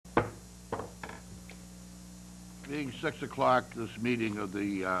Being 6 o'clock, this meeting of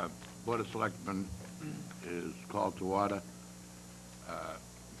the Board of Selectmen is called to order.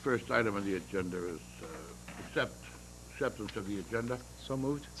 First item on the agenda is acceptance of the agenda. So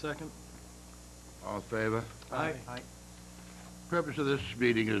moved. Second. All in favor? Aye. Purpose of this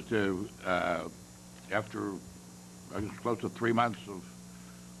meeting is to, after I guess close to 3 months of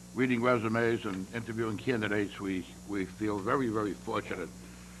reading resumes and interviewing candidates, we feel very, very fortunate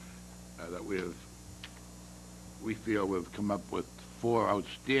that we feel we've come up with 4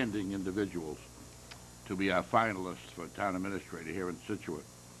 outstanding individuals to be our finalists for town administrator here in Scituate.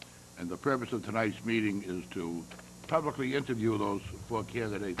 And the purpose of tonight's meeting is to publicly interview those 4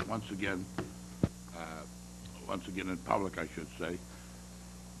 candidates once again in public, I should say.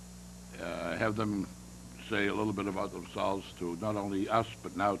 Have them say a little bit about themselves to not only us,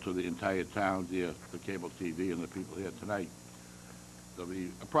 but now to the entire town, the cable TV, and the people here tonight. There'll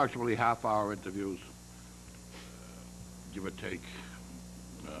be approximately half-hour interviews, give or take,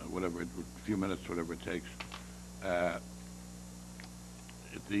 whatever, a few minutes, whatever it takes. At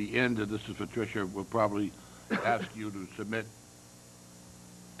the end, and this is Patricia, we'll probably ask you to submit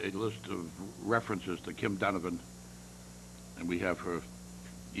a list of references to Kim Donovan, and we have her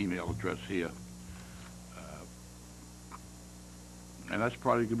email address here. And that's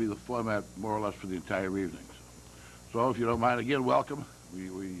probably going to be the format, more or less, for the entire evening. So if you don't mind, again, welcome.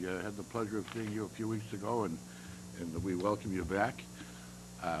 We had the pleasure of seeing you a few weeks ago, and we welcome you back.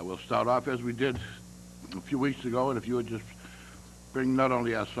 We'll start off as we did a few weeks ago, and if you would just bring not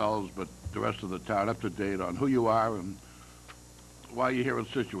only ourselves, but the rest of the town up to date on who you are and why you're here in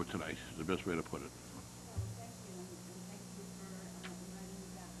Scituate tonight, is the best way to put it. Thank you, and thank you for inviting me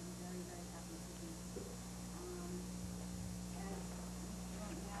back. I'm very, very happy to be here. As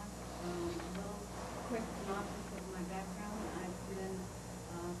Mr. asked, a little quick synopsis of my background. I've been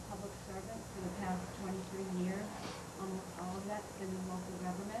a public servant for the past 23 years. Almost all of that's been in local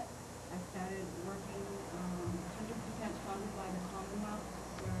government. I started working 100% funded by the Commonwealth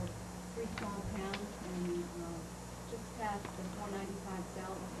to serve 3 small towns in just past the 495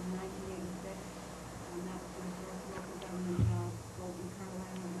 belt in 1986. And that was my first local government job, Bolton,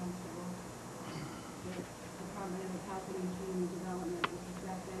 Carolina, Dunstable, the Department of Housing and Community Development, which is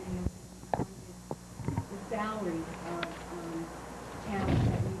back then the salaries of towns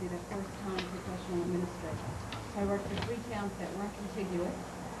that needed a first-time professional administrator. So I worked for 3 towns that weren't contiguous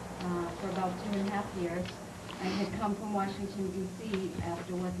for about 2.5 years. I had come from Washington, D.C.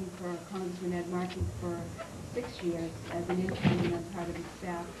 after working for Congressman Ed Markey for 6 years as an intern and part of his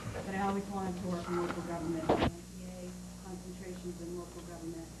staff, but I always wanted to work in local government. MBA, concentrations in local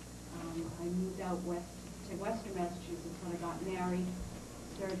government. I moved out west to Western Massachusetts when I got married,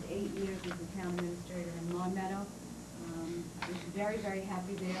 served 8 years as a town administrator in Long Meadow. I was very, very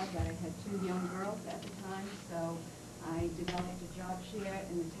happy there, but I had 2 young girls at the time, so I developed a job share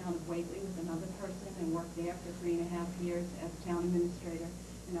in the town of Whately with another person and worked there for 3.5 years as town administrator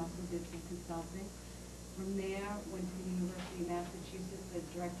and also did some consulting. From there, went to the University of Massachusetts as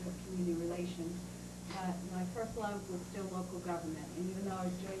Director of Community Relations. My first love was still local government, and even though I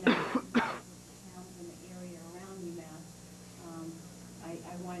was doing that with the towns in the area around UMass,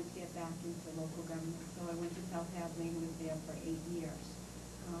 I wanted to get back into local government, so I went to South Hadley and was there for 8 years.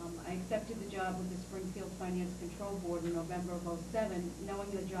 I accepted the job with the Springfield Finance Control Board in November of '07,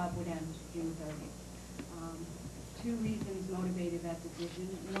 knowing the job would end June 30th. 2 reasons motivated that decision.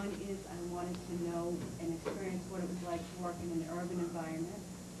 One is I wanted to know and experience what it was like to work in an urban environment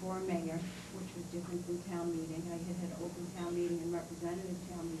for a mayor, which was different than town meeting. I had open town meeting and representative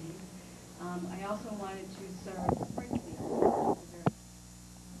town meeting. I also wanted to serve Springfield.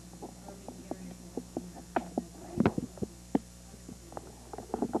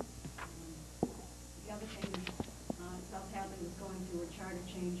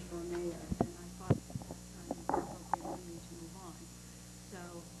 Change for a mayor, and I thought at that time it was appropriate for me to move on. So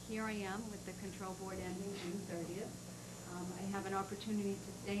here I am with the control board ending June 30th. I have an opportunity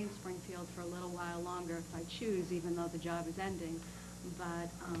to stay in Springfield for a little while longer if I choose, even though the job is ending. But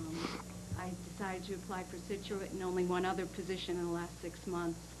I decided to apply for Scituate and only one other position in the last 6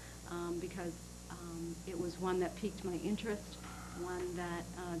 months because it was one that piqued my interest, one that,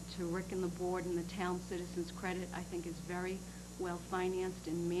 to Rick and the board and the town citizens' credit, I think is very well financed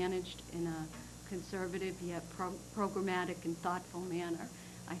and managed in a conservative yet programmatic and thoughtful manner.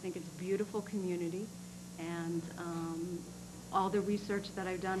 I think it's a beautiful community, and all the research that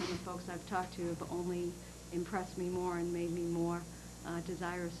I've done and the folks I've talked to have only impressed me more and made me more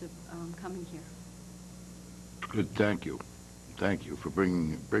desirous of coming here. Good, thank you. Thank you for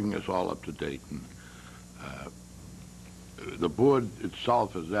bringing us all up to date. And, the board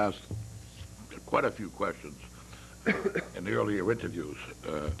itself has asked quite a few questions in the earlier interviews.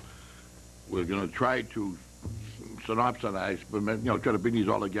 We're going to try to synopsize, but try to bring these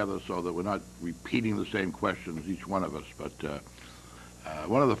all together so that we're not repeating the same questions, each one of us. But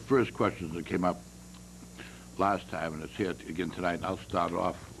one of the first questions that came up last time, and it's here again tonight, and I'll start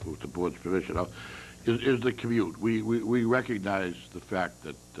off with the board's permission, is the commute. We recognize the fact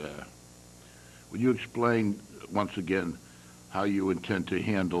that when you explain once again how you intend to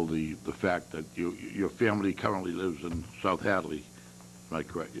handle the fact that your family currently lives in South Hadley, am I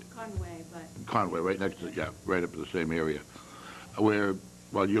correct? Conway, but... Conway, right next to, yeah, right up in the same area, where,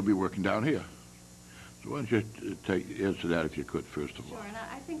 well, you'll be working down here. So why don't you answer that if you could, first of all. Sure, and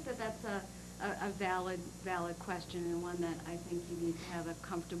I think that that's a valid question, and one that I think you need to have a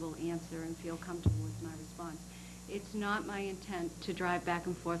comfortable answer and feel comfortable with my response. It's not my intent to drive back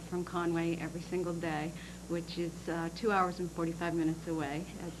and forth from Conway every single day, which is 2 hours and 45 minutes away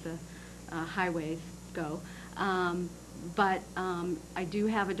as the highways go. But I do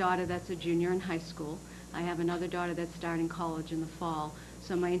have a daughter that's a junior in high school. I have another daughter that's starting college in the fall.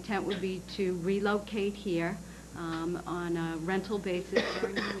 So my intent would be to relocate here on a rental basis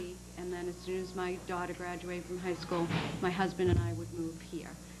during the week, and then as soon as my daughter graduated from high school, my husband and I would move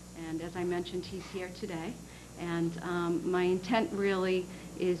here. And as I mentioned, he's here today. And my intent really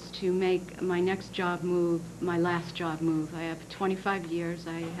is to make my next job move my last job move. I have 25 years.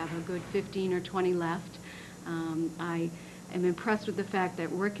 I have a good 15 or 20 left. I am impressed with the fact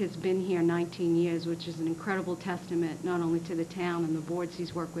that Rick has been here 19 years, which is an incredible testament not only to the town and the boards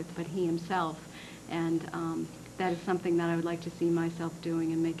he's worked with, but he himself. And that is something that I would like to see myself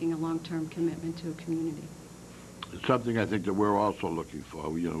doing and making a long-term commitment to a community. It's something I think that we're also looking for.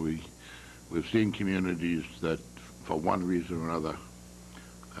 We've seen communities that, for one reason or another,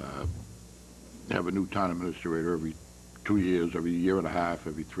 have a new town administrator every 2 years, every year and a half,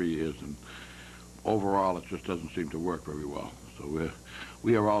 every 3 years, and overall it just doesn't seem to work very well. So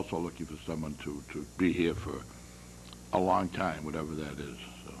we are also looking for someone to be here for a long time, whatever that is.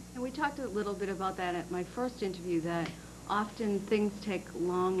 So. And we talked a little bit about that at my first interview, that often things take a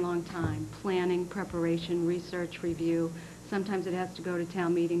long time. Planning, preparation, research, review. Sometimes it has to go to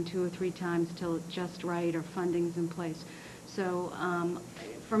town meeting 2 or 3 times till it's just right or funding's in place. So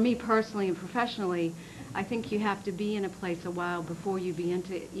for me personally and professionally, I think you have to be in a place a while before you begin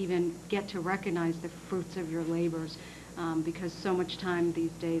to even get to recognize the fruits of your labors, because so much time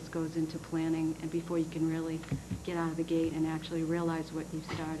these days goes into planning and before you can really get out of the gate and actually realize what you've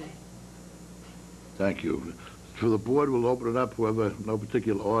started. Thank you. For the board, we'll open it up. Whoever, no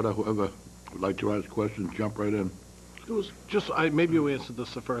particular order, whoever would like to ask questions, jump right in. It was just, maybe you answered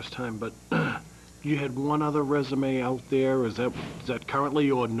this the first time, but you had one other resume out there. Is that currently,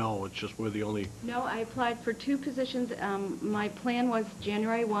 or no? It's just we're the only... No, I applied for 2 positions. My plan was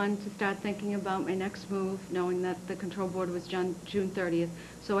January 1 to start thinking about my next move, knowing that the control board was June 30th.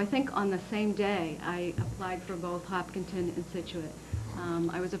 So I think on the same day, I applied for both Hopkinton and Scituate.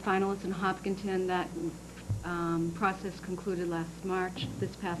 I was a finalist in Hopkinton. That process concluded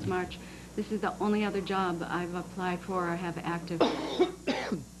this past March. This is the only other job I've applied for or have active.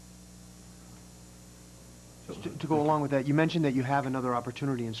 To go along with that, you mentioned that you have another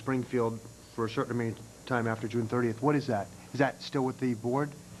opportunity in Springfield for a certain amount of time after June 30th. What is that? Is that still with the board?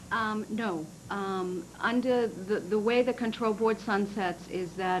 No. Under the way the control board sunsets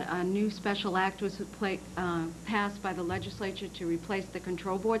is that a new special act was passed by the legislature to replace the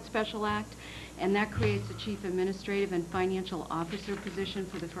control board special act, and that creates a chief administrative and financial officer position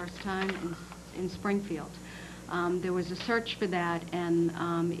for the first time in Springfield. There was a search for that, and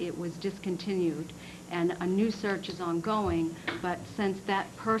it was discontinued, and a new search is ongoing, but since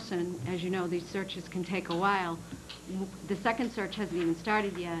that person, as you know, these searches can take a while, the second search hasn't even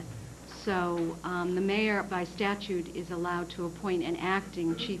started yet, so the mayor, by statute, is allowed to appoint an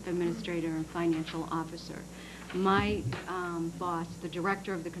acting chief administrator and financial officer. My boss, the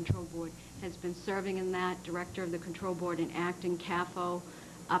director of the control board, has been serving in that director of the control board and acting CAFO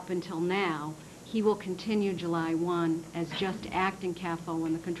up until now. He will continue July 1 as just acting CAFO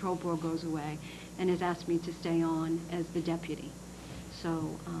when the control board goes away, and has asked me to stay on as the deputy.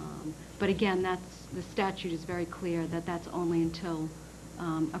 So, but again, the statute is very clear that that's only until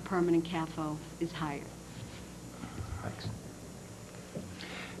a permanent CAFO is hired. Thanks.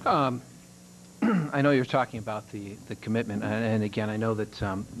 I know you're talking about the commitment, and again, I know that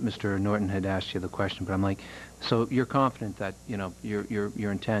Mr. Norton had asked you the question, but I'm like, so you're confident that, you know,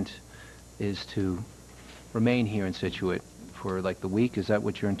 your intent is to remain here in Scituate for like the week? Is that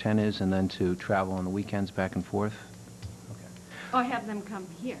what your intent is, and then to travel on the weekends back and forth? Okay. Or have them come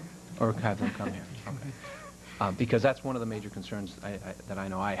here. Or have them come here. Because that's one of the major concerns that I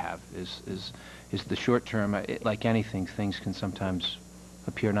know I have, is the short term. Like anything, things can sometimes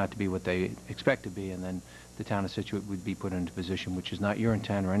appear not to be what they expect to be, and then the town of Scituate would be put into a position which is not your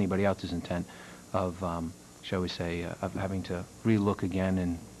intent or anybody else's intent of, shall we say, of having to relook again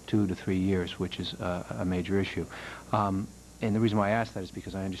in 2 to 3 years, which is a major issue. And the reason why I ask that is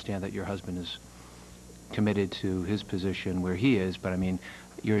because I understand that your husband is committed to his position where he is, but I mean,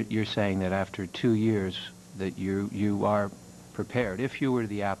 you're saying that after 2 years that you are prepared, if you were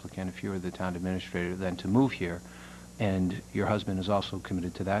the applicant, if you were the town administrator, then to move here, and your husband is also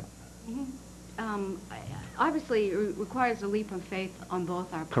committed to that? Obviously, it requires a leap of faith on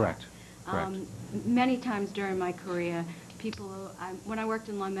both our parts. Correct. Correct. Many times during my career, when I worked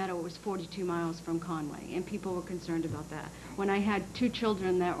in Long Meadow, it was 42 miles from Conway, and people were concerned about that. When I had 2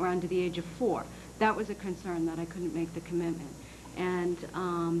 children that were under the age of 4, that was a concern that I couldn't make the commitment. And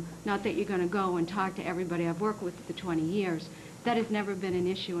not that you're going to go and talk to everybody I've worked with for 20 years. That has never been an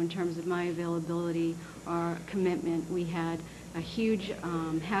issue in terms of my availability or commitment. We had a huge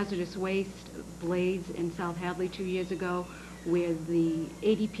hazardous waste blaze in South Hadley 2 years ago where the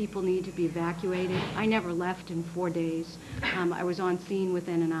 80 people needed to be evacuated. I never left in 4 days. I was on scene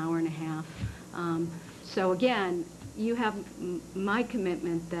within an hour and a half. So again, you have my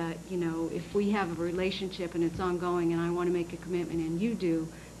commitment that, you know, if we have a relationship and it's ongoing and I want to make a commitment and you do,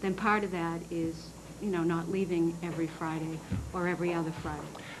 then part of that is, you know, not leaving every Friday or every other Friday.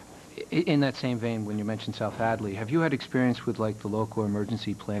 In that same vein, when you mentioned South Hadley, have you had experience with like the local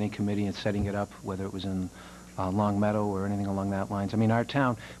emergency planning committee and setting it up, whether it was in Long Meadow or anything along that lines? I mean, our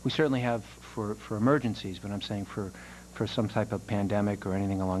town, we certainly have for emergencies, but I'm saying for some type of pandemic or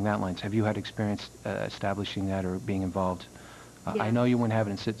anything along that lines. Have you had experience establishing that or being involved? Yes. I know you wouldn't have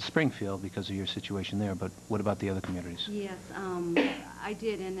it in Springfield because of your situation there, but what about the other communities? Yes, I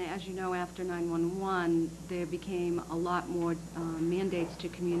did, and as you know, after 911, there became a lot more mandates to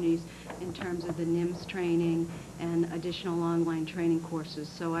communities in terms of the NIMS training and additional online training courses.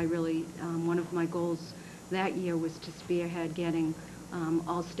 So I really, one of my goals that year was to spearhead getting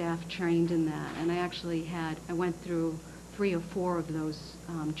all staff trained in that, and I went through 3 or 4 of those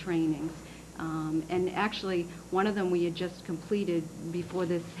trainings. And actually, one of them we had just completed before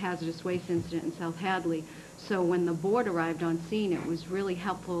this hazardous waste incident in South Hadley. So when the board arrived on scene, it was really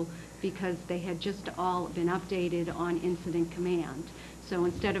helpful because they had just all been updated on incident command. So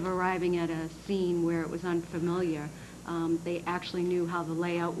instead of arriving at a scene where it was unfamiliar, they actually knew how the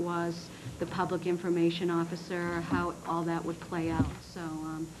layout was, the public information officer, how all that would play out. So,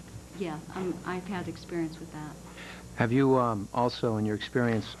 yeah, I've had experience with that. Have you also, in your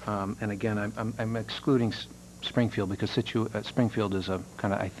experience, and again, I'm excluding Springfield because Springfield is a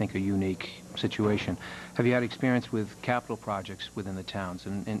kind of, I think, a unique situation. Have you had experience with capital projects within the towns?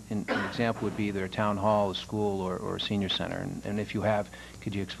 And an example would be either a town hall, a school, or a senior center. And if you have,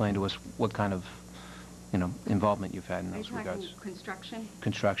 could you explain to us what kind of, you know, involvement you've had in those regards? Are you talking construction?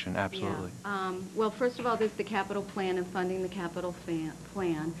 Construction, absolutely. Yeah. Well, first of all, there's the capital plan and funding the capital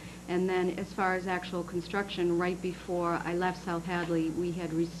plan. And then as far as actual construction, right before I left South Hadley, we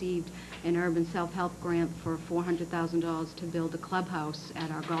had received an urban self-help grant for $400,000 to build a clubhouse at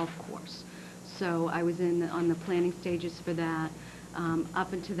our golf course. So I was on the planning stages for that.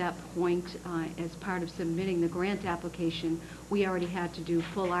 Up until that point, as part of submitting the grant application, we already had to do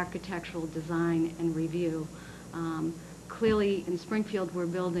full architectural design and review. Clearly, in Springfield, we're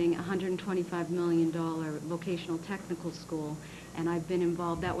building a $125 million vocational technical school, and I've been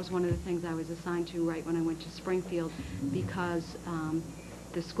involved. That was one of the things I was assigned to right when I went to Springfield, because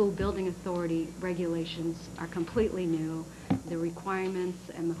the school building authority regulations are completely new. The requirements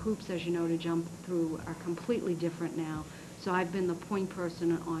and the hoops, as you know, to jump through are completely different now. So I've been the point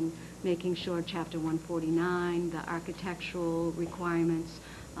person on making sure Chapter 149, the architectural requirements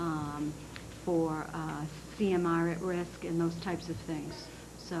for CMR at risk and those types of things.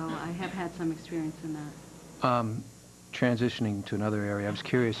 So I have had some experience in that. Transitioning to another area, I was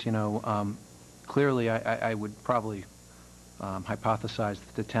curious, you know, clearly I would probably hypothesize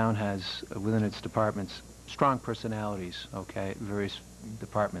that the town has, within its departments, strong personalities, okay, various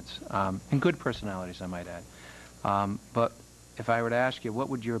departments, and good personalities, I might add. But if I were to ask you, what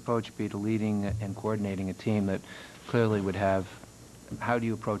would your approach be to leading and coordinating a team that clearly would have, how do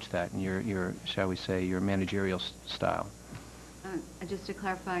you approach that in your shall we say, your managerial style? Just to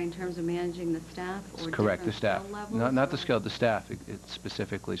clarify, in terms of managing the staff? Or correct, the staff. Skill levels, not the skill, the staff it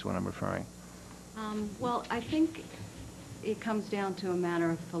specifically is what I'm referring. Well, I think it comes down to a matter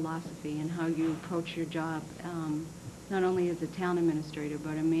of philosophy and how you approach your job, not only as a town administrator,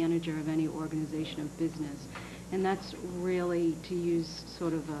 but a manager of any organization of business. And that's really, to use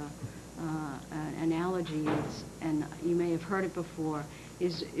sort of analogy is, and you may have heard it before,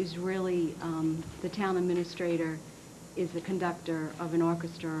 is really the town administrator is the conductor of an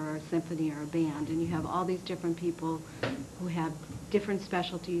orchestra or a symphony or a band, and you have all these different people who have different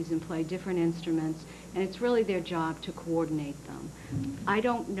specialties and play different instruments, and it's really their job to coordinate them. I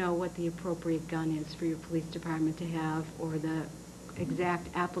don't know what the appropriate gun is for your police department to have, or the exact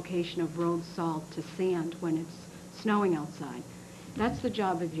application of road salt to sand when it's snowing outside. That's the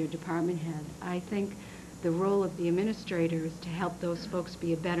job of your department head. I think the role of the administrator is to help those folks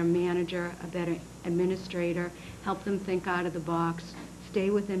be a better manager, a better administrator, help them think out of the box, stay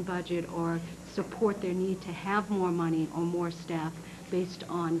within budget, or support their need to have more money or more staff based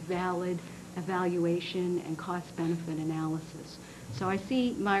on valid evaluation and cost-benefit analysis. So I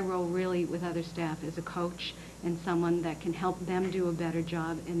see my role really with other staff as a coach and someone that can help them do a better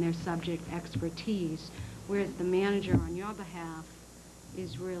job in their subject expertise, whereas the manager on your behalf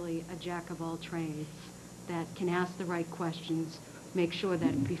is really a jack of all trades that can ask the right questions, make sure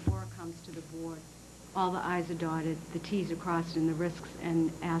that before it comes to the board, all the I's are dotted, the T's are crossed, and the risks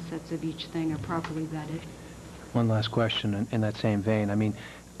and assets of each thing are properly vetted. One last question in that same vein. I mean,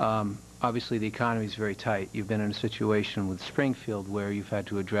 obviously the economy is very tight. You've been in a situation with Springfield where you've had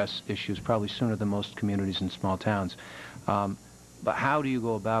to address issues probably sooner than most communities in small towns. But how do you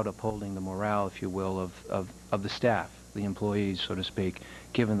go about upholding the morale, if you will, of the staff, the employees, so to speak,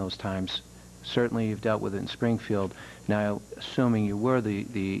 given those times? Certainly you've dealt with it in Springfield. Now, assuming you were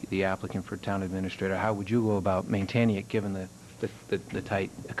the applicant for town administrator, how would you go about maintaining it given the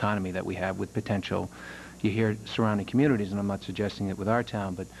tight economy that we have with potential, you hear surrounding communities, and I'm not suggesting it with our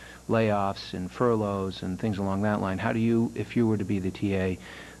town, but layoffs and furloughs and things along that line. How do you, if you were to be the TA,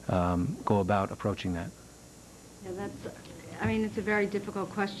 go about approaching that? Yeah, I mean, it's a very difficult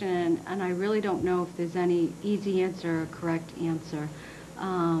question, and I really don't know if there's any easy answer or correct answer.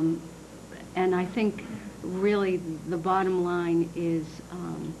 And I think really the bottom line is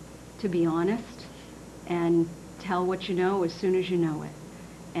to be honest and tell what you know as soon as you know it.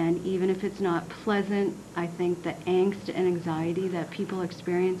 And even if it's not pleasant, I think the angst and anxiety that people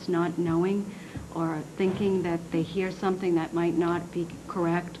experience not knowing or thinking that they hear something that might not be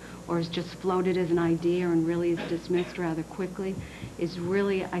correct or is just floated as an idea and really is dismissed rather quickly is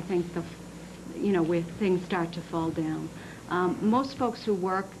really, I think, where things start to fall down. Most folks who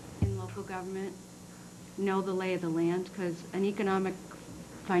work in local government know the lay of the land, because an economic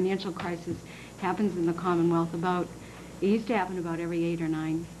financial crisis happens in the Commonwealth it used to happen about every 8 or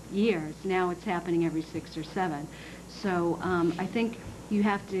 9 years. Now it's happening every 6 or 7. So I think you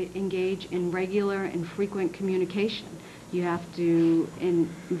have to engage in regular and frequent communication. You have to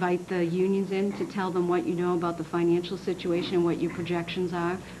invite the unions in to tell them what you know about the financial situation and what your projections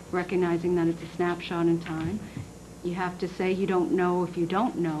are, recognizing that it's a snapshot in time. You have to say you don't know if you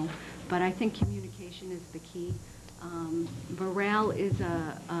don't know, but I think communication is the key. Morale is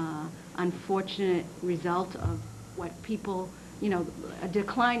a unfortunate result of what people, a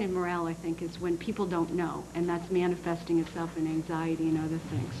decline in morale, I think, is when people don't know, and that's manifesting itself in anxiety and other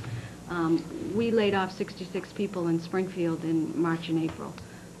things. We laid off 66 people in Springfield in March and April,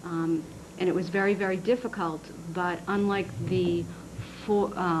 and it was very, very difficult, but unlike the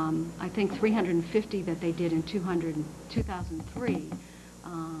I think 350 that they did in 2003,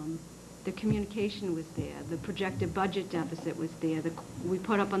 the communication was there, the projected budget deficit was there, we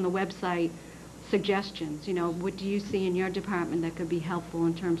put up on the website suggestions, what do you see in your department that could be helpful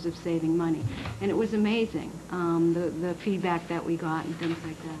in terms of saving money? And it was amazing, the feedback that we got and things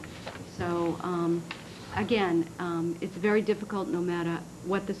like that. So, again, it's very difficult no matter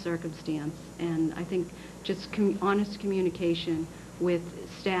what the circumstance, and I think just honest communication with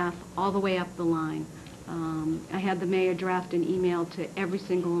staff all the way up the line. I had the mayor draft an email to every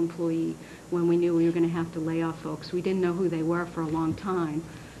single employee when we knew we were going to have to lay off folks. We didn't know who they were for a long time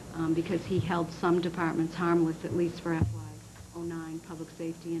because he held some departments harmless, at least for FY09, public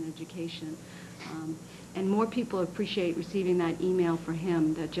safety and education. And more people appreciate receiving that email for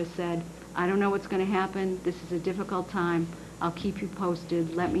him that just said, I don't know what's going to happen. This is a difficult time. I'll keep you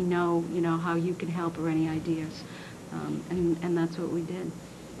posted. Let me know, how you can help or any ideas. And that's what we did.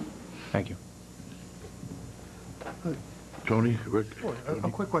 Thank you. Tony, Rick? A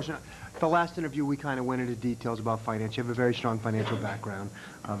quick question. The last interview, we kind of went into details about finance. You have a very strong financial background.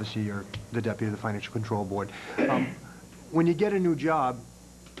 Obviously, you're the deputy of the Financial Control Board. When you get a new job,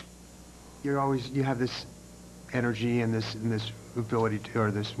 you have this energy and this ability to,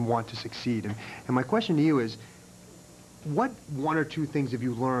 or this want to succeed. And my question to you is, what one or two things have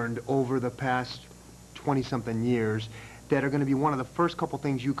you learned over the past 20-something years that are going to be one of the first couple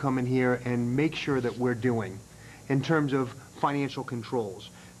things you come in here and make sure that we're doing in terms of financial controls?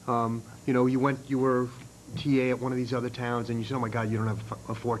 You know, you were TA at one of these other towns, and you said, oh my God, you don't have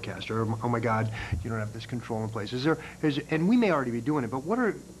a forecaster, or oh my God, you don't have this control in place. And we may already be doing it, but what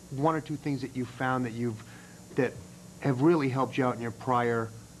are one or two things that you found that have really helped you out in your prior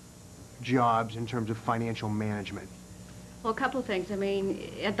jobs in terms of financial management? Well, a couple of things. I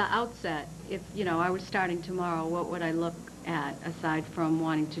mean, at the outset, if, you know, I was starting tomorrow, what would I look at aside from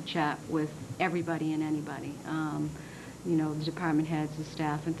wanting to chat with everybody and anybody? You know, the department heads, the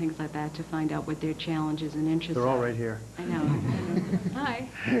staff, and things like that, to find out what their challenges and interests are. They're all right here. I know. Hi.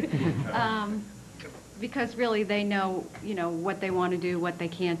 Because really, they know, you know, what they want to do, what they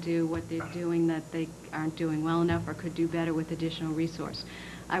can't do, what they're doing that they aren't doing well enough or could do better with additional resource.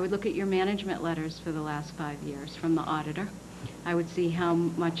 I would look at your management letters for the last 5 years from the auditor. I would see how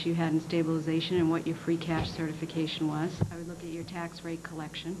much you had in stabilization and what your free cash certification was. I would look at your tax rate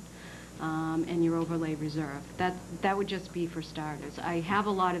collection and your overlay reserve. That would just be for starters. I have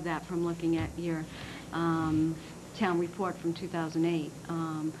a lot of that from looking at your town report from 2008.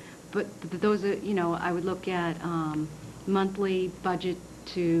 But those are, you know, I would look at monthly budget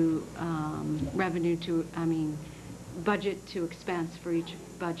to revenue to, budget to expense for each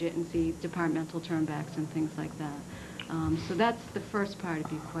budget and see departmental turnbacks and things like that. So that's the first part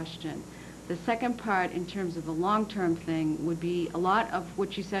of your question. The second part, in terms of the long-term thing, would be a lot of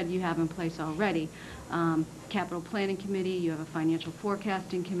what you said you have in place already. Capital Planning Committee, you have a Financial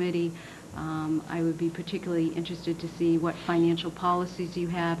Forecasting Committee. I would be particularly interested to see what financial policies you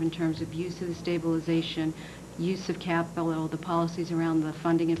have in terms of use of the stabilization, use of capital, the policies around the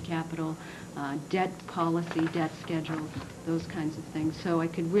funding of capital, debt policy, debt schedule, those kinds of things. So I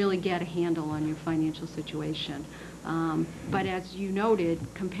could really get a handle on your financial situation. But as you noted,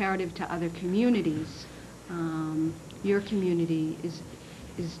 comparative to other communities, your community is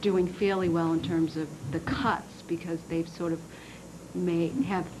doing fairly well in terms of the cuts, because they've sort of may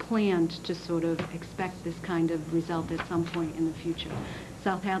have planned to sort of expect this kind of result at some point in the future.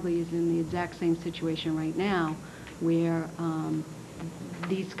 South Hadley is in the exact same situation right now, where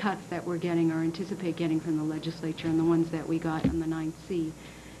these cuts that we're getting or anticipate getting from the legislature, and the ones that we got on the 9th C,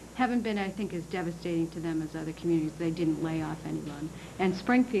 haven't been, I think, as devastating to them as other communities. They didn't lay off anyone. And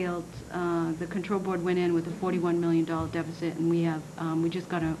Springfield, the control board went in with a $41 million deficit, and we just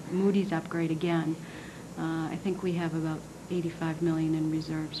got a Moody's upgrade again. I think we have about $85 million in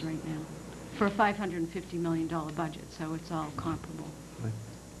reserves right now for a $550 million budget, so it's all comparable.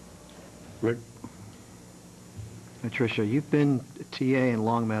 Rick? Tricia, you've been TA in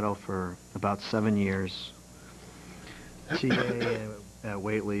Longmeadow for about 7 years. TA at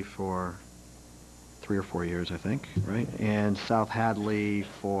Whately for 3 or 4 years, I think, right? And South Hadley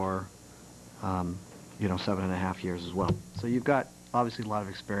for, 7.5 years as well. So you've got obviously a lot of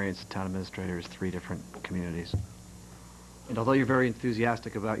experience. Town administrators, 3 different communities. And although you're very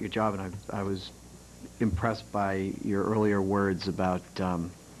enthusiastic about your job, and I was impressed by your earlier words about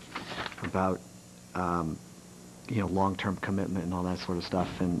long-term commitment and all that sort of stuff,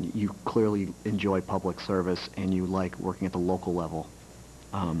 and you clearly enjoy public service and you like working at the local level,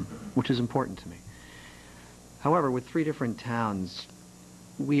 which is important to me. However, with 3 different towns,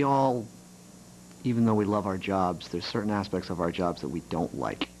 we all, even though we love our jobs, there's certain aspects of our jobs that we don't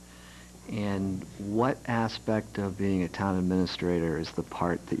like. And what aspect of being a town administrator is the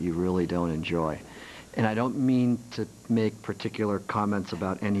part that you really don't enjoy? And I don't mean to make particular comments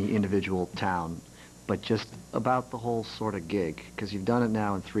about any individual town, but just about the whole sort of gig, because you've done it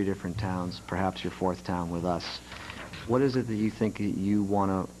now in 3 different towns, perhaps your 4th town with us. What is it that you think that you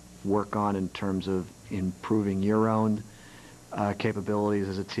want to work on in terms of improving your own capabilities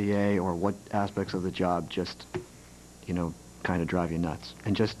as a TA, or what aspects of the job just, kind of drive you nuts?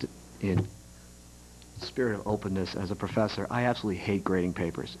 And just in spirit of openness, as a professor, I absolutely hate grading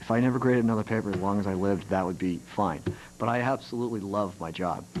papers. If I never graded another paper as long as I lived, that would be fine. But I absolutely love my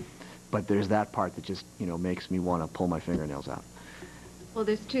job. But there's that part that just, makes me want to pull my fingernails out. Well,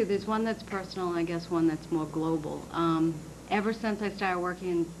 there's 2. There's one that's personal, and I guess one that's more global. Ever since I started working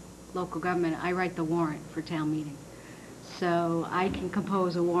in local government, I write the warrant for town meeting. So I can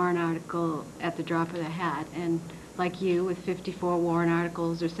compose a warrant article at the drop of the hat. And like you, with 54 warrant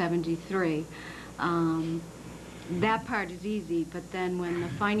articles or 73, that part is easy. But then when the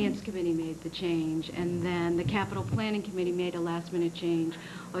Finance Committee made the change, and then the Capital Planning Committee made a last-minute change,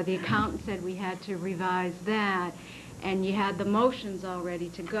 or the accountant said we had to revise that, and you had the motions all ready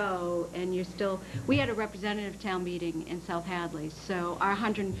to go, and we had a representative town meeting in South Hadley, so our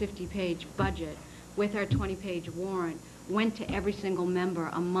 150-page budget with our 20-page warrant went to every single member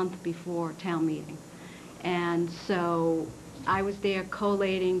a month before town meeting. And so I was there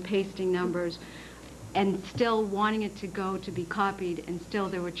collating, pasting numbers. and still wanting it to go to be copied, and still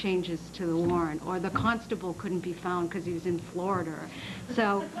there were changes to the warrant, or the constable couldn't be found because he was in Florida.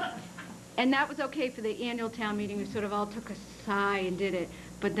 So, and that was okay for the annual town meeting. We sort of all took a sigh and did it,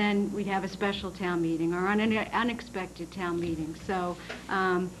 but then we'd have a special town meeting or an unexpected town meeting. So,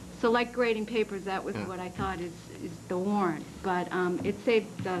 so like grading papers, that was what I thought is the warrant. But it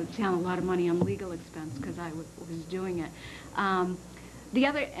saved the town a lot of money on legal expense because I was doing it. The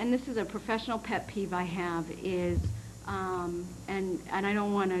other, and this is a professional pet peeve I have, is, and I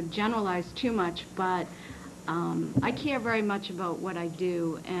don't want to generalize too much, but I care very much about what I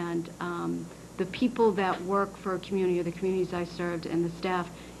do, and the people that work for a community, or the communities I served, and the staff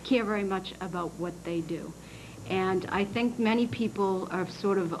care very much about what they do. And I think many people are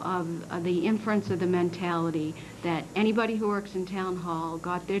sort of the inference of the mentality that anybody who works in town hall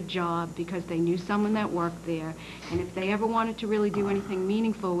got their job because they knew someone that worked there, and if they ever wanted to really do anything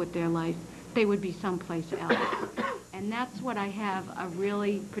meaningful with their life, they would be someplace else. And that's what I have a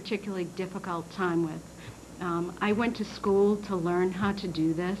really particularly difficult time with. I went to school to learn how to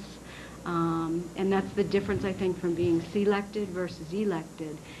do this, and that's the difference, I think, from being selected versus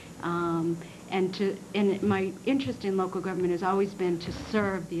elected. And my interest in local government has always been to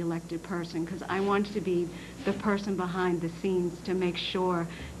serve the elected person, because I wanted to be the person behind the scenes to make sure,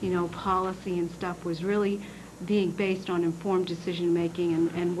 policy and stuff was really being based on informed decision-making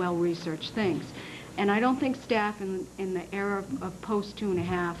and well-researched things. And I don't think staff in the era of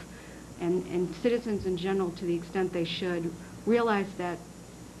post-2.5 and citizens in general, to the extent they should, realize that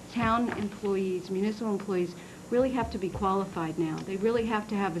town employees, municipal employees, really have to be qualified now. They really have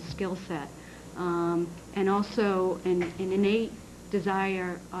to have a skill set. And also an innate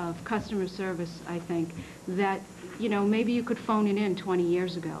desire of customer service, I think, that, maybe you could phone it in 20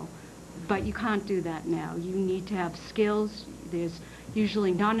 years ago, but you can't do that now. You need to have skills. There's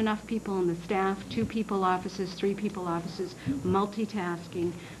usually not enough people on the staff, 2 people offices, 3 people offices,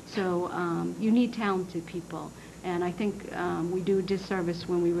 multitasking. So you need talented people. And I think we do a disservice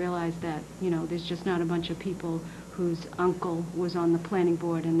when we realize that, there's just not a bunch of people whose uncle was on the planning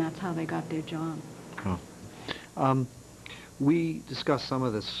board and that's how they got their job. Oh. We discussed some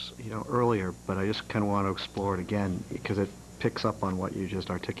of this, earlier, but I just kind of want to explore it again because it picks up on what you just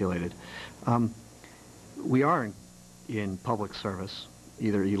articulated. We are in public service,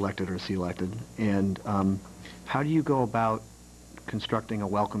 either elected or selected, and how do you go about constructing a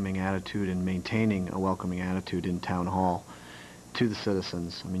welcoming attitude and maintaining a welcoming attitude in town hall to the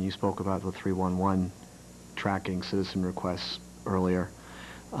citizens? I mean, you spoke about the 311 tracking citizen requests earlier,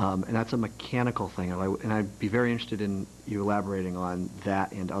 and that's a mechanical thing, and I'd be very interested in you elaborating on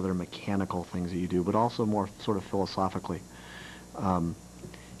that and other mechanical things that you do, but also more sort of philosophically,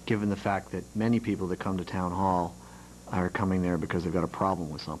 given the fact that many people that come to town hall are coming there because they've got a problem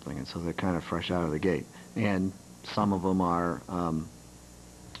with something, and so they're kind of fresh out of the gate, and some of them are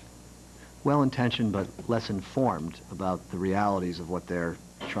well-intentioned but less informed about the realities of what they're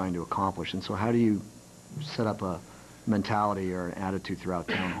trying to accomplish. And so how do you set up a mentality or an attitude throughout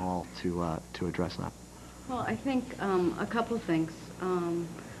town hall to address that? Well, I think a couple of things.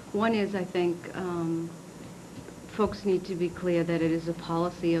 One is, I think, folks need to be clear that it is a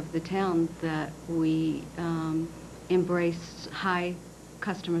policy of the town that we embrace high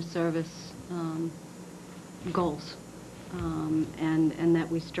customer service goals, and that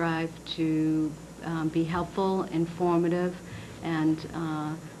we strive to be helpful, informative, and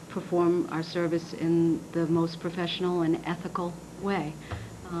perform our service in the most professional and ethical way.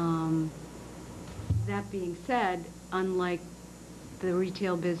 That being said, unlike the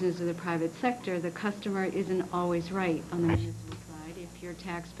retail business or the private sector, the customer isn't always right on the municipal side. If your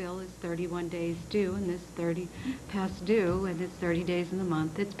tax bill is 31 days due and it's 30 past due and it's 30 days in the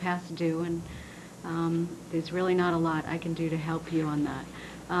month, it's past due, and there's really not a lot I can do to help you on that.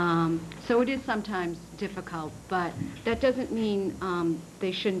 So it is sometimes difficult, but that doesn't mean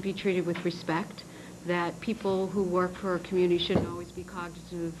they shouldn't be treated with respect, that people who work for a community shouldn't always be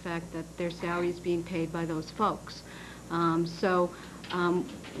cognizant of the fact that their salary is being paid by those folks.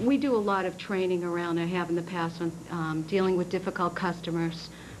 We do a lot of training around, I have in the past, on dealing with difficult customers,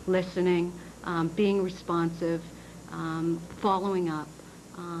 listening, being responsive, following up.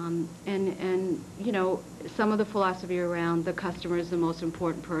 And you know, some of the philosophy around the customer is the most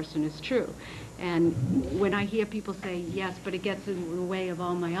important person is true. And when I hear people say, yes, but it gets in the way of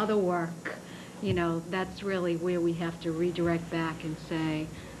all my other work, you know, that's really where we have to redirect back and say,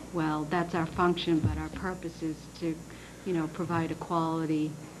 well, that's our function, but our purpose is to, you know, provide a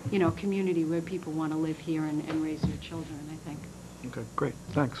quality, you know, community where people want to live here and raise their children, I think. Okay, great.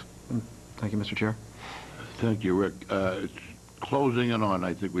 Thanks. And thank you, Mr. Chair. Thank you, Rick. It's closing in on,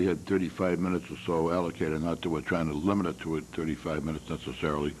 I think we had 35 minutes or so allocated, not that we're trying to limit it to 35 minutes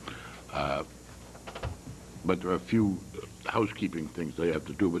necessarily. But there are a few housekeeping things they have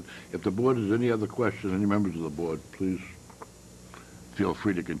to do. But if the board has any other questions, any members of the board, please feel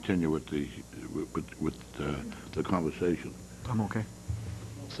free to continue with the conversation. I'm okay.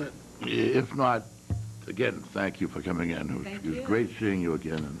 If not, again, thank you for coming in. Thank It was you. great seeing you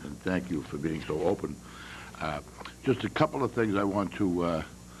again, and thank you for being so open. Just a couple of things I want to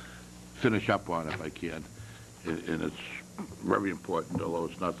finish up on, if I can, and it's very important, although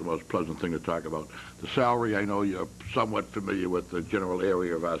it's not the most pleasant thing to talk about. The salary, I know you're somewhat familiar with the general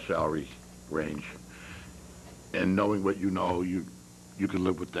area of our salary range, and knowing what you know, you can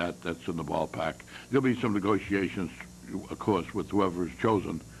live with that. That's in the ballpark. There'll be some negotiations, of course, with whoever is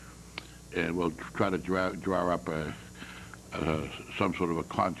chosen, and we'll try to draw up some sort of a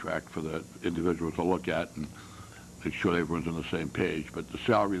contract for the individual to look at and make sure everyone's on the same page. But the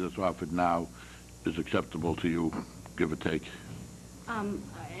salary that's offered now is acceptable to you, give or take.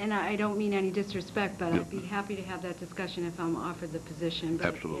 And I don't mean any disrespect, but Yep. I'd be happy to have that discussion if I'm offered the position.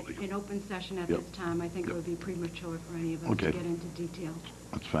 But Absolutely. in open session at Yep. this time, I think it Yep. would be premature for any of us Okay. to get into detail.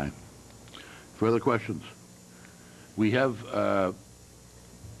 That's fine. Further questions? We have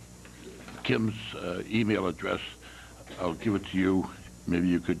Kim's email address. I'll give it to you. Maybe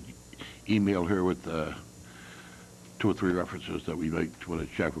you could email her with 2 or 3 references that we make want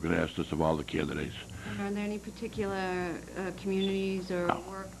to check. We're going to ask this of all the candidates. And are there any particular communities or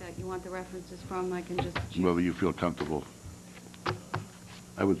work that you want the references from? I can just choose. Wherever you feel comfortable.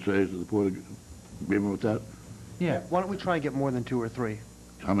 I would say, is the board agreement with that? Yeah. Why don't we try and get more than 2 or 3?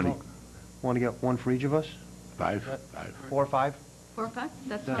 How many? Want to get one for each of us? 5? That- 5. 4 or 5? 4 or 5?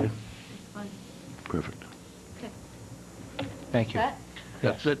 That's Yeah. fine. That's fine. Perfect. Okay. Thank you. Set?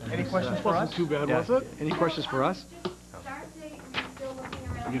 That's it. Any questions for us? Wasn't too bad, Yeah. was it? Any questions for us? Start date, are you still looking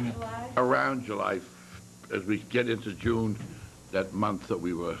around July? Around July, as we get into June, that month that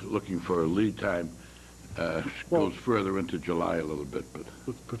we were looking for a lead time goes further into July a little bit, but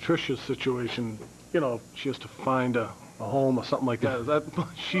With Patricia's situation, you know, she has to find a home or something like that.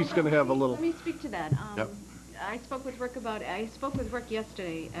 She's going to have a little... Let me speak to that. Yep. I spoke with Rick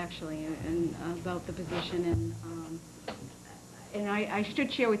yesterday, actually, and about the position, and I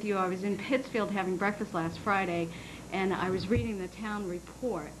should share with you, I was in Pittsfield having breakfast last Friday, and I was reading the town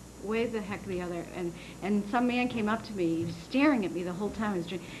report, way the heck the other, and some man came up to me, he was staring at me the whole time,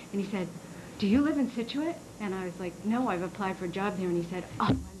 and he said, "Do you live in Scituate?" And I was like, "No, I've applied for a job there," and he said, "Oh,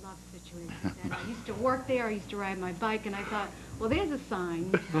 I love Scituate." He said, "I used to work there, I used to ride my bike," and I thought, well, there's a sign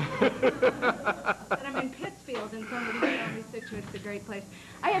that I'm in Pittsfield, and somebody told me Situate's a great place.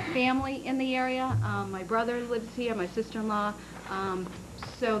 I have family in the area. My brother lives here, my sister-in-law,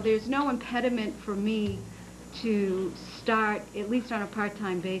 so there's no impediment for me to start, at least on a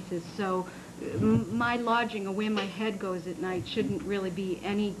part-time basis. So my lodging or where my head goes at night shouldn't really be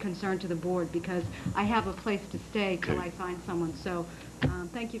any concern to the board, because I have a place to stay till Okay. I find someone. So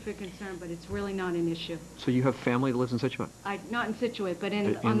thank you for your concern, but it's really not an issue. So you have family that lives in Scituate? Not in Situate, but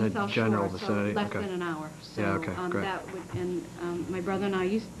In on the the South general Shore, so vicinity, less okay. than an hour. So, Yeah, okay, great. that would, and my brother and I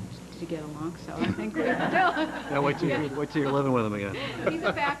used to get along, so I think we still. Yeah, wait till you're living with them again. He's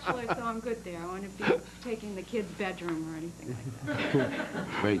a bachelor, so I'm good there. I want to be taking the kid's bedroom or anything like that.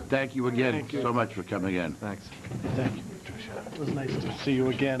 great. Thank you again so much for coming in, Thanks. Thank you, Patricia. It was nice to see you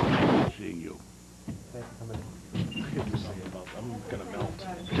again. seeing you. I'm going to melt.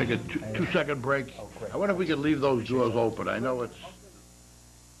 Take a 2-second break. I wonder if we could leave those doors open. I know it's...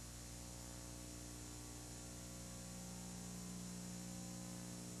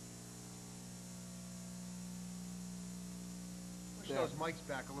 Push those mics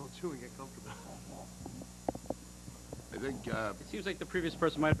back a little too and get comfortable. I think, It seems like the previous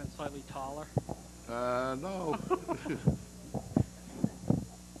person might have been slightly taller. no.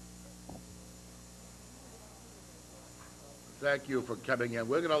 Thank you for coming in.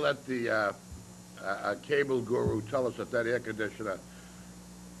 We're going to let the cable guru tell us that air conditioner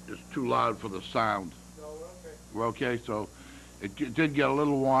is too loud for the sound. No, we're okay. We're okay, so it did get a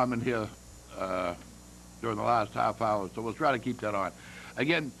little warm in here during the last half hour, so we'll try to keep that on.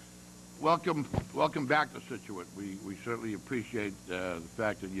 Again, welcome back to Scituate. We certainly appreciate the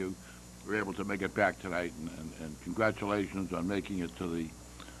fact that you were able to make it back tonight, and congratulations on making it to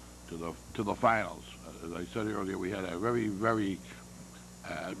the finals. As I said earlier, we had a very, very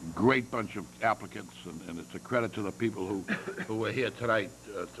great bunch of applicants, and it's a credit to the people who were here tonight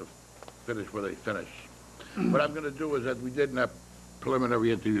to finish where they finished. What I'm going to do is, as we did in our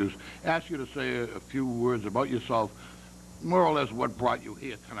preliminary interviews, ask you to say a few words about yourself, more or less what brought you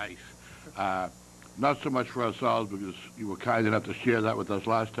here tonight. not so much for ourselves, because you were kind enough to share that with us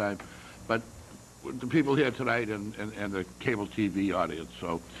last time, but with the people here tonight and the cable TV audience.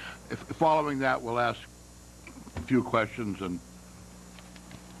 So following that, we'll ask a few questions, and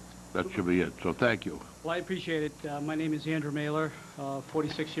that should be it. So thank you. Well, I appreciate it. My name is Andrew Mailer,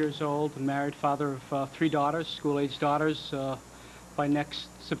 46 years old, married, father of 3 daughters, school-age daughters. By next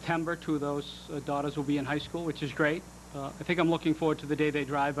September, 2 of those daughters will be in high school, which is great. I think I'm looking forward to the day they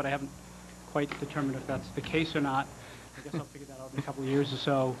drive, but I haven't quite determined if that's the case or not. I guess I'll figure that out in a couple of years or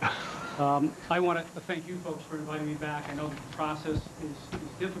so. I want to thank you folks for inviting me back. I know that the process is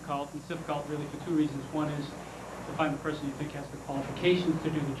difficult. It's difficult really for 2 reasons. One is to find the person you think has the qualifications to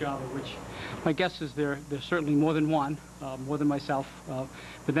do the job, of which my guess is there's certainly more than one, more than myself,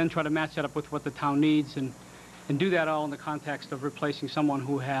 but then try to match that up with what the town needs and do that all in the context of replacing someone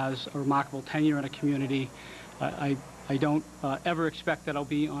who has a remarkable tenure in a community. I don't ever expect that I'll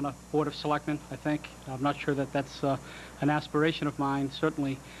be on a board of selectmen, I think. I'm not sure that that's an aspiration of mine,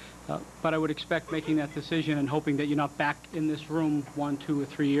 certainly. But I would expect making that decision and hoping that you're not back in this room 1, 2, or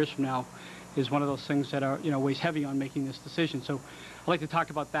 3 years from now is one of those things that are, weighs heavy on making this decision. So I'd like to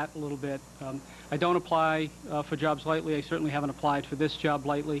talk about that a little bit. I don't apply for jobs lightly. I certainly haven't applied for this job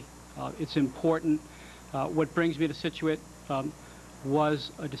lightly. It's important. What brings me to Scituate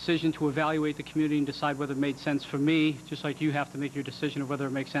was a decision to evaluate the community and decide whether it made sense for me. Just like you have to make your decision of whether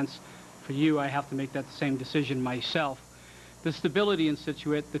it makes sense for you, I have to make that same decision myself. The stability in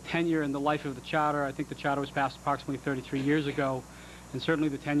Scituate, the tenure and the life of the charter, I think the charter was passed approximately 33 years ago, and certainly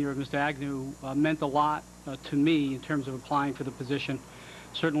the tenure of Mr. Agnew meant a lot to me in terms of applying for the position.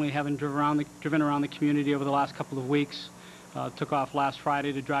 Certainly having driven around the community over the last couple of weeks, took off last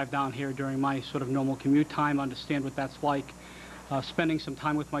Friday to drive down here during my sort of normal commute time, understand what that's like, spending some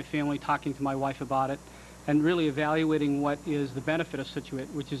time with my family, talking to my wife about it, and really evaluating what is the benefit of Scituate,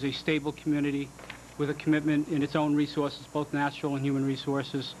 which is a stable community with a commitment in its own resources, both natural and human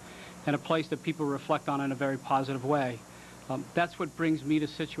resources, and a place that people reflect on in a very positive way. That's what brings me to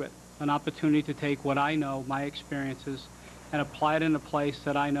Scituate, an opportunity to take what I know, my experiences, and apply it in a place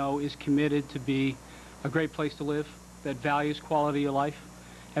that I know is committed to be a great place to live, that values quality of life,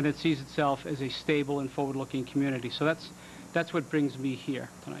 and that sees itself as a stable and forward-looking community. So that's what brings me here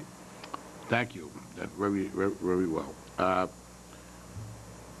tonight. Thank you. That very, very, very well.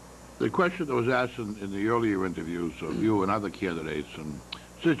 The question that was asked in the earlier interviews of you and other candidates, and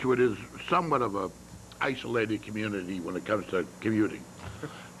Scituate is somewhat of a isolated community when it comes to commuting.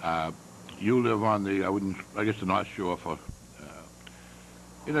 You live on the, I guess the North Shore for,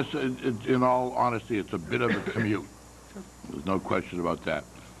 in all honesty, it's a bit of a commute. There's no question about that.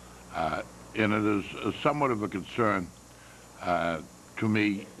 And it is somewhat of a concern to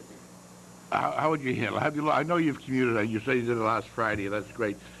me. How would you handle it? I know you've commuted. You say you did it last Friday, and that's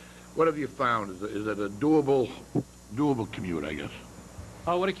great. What have you found? Is it a doable commute, I guess?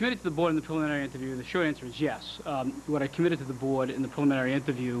 What I committed to the board in the preliminary interview, the short answer is yes. What I committed to the board in the preliminary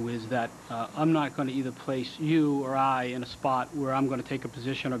interview is that I'm not going to either place you or I in a spot where I'm going to take a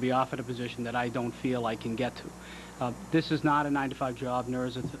position or be offered a position that I don't feel I can get to. This is not a 9-to-5 job, nor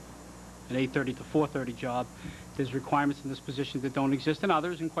is it an 8:30 to 4:30 job. There's requirements in this position that don't exist in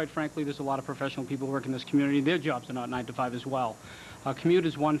others, and quite frankly, there's a lot of professional people who work in this community. Their jobs are not 9 to 5 as well. Commute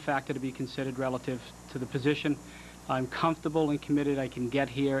is one factor to be considered relative to the position. I'm comfortable and committed I can get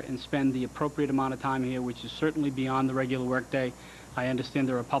here and spend the appropriate amount of time here, which is certainly beyond the regular workday. I understand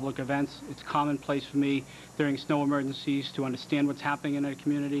there are public events. It's commonplace for me during snow emergencies to understand what's happening in a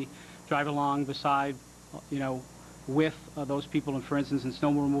community, drive along beside, with those people, and for instance, in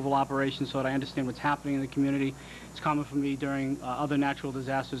snow removal operations, so that I understand what's happening in the community. It's common for me during other natural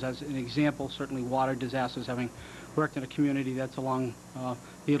disasters, as an example, certainly water disasters, having worked in a community that's along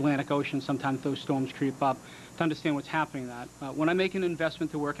the Atlantic Ocean. Sometimes those storms creep up, to understand what's happening in that. When I make an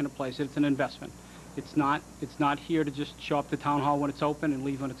investment to work in a place, it's an investment. It's not here to just show up to town hall when it's open and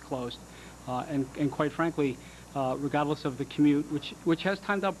leave when it's closed. And quite frankly, regardless of the commute, which has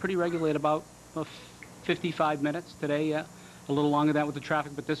timed out pretty regularly at about 55 minutes today, yeah, a little longer than that with the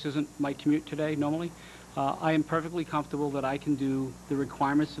traffic, but this isn't my commute today normally. I am perfectly comfortable that I can do the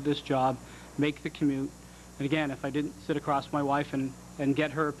requirements of this job, make the commute, and again, if I didn't sit across my wife and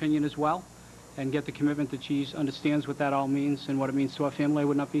get her opinion as well, and get the commitment that she understands what that all means and what it means to our family, I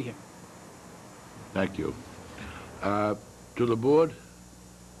would not be here. Thank you. To the board,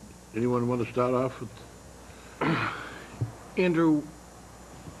 anyone want to start off with? Andrew,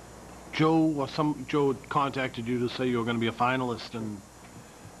 Joe had contacted you to say you were going to be a finalist, and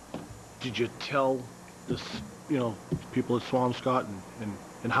did you tell this, people at Swampscott,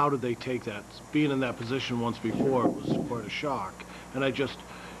 and how did they take that? Being in that position once before, it was quite a shock. And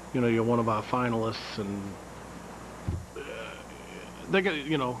you're one of our finalists, and they're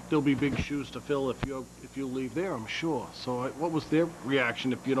gonna, there'll be big shoes to fill if you leave there, I'm sure. So what was their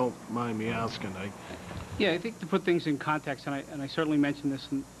reaction, if you don't mind me asking? Yeah, I think to put things in context, and I certainly mentioned this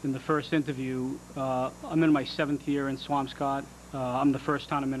in the first interview, I'm in my 7th year in Swampscott. I'm the first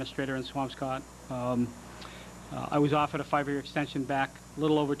town administrator in Swampscott. I was offered a 5-year extension back a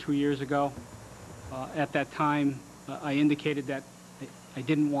little over 2 years ago. At that time, I indicated that I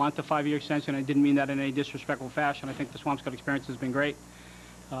didn't want the 5-year extension. I didn't mean that in any disrespectful fashion. I think the Swampscott experience has been great.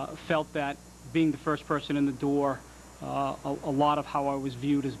 Felt that being the first person in the door, a lot of how I was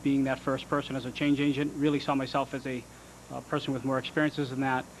viewed as being that first person as a change agent, really saw myself as a person with more experiences than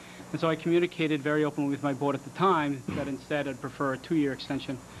that. And so I communicated very openly with my board at the time that instead I'd prefer a 2-year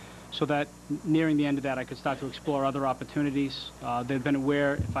extension, so that nearing the end of that I could start to explore other opportunities. They've been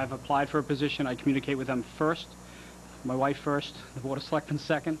aware if I've applied for a position, I communicate with them first, my wife first, the Board of Selectmen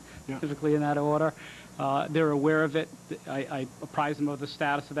second, typically in that order. They're aware of it. I apprise them of the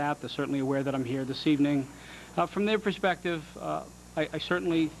status of that. They're certainly aware that I'm here this evening. From their perspective, I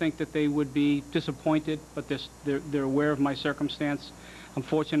certainly think that they would be disappointed, but they're aware of my circumstance. I'm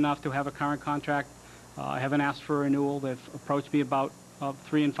fortunate enough to have a current contract. I haven't asked for a renewal. They've approached me about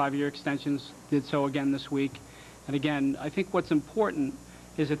 3- and 5-year extensions, did so again this week. And again, I think what's important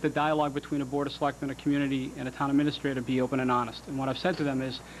is that the dialogue between a Board of Selectmen, a community, and a town administrator be open and honest. And what I've said to them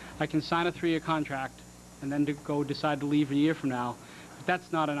is, I can sign a 3-year contract and then go decide to leave a year from now, but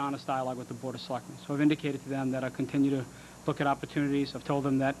that's not an honest dialogue with the Board of Selectmen. So I've indicated to them that I'll continue to look at opportunities. I've told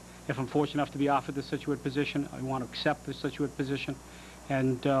them that if I'm fortunate enough to be offered the Scituate position, I want to accept the Scituate position.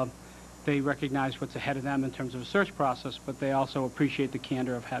 And they recognize what's ahead of them in terms of a search process, but they also appreciate the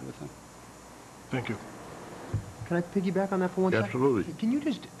candor I've had with them. Thank you. Can I piggyback on that for one second? Absolutely. Can you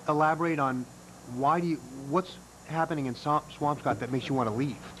just elaborate on what's happening in Swampscott that makes you want to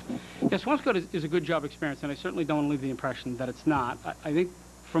leave? Yeah, Swampscott is a good job experience, and I certainly don't want to leave the impression that it's not. I think,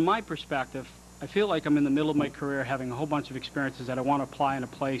 from my perspective, I feel like I'm in the middle of my career having a whole bunch of experiences that I want to apply in a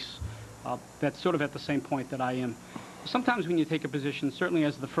place that's sort of at the same point that I am. Sometimes when you take a position, certainly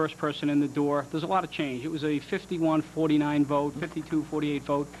as the first person in the door, there's a lot of change. It was a 51-49 vote, 52-48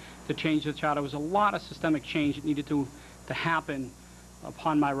 vote to change the charter. It was a lot of systemic change that needed to happen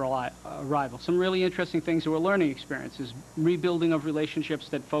upon my arrival. Some really interesting things that were learning experiences, rebuilding of relationships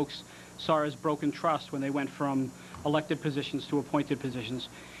that folks saw as broken trust when they went from elected positions to appointed positions.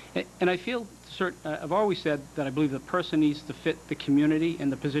 And I feel, I've always said that I believe the person needs to fit the community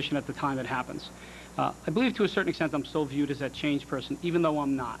and the position at the time it happens. I believe to a certain extent I'm still viewed as that change person, even though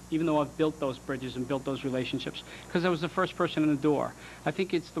I'm not, even though I've built those bridges and built those relationships, because I was the first person in the door. I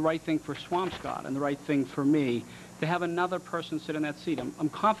think it's the right thing for Swampscott and the right thing for me to have another person sit in that seat. I'm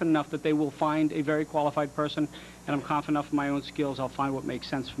confident enough that they will find a very qualified person, and I'm confident enough in my own skills I'll find what makes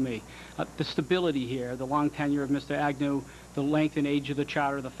sense for me. The stability here, the long tenure of Mr. Agnew, the length and age of the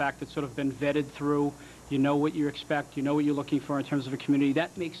charter, the fact that it's sort of been vetted through, you know what you expect, you know what you're looking for in terms of a community,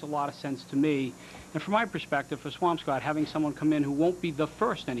 that makes a lot of sense to me. And from my perspective, for Swampscott, having someone come in who won't be the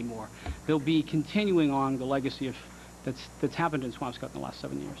first anymore, they'll be continuing on the legacy that's happened in Swampscott in the last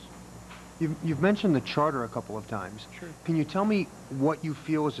 7 years. You've mentioned the charter a couple of times. Sure. Can you tell me what you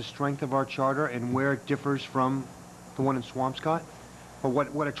feel is the strength of our charter and where it differs from the one in Swampscott? Or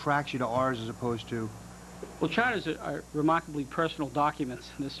what attracts you to ours as opposed to... Well, charters are remarkably personal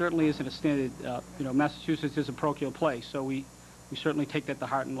documents. There certainly isn't a standard, Massachusetts is a parochial place, so we certainly take that to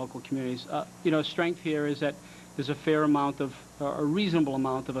heart in local communities. Strength here is that there's a fair amount of, a reasonable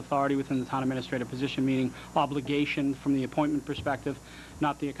amount of authority within the town administrator position, meaning obligation from the appointment perspective,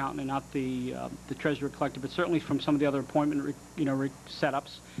 not the accountant and not the treasurer collector, but certainly from some of the other appointment,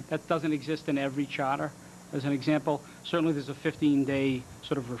 setups. That doesn't exist in every charter. As an example, certainly there's a 15-day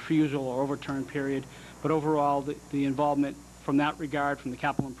sort of refusal or overturn period, but overall the involvement from that regard, from the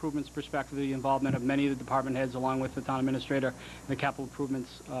capital improvements perspective, the involvement of many of the department heads along with the town administrator and the capital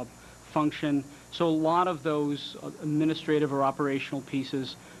improvements function. So a lot of those administrative or operational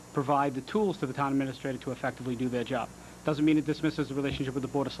pieces provide the tools to the town administrator to effectively do their job. Doesn't mean it dismisses the relationship with the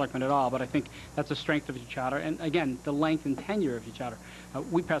Board of Selectmen at all, but I think that's a strength of your charter. And again, the length and tenure of your charter.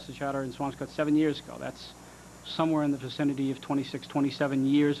 We passed the charter in Swampscott 7 years ago. That's somewhere in the vicinity of 26, 27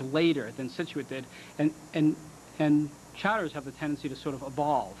 years later than Scituate did. And charters have the tendency to sort of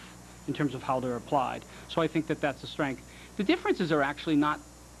evolve in terms of how they're applied. So I think that that's a strength. The differences are actually not,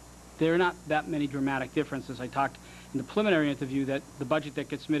 there are not that many dramatic differences. I talked in the preliminary interview that the budget that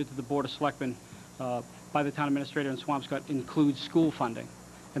gets submitted to the Board of Selectmen by the town administrator in Swampscott includes school funding,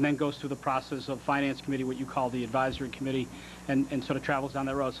 and then goes through the process of finance committee, what you call the advisory committee, and sort of travels down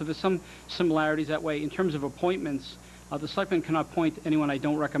that road. So there's some similarities that way. In terms of appointments, The selectmen cannot appoint anyone I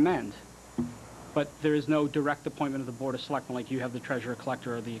don't recommend, but there is no direct appointment of the Board of Selectmen like you have the treasurer,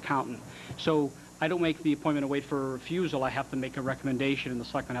 collector, or the accountant. So I don't make the appointment and wait for a refusal. I have to make a recommendation, and the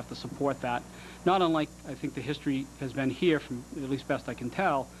selectmen have to support that. Not unlike, I think, the history has been here, from at least best I can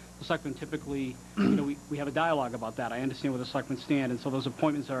tell. The selectmen typically, we have a dialogue about that. I understand where the selectmen stand, and so those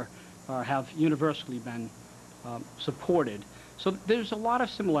appointments have universally been supported. So there's a lot of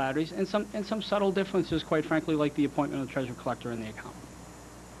similarities and some subtle differences, quite frankly, like the appointment of the treasurer, collector, and the accountant.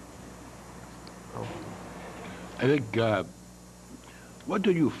 I think, what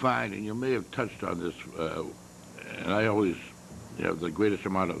do you find, and you may have touched on this, and I always have the greatest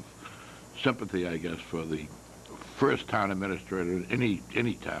amount of sympathy, I guess, for the first town administrator in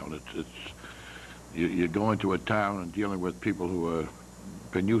any town. You go into a town and dealing with people who have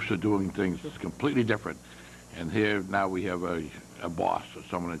been used to doing things completely different, and here now we have a boss or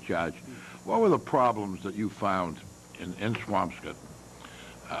someone in charge. What were the problems that you found in Swampscott,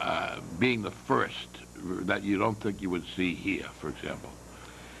 being the first, that you don't think you would see here, for example?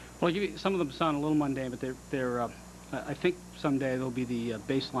 Well, some of them sound a little mundane, but they're I think someday they'll be the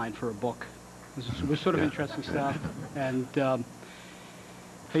baseline for a book. We're sort of interesting stuff, and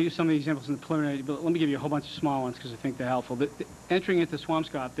I use some of the examples in the preliminary, but let me give you a whole bunch of small ones because I think they're helpful. Entering into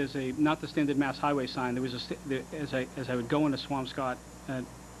Swampscott, there's not the standard Mass Highway sign. There was as I would go into Swampscott, at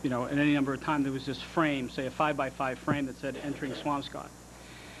any number of times, there was this frame, say a 5x5 frame that said entering Swampscott,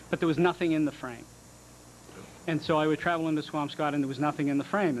 but there was nothing in the frame. And so I would travel into Swampscott, and there was nothing in the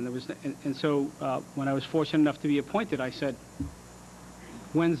frame. And so when I was fortunate enough to be appointed, I said,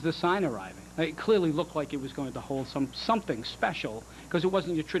 "When's the sign arriving?" It clearly looked like it was going to hold something special, because it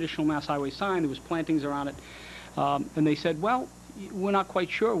wasn't your traditional Mass Highway sign. There was plantings around it. And they said, "Well, we're not quite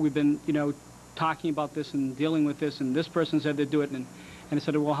sure. We've been, talking about this and dealing with this, and this person said they'd do it." And I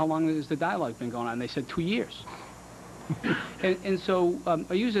said, "Well, how long has the dialogue been going on?" And they said, 2 years. and so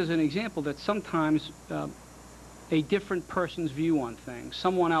I use as an example that sometimes a different person's view on things,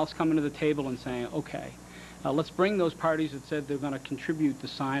 someone else coming to the table and saying, "Okay, let's bring those parties that said they're going to contribute the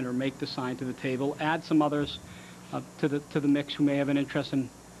sign or make the sign to the table, add some others to the mix who may have an interest in."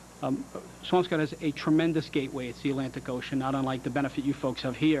 Swampscott has a tremendous gateway. It's the Atlantic Ocean, not unlike the benefit you folks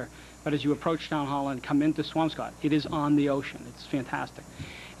have here. But as you approach Town Hall and come into Swampscott, it is on the ocean. It's fantastic.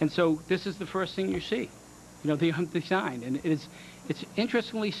 And so this is the first thing you see, the sign. And it's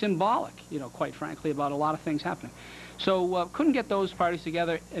interestingly symbolic, quite frankly, about a lot of things happening. So couldn't get those parties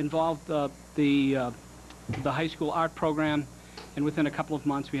together, involved the high school art program, and within a couple of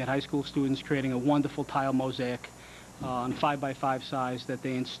months we had high school students creating a wonderful tile mosaic on 5x5 size that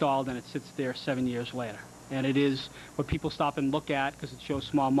they installed, and it sits there 7 years later. And it is what people stop and look at because it shows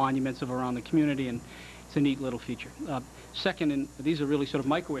small monuments of around the community, and it's a neat little feature. Second, and these are really sort of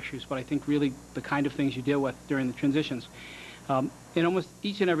micro issues, but I think really the kind of things you deal with during the transitions. In almost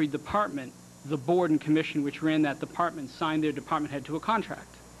each and every department, the board and commission which ran that department signed their department head to a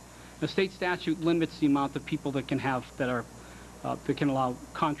contract. The state statute limits the amount of people that can allow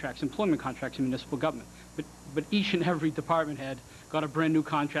contracts, employment contracts in municipal government. But each and every department head got a brand new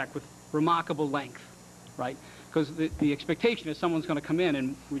contract with remarkable length, right? Because the expectation is someone's going to come in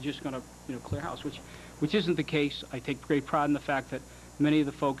and we're just going to clear house, which isn't the case. I take great pride in the fact that many of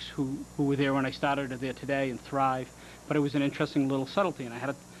the folks who were there when I started are there today and thrive. But it was an interesting little subtlety, and I had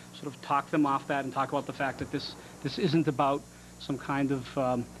to sort of talk them off that and talk about the fact that this isn't about some kind of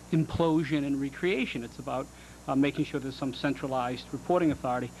implosion and recreation. It's about making sure there's some centralized reporting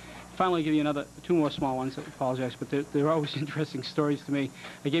authority. Finally, I'll give you two more small ones. I apologize, but they're always interesting stories to me.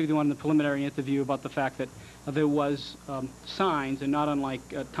 I gave you the one in the preliminary interview about the fact that there was signs, and not unlike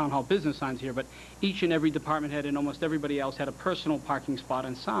town hall business signs here, but each and every department head and almost everybody else had a personal parking spot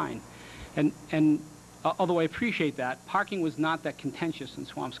and sign. And although I appreciate that, parking was not that contentious in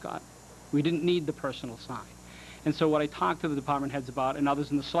Swampscott. We didn't need the personal sign. And so what I talked to the department heads about, and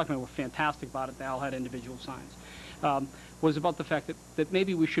others in the selectmen were fantastic about it, they all had individual signs, was about the fact that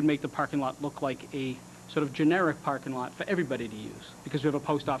maybe we should make the parking lot look like a sort of generic parking lot for everybody to use. Because we have a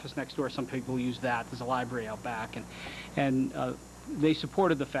post office next door, some people use that, there's a library out back, and they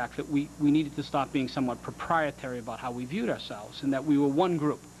supported the fact that we needed to stop being somewhat proprietary about how we viewed ourselves, and that we were one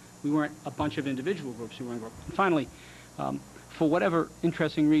group. We weren't a bunch of individual groups, we were one group. And finally, for whatever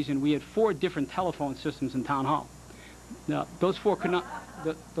interesting reason, we had 4 different telephone systems in Town Hall. Now, those four could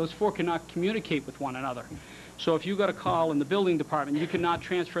not communicate with one another. So if you got a call in the building department, you could not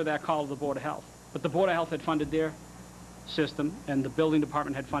transfer that call to the Board of Health. But the Board of Health had funded their system, and the building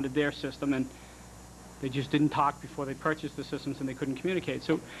department had funded their system, and they just didn't talk before they purchased the systems, and they couldn't communicate.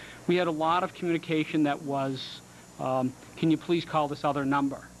 So we had a lot of communication that was, can you please call this other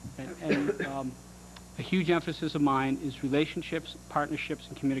number? And a huge emphasis of mine is relationships, partnerships,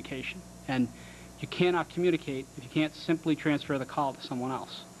 and communication. And you cannot communicate if you can't simply transfer the call to someone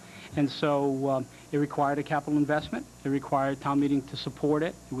else. And so it required a capital investment. It required town meeting to support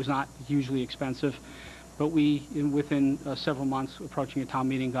it. It was not hugely expensive. But we, within several months, approaching a town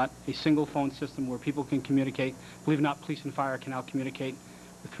meeting, got a single phone system where people can communicate. Believe it or not, police and fire can now communicate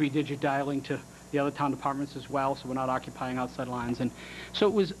with 3-digit dialing to the other town departments as well, so we're not occupying outside lines. And so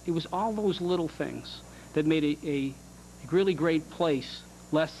it was all those little things that made a really great place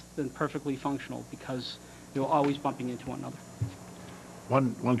less than perfectly functional, because they were always bumping into one another.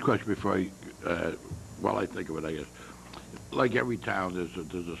 One question before while I think of it, I guess. Like every town,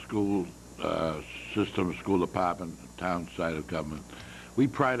 there's a school system, a school department, town side of government. We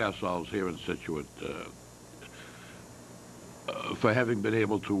pride ourselves here in Scituate for having been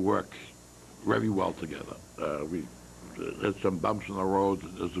able to work very well together. There's some bumps in the road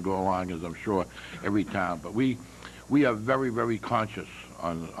as we go along, as I'm sure every town, but we are very, very conscious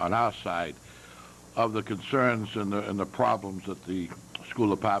on our side of the concerns and the problems that the school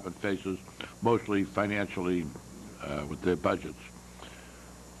department faces, mostly financially with their budgets.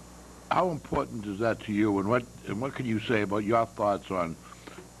 How important is that to you, and what can you say about your thoughts on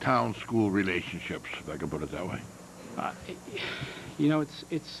town-school relationships, if I can put it that way? You know,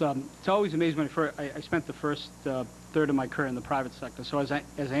 it's always amazing when I spent the first third of my career in the private sector. So as I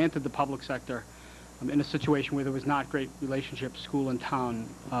entered the public sector, in a situation where there was not great relationships, school and town,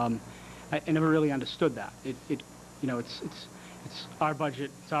 I never really understood that. You know, it's our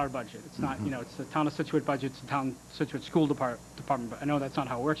budget. It's our budget. It's not, you know, it's the town of Scituate budget. It's the town Scituate school department. But I know that's not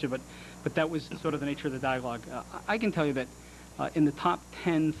how it works here. But that was sort of the nature of the dialogue. I can tell you that in the top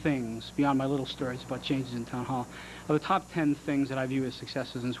 10 things, beyond my little stories about changes in town hall, the top 10 things that I view as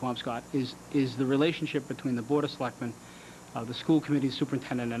successes in Swampscott is the relationship between the Board of Selectmen, the school committee,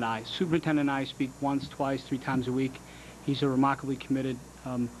 superintendent, and I. Superintendent and I speak once, twice, 3 times a week. He's a remarkably committed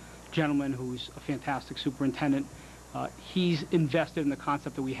gentleman who's a fantastic superintendent. He's invested in the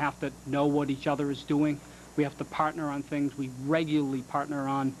concept that we have to know what each other is doing. We have to partner on things. We regularly partner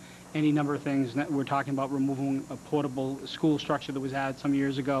on any number of things. We're talking about removing a portable school structure that was added some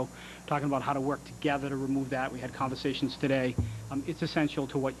years ago, talking about how to work together to remove that. We had conversations today. It's essential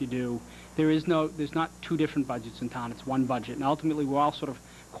to what you do. There's not 2 different budgets in town. It's one budget. And ultimately, we're all sort of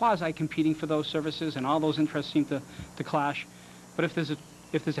quasi-competing for those services, and all those interests seem to clash. But if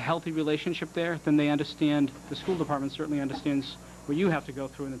there's a healthy relationship there, then they understand, the school department certainly understands what you have to go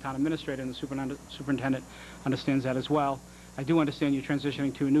through, and the town administrator and the superintendent understands that as well. I do understand you're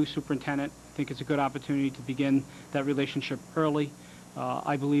transitioning to a new superintendent. I think it's a good opportunity to begin that relationship early.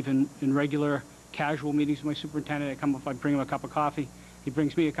 I believe in regular, casual meetings with my superintendent. I come up, I bring him a cup of coffee. He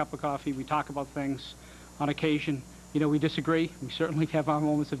brings me a cup of coffee. We talk about things. On occasion, you know, we disagree. We certainly have our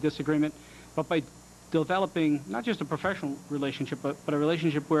moments of disagreement. But by developing not just a professional relationship, but a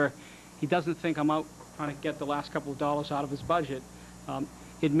relationship where he doesn't think I'm out trying to get the last couple of dollars out of his budget,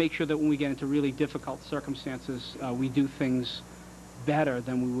 it makes sure that when we get into really difficult circumstances, we do things better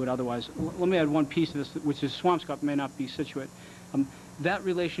than we would otherwise. Let me add one piece of this, which is Swampscott may not be Scituate. That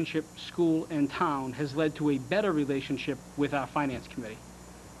relationship, school and town, has led to a better relationship with our finance committee,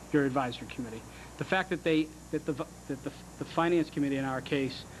 your advisory committee. The fact that the finance committee, in our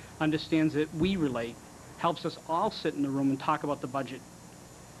case, understands that we relate, helps us all sit in the room and talk about the budget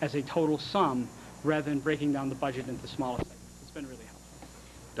as a total sum, rather than breaking down the budget into smaller segments. It's been really helpful.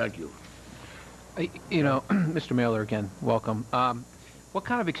 Thank you. You know, Mr. Mailer, again, welcome. What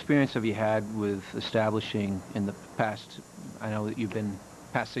kind of experience have you had with establishing in the past, I know that you've been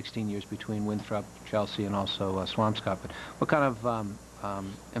past 16 years between Winthrop, Chelsea, and also Swampscott, but what kind of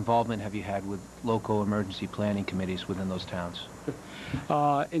involvement have you had with local emergency planning committees within those towns?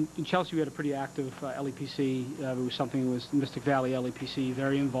 In Chelsea, we had a pretty active LEPC. It was something that was Mystic Valley LEPC,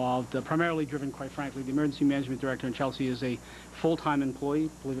 very involved, primarily driven, quite frankly. The emergency management director in Chelsea is a full-time employee,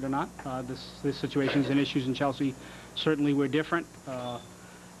 believe it or not. This situations and issues in Chelsea certainly were different.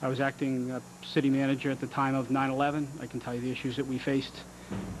 I was acting city manager at the time of 9/11. I can tell you the issues that we faced.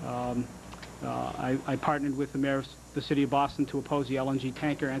 I partnered with the mayor of the city of Boston to oppose the LNG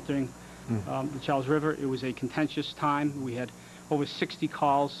tanker entering the Charles River. It was a contentious time. We had over 60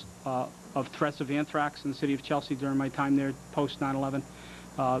 calls of threats of anthrax in the city of Chelsea during my time there post 9/11.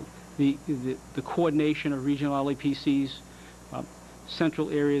 The coordination of regional LEPCs, central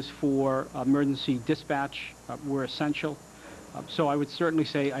areas for emergency dispatch were essential. So I would certainly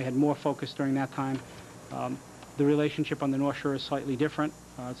say I had more focus during that time. The relationship on the North Shore is slightly different.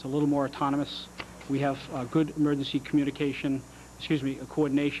 It's a little more autonomous. We have good emergency communication, a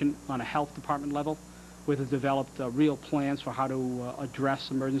coordination on a health department level, where they've developed real plans for how to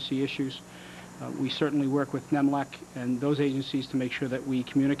address emergency issues. We certainly work with NEMLEC and those agencies to make sure that we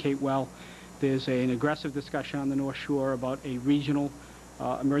communicate well. There's an aggressive discussion on the North Shore about a regional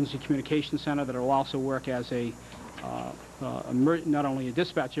emergency communication center that will also work as a not only a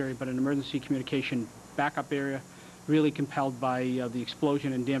dispatch area, but an emergency communication backup area, really compelled by the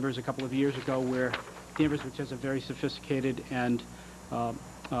explosion in Danvers a couple of years ago, where Danvers, which has a very sophisticated and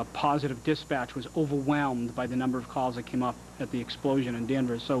positive dispatch, was overwhelmed by the number of calls that came up at the explosion in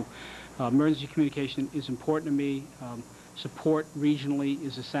Danvers. So emergency communication is important to me. Support regionally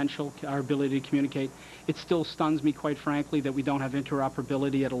is essential, our ability to communicate. It still stuns me, quite frankly, that we don't have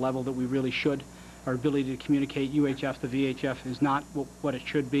interoperability at a level that we really should. Our ability to communicate UHF to VHF is not what it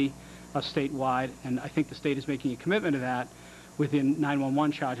should be statewide, and I think the state is making a commitment to that within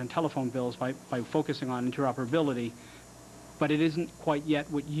 911 charge on telephone bills by focusing on interoperability, but it isn't quite yet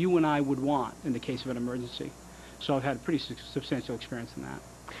what you and I would want in the case of an emergency. So I've had a pretty substantial experience in that.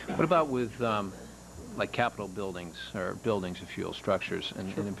 What about with like capital buildings or buildings of fuel structures,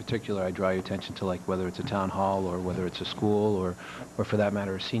 and in particular I draw your attention to like whether it's a town hall or whether it's a school or for that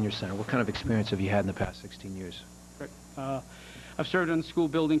matter a senior center. What kind of experience have you had in the past 16 years? I've served on the school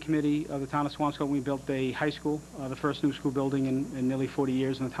building committee of the town of Swampscott. We built a high school, the first new school building in nearly 40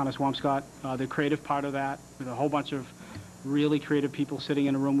 years in the town of Swampscott. The creative part of that, with a whole bunch of really creative people sitting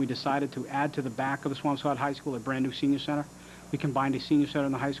in a room, we decided to add to the back of the Swampscott High School a brand new senior center. We combined a senior center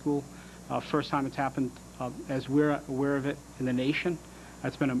in the high school. First time it's happened, as we're aware of it, in the nation.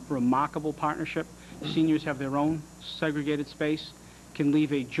 It's been a remarkable partnership. Seniors have their own segregated space, can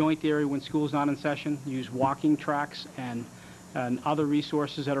leave a joint area when school's not in session, use walking tracks and other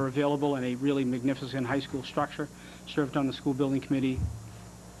resources that are available in a really magnificent high school structure. Served on the school building committee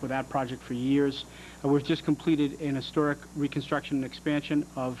for that project for years. We've just completed an historic reconstruction and expansion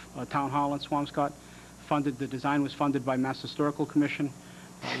of Town Hall in Swampscott. The design was funded by Mass Historical Commission.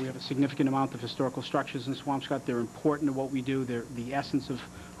 We have a significant amount of historical structures in Swampscott. They're important to what we do. They're the essence of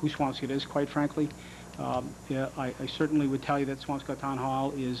who Swampscott is, quite frankly. I certainly would tell you that Swampscott Town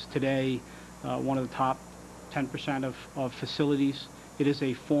Hall is today one of the top 10% of facilities. It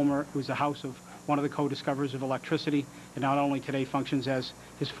was a house of one of the co-discoverers of electricity, and not only today functions as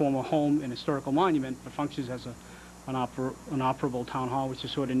his former home and historical monument, but functions as an operable town hall, which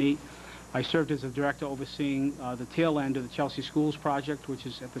is sort of neat. I served as a director overseeing the tail end of the Chelsea Schools project, which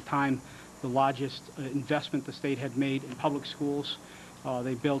is at the time the largest investment the state had made in public schools.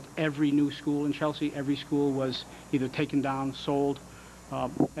 They built every new school in Chelsea. Every school was either taken down, sold,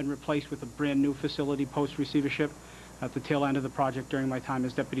 and replaced with a brand new facility post-receivership. At the tail end of the project, during my time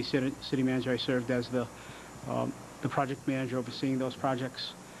as deputy city manager, I served as the project manager overseeing those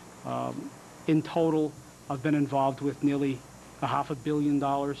projects. In total, I've been involved with nearly $500 million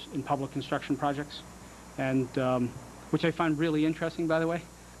in public construction projects, and which I find really interesting, by the way.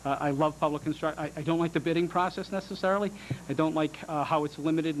 I love public construction. I don't like the bidding process necessarily. I don't like how it's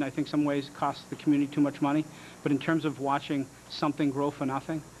limited, and I think some ways costs the community too much money. But in terms of watching something grow from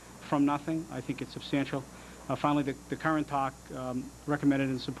nothing, I think it's substantial. Finally, the current talk, recommended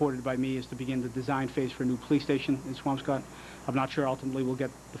and supported by me, is to begin the design phase for a new police station in Swampscott. I'm not sure ultimately we'll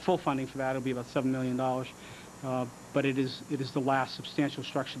get the full funding for that. It'll be about $7 million. But it is the last substantial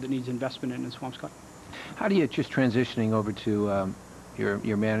structure that needs investment in Swampscott. How do you, just transitioning over to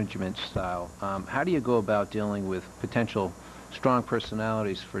your management style, how do you go about dealing with potential strong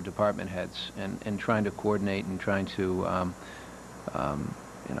personalities for department heads and trying to coordinate and trying to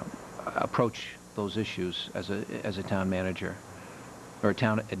approach those issues as a town manager or a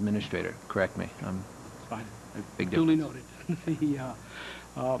town administrator? Correct me. It's fine. Big Duly difference.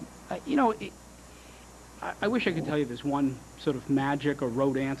 noted. I wish I could tell you there's one sort of magic or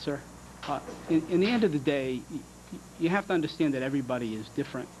rote answer. In the end of the day, you have to understand that everybody is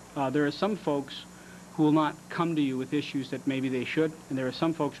different. There are some folks who will not come to you with issues that maybe they should, and there are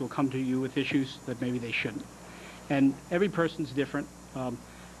some folks who will come to you with issues that maybe they shouldn't. And every person's different.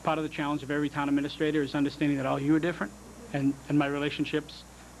 Part of the challenge of every town administrator is understanding that all you are different, and my relationships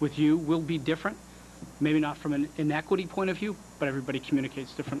with you will be different. Maybe not from an inequity point of view, but everybody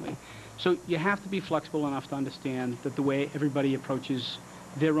communicates differently. So you have to be flexible enough to understand that the way everybody approaches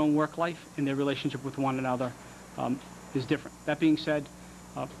their own work life and their relationship with one another is different. That being said,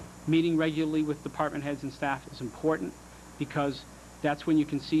 meeting regularly with department heads and staff is important, because that's when you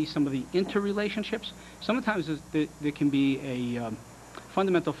can see some of the interrelationships. Sometimes there can be a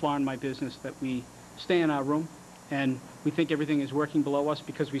fundamental flaw in my business that we stay in our room and we think everything is working below us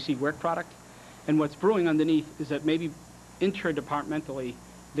because we see work product. And what's brewing underneath is that maybe interdepartmentally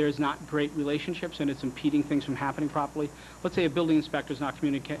there's not great relationships and it's impeding things from happening properly. Let's say a building inspector is not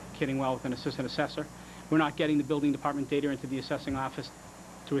communicating well with an assistant assessor. We're not getting the building department data into the assessing office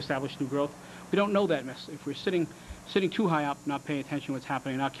to establish new growth. We don't know that if we're sitting too high up, not paying attention to what's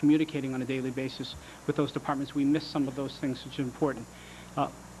happening, not communicating on a daily basis with those departments, we miss some of those things which are important.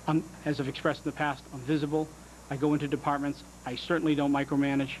 As I've expressed in the past, I'm visible. I go into departments. I certainly don't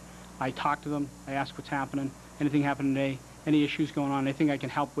micromanage. I talk to them. I ask what's happening, anything happening today, any issues going on, anything I can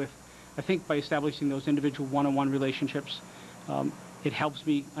help with. I think by establishing those individual one-on-one relationships, it helps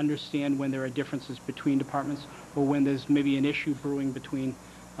me understand when there are differences between departments or when there's maybe an issue brewing between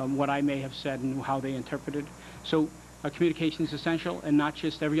what I may have said and how they interpreted. So communication is essential, and not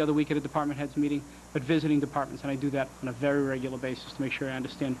just every other week at a department heads meeting, but visiting departments, and I do that on a very regular basis to make sure I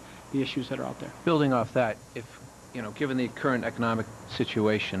understand the issues that are out there. Building off that, if, given the current economic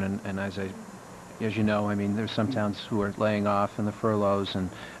situation, and as you know, I mean, there's some towns who are laying off and the furloughs, and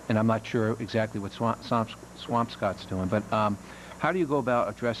I'm not sure exactly what Swampscott's doing, but how do you go about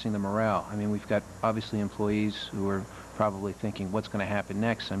addressing the morale? I mean, we've got obviously employees who are probably thinking, what's going to happen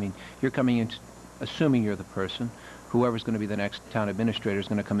next? I mean, you're coming in, assuming you're the person, whoever's going to be the next town administrator is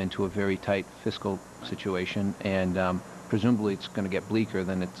going to come into a very tight fiscal situation, and presumably it's going to get bleaker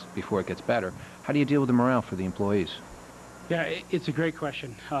than it's before it gets better. How do you deal with the morale for the employees? Yeah, it's a great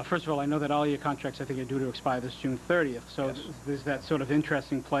question. First of all, I know that all your contracts, I think, are due to expire this June 30th. So Yes. There's that sort of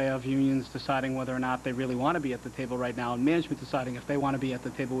interesting play of unions deciding whether or not they really want to be at the table right now, and management deciding if they want to be at the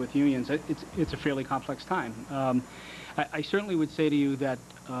table with unions. It's a fairly complex time. I certainly would say to you that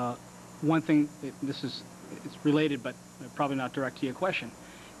one thing, it's related, but probably not direct to your question.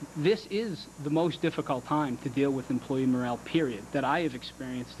 This is the most difficult time to deal with employee morale, period, that I have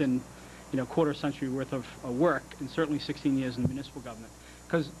experienced in quarter century worth of work, and certainly 16 years in municipal government.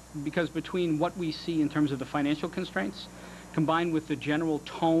 Because between what we see in terms of the financial constraints, combined with the general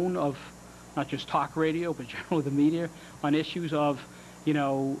tone of not just talk radio, but generally the media on issues of,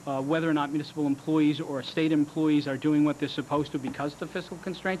 whether or not municipal employees or state employees are doing what they're supposed to because of the fiscal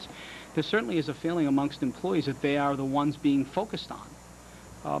constraints, there certainly is a feeling amongst employees that they are the ones being focused on.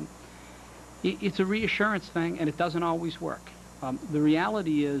 It's a reassurance thing, and it doesn't always work. The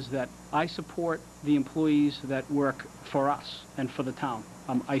reality is that I support the employees that work for us and for the town.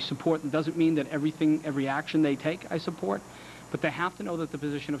 I support, it doesn't mean that every action they take I support, but they have to know that the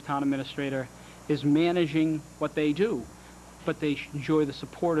position of town administrator is managing what they do, but they enjoy the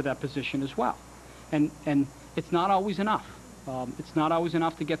support of that position as well. And it's not always enough. It's not always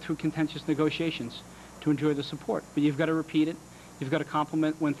enough to get through contentious negotiations to enjoy the support, but you've got to repeat it. You've got to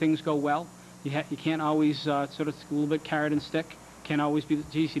compliment when things go well. You can't always sort of a little bit carrot and stick. Can't always be,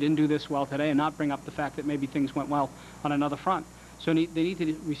 geez, you didn't do this well today, and not bring up the fact that maybe things went well on another front. So they need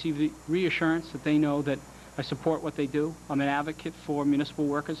to receive the reassurance that they know that I support what they do. I'm an advocate for municipal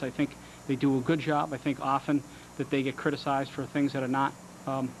workers. I think they do a good job. I think often that they get criticized for things that are not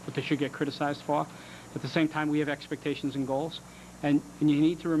what they should get criticized for. At the same time, we have expectations and goals, and you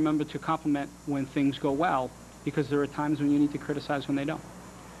need to remember to compliment when things go well, because there are times when you need to criticize when they don't.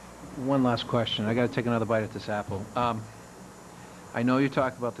 One last question. I got to take another bite at this apple. I know you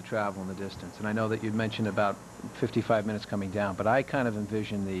talked about the travel and the distance, and I know that you'd mentioned about 55 minutes coming down, but I kind of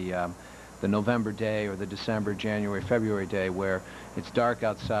envision the November day or the December, January, February day where it's dark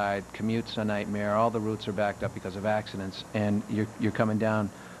outside, commute's a nightmare, all the routes are backed up because of accidents, and you're coming down,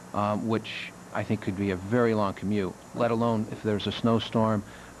 which I think could be a very long commute, let alone if there's a snowstorm.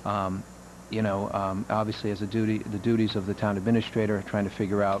 Obviously as the duties of the town administrator, trying to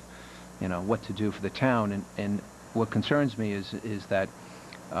figure out, what to do for the town, and what concerns me is that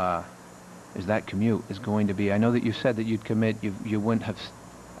commute is going to be. I know that you said that you'd commit, you wouldn't have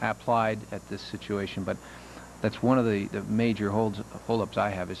applied at this situation, but that's one of the major hold-ups I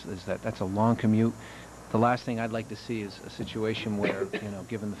have is that that's a long commute. The last thing I'd like to see is a situation where,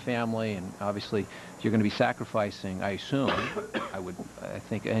 given the family, and obviously you're going to be sacrificing, I assume, I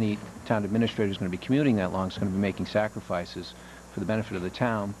think any town administrator who's going to be commuting that long is going to be making sacrifices for the benefit of the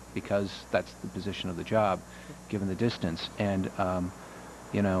town, because that's the position of the job, given the distance. And,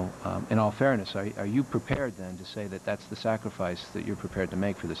 in all fairness, are you prepared then to say that that's the sacrifice that you're prepared to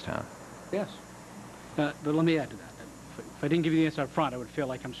make for this town? Yes. But let me add to that. If I didn't give you the answer up front, I would feel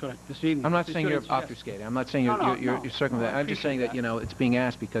like I'm sort of misleading. I'm not saying you're obfuscating. I'm not saying you're circumventing. I'm just saying that, it's being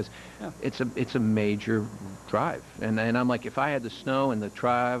asked because it's a major drive. And I'm like, if I had the snow and the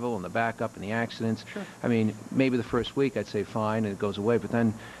travel and the backup and the accidents, Sure. I mean, maybe the first week I'd say fine and it goes away. But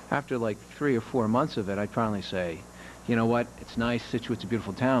then after like 3 or 4 months of it, I'd finally say, you know what, it's nice, Situate's a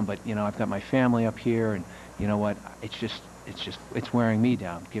beautiful town, but, I've got my family up here, and you know what, it's wearing me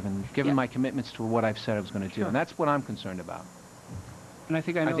down, given my commitments to what I've said I was going to do. Sure. And that's what I'm concerned about. And I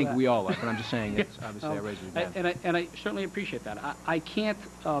think I know I think that. we all are, but I'm just saying it's obviously I raised it again. And I certainly appreciate that. I can't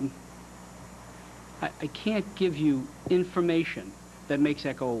give you information that makes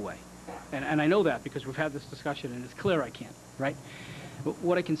that go away. And I know that because we've had this discussion, and it's clear I can't, right? But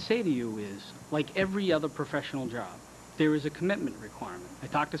what I can say to you is, like every other professional job, there is a commitment requirement. I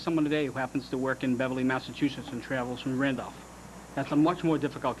talked to someone today who happens to work in Beverly, Massachusetts, and travels from Randolph. That's a much more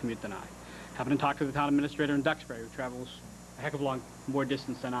difficult commute than I. Happen to talk to the town administrator in Duxbury, who travels a heck of a lot more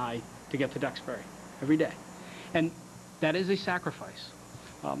distance than I to get to Duxbury every day. And that is a sacrifice.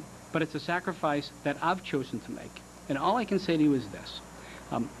 But it's a sacrifice that I've chosen to make. And all I can say to you is this.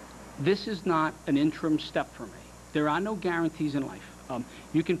 This is not an interim step for me. There are no guarantees in life.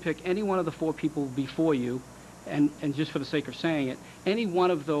 You can pick any one of the 4 people before you, and just for the sake of saying it, any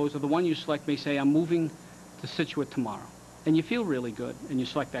one of those, or the one you select may say, I'm moving to Scituate tomorrow. And you feel really good, and you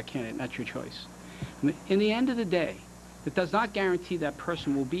select that candidate, and that's your choice. I mean, in the end of the day, it does not guarantee that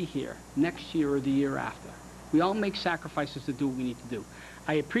person will be here next year or the year after. We all make sacrifices to do what we need to do.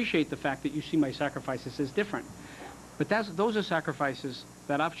 I appreciate the fact that you see my sacrifices as different. But those are sacrifices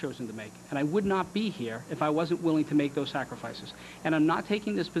that I've chosen to make. And I would not be here if I wasn't willing to make those sacrifices. And I'm not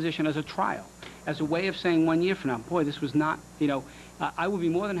taking this position as a trial, as a way of saying 1 year from now, boy, this was not, you know, I would be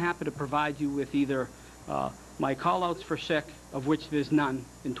more than happy to provide you with either my call-outs for sick, of which there's none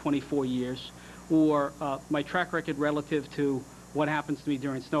in 24 years, or my track record relative to what happens to me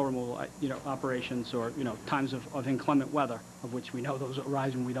during snow removal, operations, or, times of inclement weather, of which we know those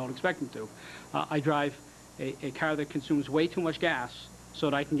arise when we don't expect them to. I drive a car that consumes way too much gas so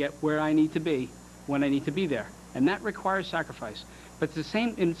that I can get where I need to be when I need to be there. And that requires sacrifice. But it's the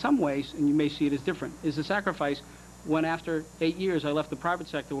same, in some ways, and you may see it as different, is the sacrifice when after 8 years I left the private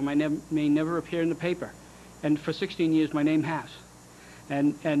sector where my name may never appear in the paper. And for 16 years my name has.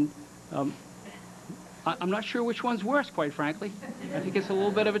 I'm not sure which one's worse, quite frankly. I think it's a little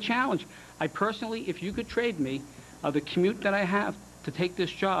bit of a challenge. I personally, if you could trade me the commute that I have to take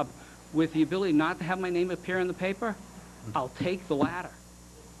this job with the ability not to have my name appear in the paper, I'll take the latter,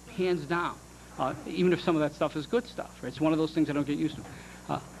 hands down, even if some of that stuff is good stuff. Right? It's one of those things I don't get used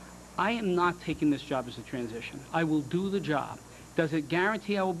to. I am not taking this job as a transition. I will do the job. Does it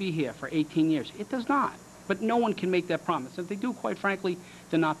guarantee I will be here for 18 years? It does not. But no one can make that promise. If they do, quite frankly,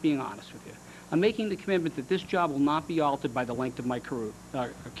 they're not being honest with you. I'm making the commitment that this job will not be altered by the length of my commute.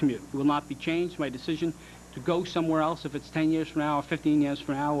 It will not be changed. My decision to go somewhere else, if it's 10 years from now, or 15 years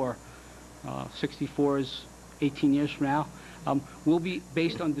from now, or 64 is 18 years from now, will be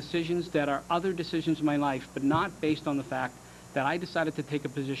based on decisions that are other decisions in my life, but not based on the fact that I decided to take a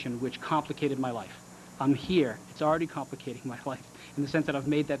position which complicated my life. I'm here. It's already complicating my life in the sense that I've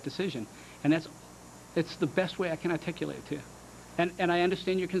made that decision. And it's the best way I can articulate it to you. And I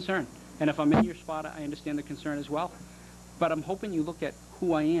understand your concern. And if I'm in your spot, I understand the concern as well. But I'm hoping you look at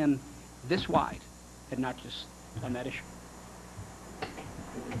who I am this wide and not just on that issue.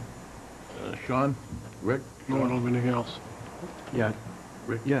 Sean? Rick? No, I don't have anything else. Yeah.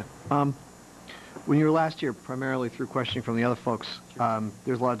 Rick? Yeah. When you were last here, primarily through questioning from the other folks,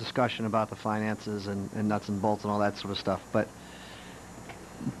 there's a lot of discussion about the finances and nuts and bolts and all that sort of stuff. But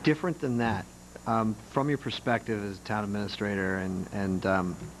different than that, from your perspective as town administrator and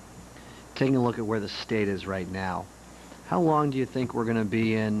taking a look at where the state is right now, how long do you think we're going to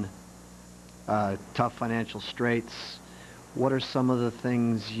be in tough financial straits? What are some of the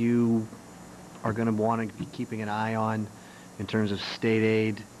things you are going to want to be keeping an eye on in terms of state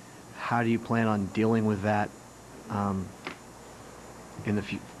aid? How do you plan on dealing with that in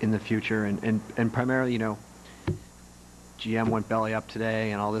the future? And primarily, GM went belly up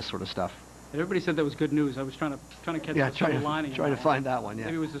today and all this sort of stuff. Everybody said that was good news. I was trying to catch the silver lining. Trying to find that one, yeah.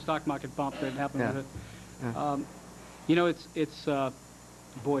 Maybe it was the stock market bump that happened with it. Yeah.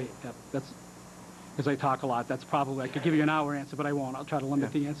 Boy, that's, because I talk a lot, that's probably, I could give you an hour answer, but I won't. I'll try to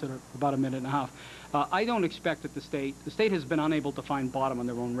limit the answer to about a minute and a half. I don't expect that the state has been unable to find bottom on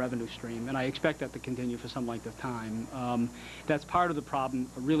their own revenue stream, and I expect that to continue for some length of time. That's part of the problem,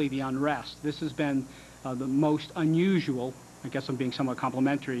 really the unrest. This has been the most unusual, I guess I'm being somewhat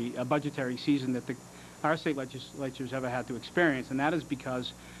complimentary, budgetary season that our state legislature's ever had to experience, and that is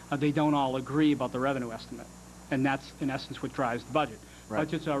because they don't all agree about the revenue estimate. And that's, in essence, what drives the budget. Right.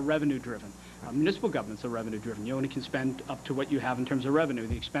 Budgets are revenue-driven. Municipal governments are revenue-driven. You only can spend up to what you have in terms of revenue.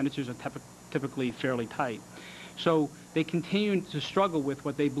 The expenditures are typically fairly tight. So they continue to struggle with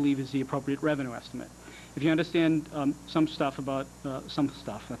what they believe is the appropriate revenue estimate. If you understand some stuff,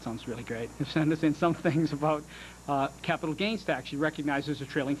 that sounds really great. If you understand some things about capital gains tax, you recognize there's a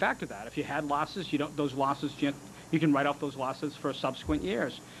trailing factor to that. If you had losses, you can write off those losses for subsequent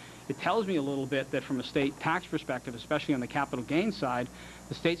years. It tells me a little bit that from a state tax perspective, especially on the capital gains side,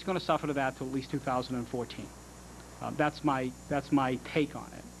 the state's going to suffer to that till at least 2014. That's my take on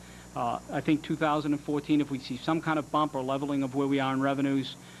it. I think 2014, if we see some kind of bump or leveling of where we are in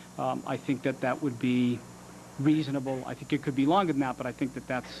revenues, I think that that would be reasonable. I think it could be longer than that, but I think that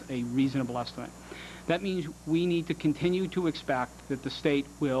that's a reasonable estimate. That means we need to continue to expect that the state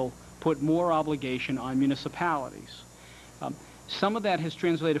will put more obligation on municipalities. Some of that has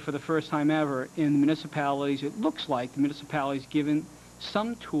translated for the first time ever in municipalities. It looks like the municipalities given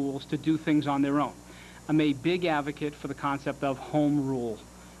some tools to do things on their own. I'm a big advocate for the concept of home rule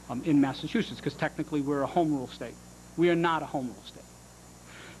in Massachusetts, because technically we're a home rule state. We are not a home rule state.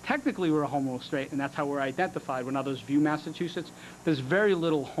 Technically we're a home rule state, and that's how we're identified when others view Massachusetts. There's very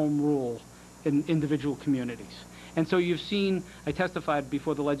little home rule in individual communities. And so you've seen, I testified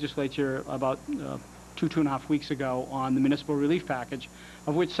before the legislature about 2.5 weeks ago on the municipal relief package,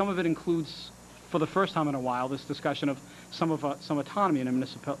 of which some of it includes, for the first time in a while, this discussion of some autonomy in a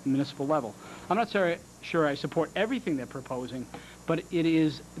municipal level. I'm not sure I support everything they're proposing, but it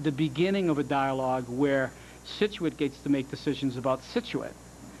is the beginning of a dialogue where Scituate gets to make decisions about Scituate.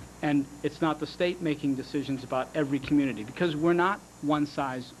 And it's not the state making decisions about every community, because we're not one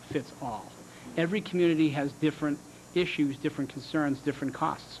size fits all. Every community has different issues, different concerns, different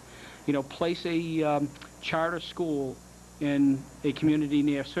costs. You know, place a charter school in a community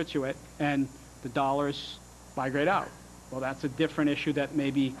near Scituate and the dollars migrate out. Well, that's a different issue that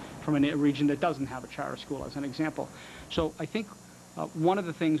may be from a region that doesn't have a charter school, as an example. So I think one of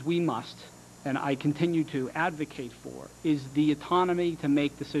the things we must, and I continue to advocate for, is the autonomy to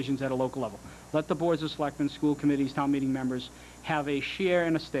make decisions at a local level. Let the boards of selectmen, school committees, town meeting members have a share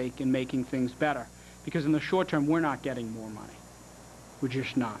and a stake in making things better. Because in the short term, we're not getting more money. We're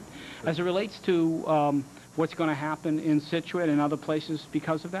just not. As it relates to what's going to happen in Scituate and other places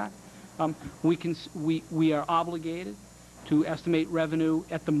because of that, we are obligated to estimate revenue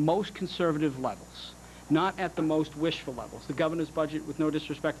at the most conservative levels, not at the most wishful levels. The governor's budget, with no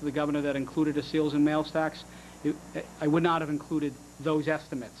disrespect to the governor, that included a seals and mails tax, I would not have included those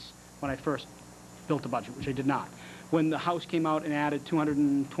estimates when I first built the budget, which I did not. When the House came out and added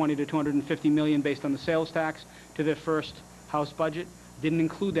 220 to 250 million based on the sales tax to their first House budget, didn't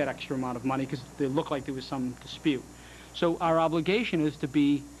include that extra amount of money because it looked like there was some dispute. So our obligation is to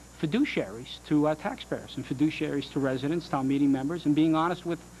be fiduciaries to our taxpayers and fiduciaries to residents, town meeting members, and being honest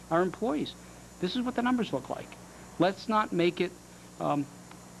with our employees. This is what the numbers look like. Let's not make it,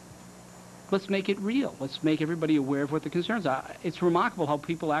 let's make it real. Let's make everybody aware of what the concerns are. It's remarkable how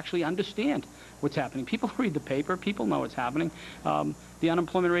people actually understand what's happening. People read the paper. People know what's happening. The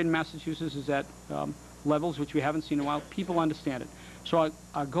unemployment rate in Massachusetts is at levels which we haven't seen in a while. People understand it. So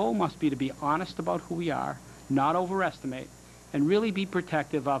our goal must be to be honest about who we are, not overestimate, and really be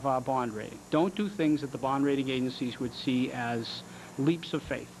protective of our bond rating. Don't do things that the bond rating agencies would see as leaps of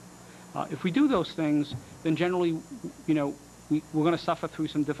faith. If we do those things, then generally, you know, we're going to suffer through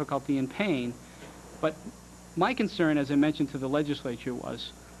some difficulty and pain. But my concern, as I mentioned to the legislature,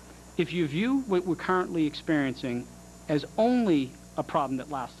 was if you view what we're currently experiencing as only a problem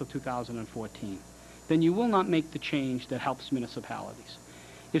that lasts till 2014, then you will not make the change that helps municipalities.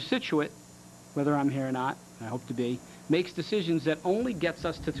 If Scituate, whether I'm here or not, I hope to be, makes decisions that only gets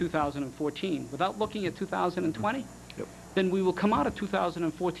us to 2014 without looking at 2020, then we will come out of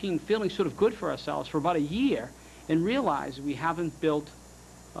 2014 feeling sort of good for ourselves for about a year and realize we haven't built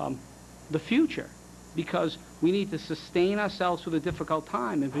the future, because we need to sustain ourselves through the difficult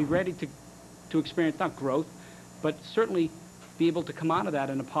time and be ready to experience not growth, but certainly be able to come out of that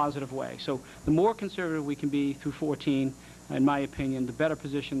in a positive way. So the more conservative we can be through 14, in my opinion, the better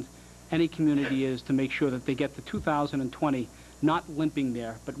positioned any community is to make sure that they get to 2020 not limping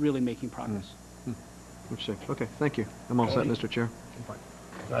there, but really making progress. Interesting. Okay, thank you. I'm all set, Mr. Chair.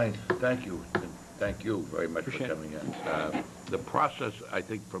 Thank you. And thank you very much Appreciate for coming in. The process, I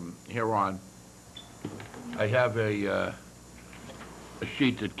think, from here on, I have a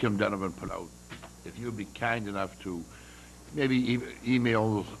sheet that Kim Donovan put out. If you'd be kind enough to maybe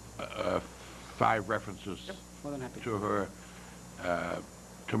email 5 references More than happy. to her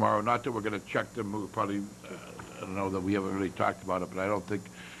tomorrow. Not that we're going to check them. We'll probably, I don't know that we haven't really talked about it, but I don't think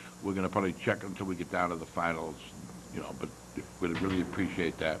we're going to probably check until we get down to the finals, you know, but we'd really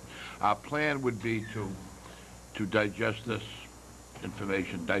appreciate that. Our plan would be to digest this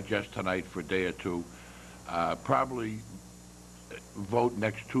information, digest tonight for a day or two, probably vote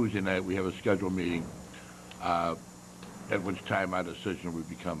next Tuesday night. We have a scheduled meeting, at which time our decision would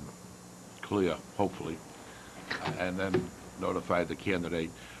become clear, hopefully, and then notify the candidate.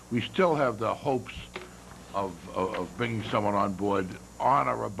 We still have the hopes of bringing someone on board on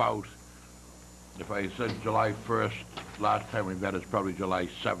or about, if I said July 1st, last time we met, it's probably July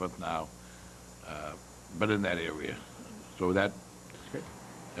 7th now, but in that area. So that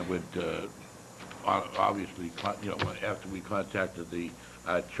it would obviously, you know, after we contacted the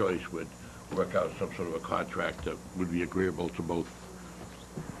choice would work out some sort of a contract that would be agreeable to both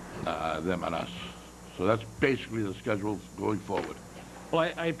them and us. So that's basically the schedule going forward. Well,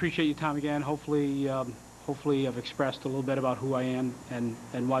 I appreciate your time again. Hopefully, hopefully I've expressed a little bit about who I am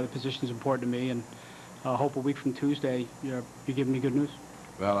and why the position is important to me, and hope a week from Tuesday you're giving me good news.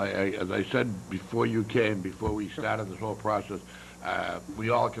 Well, as I said before you came, before we started this whole process, we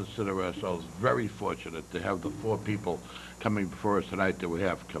all consider ourselves very fortunate to have the 4 people coming before us tonight that we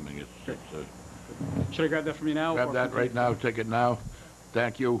have coming. Should I grab that from you now? Grab or- that right now, take it now.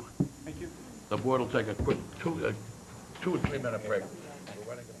 Thank you. Thank you. The board will take a quick 2 or 3 minute break. We're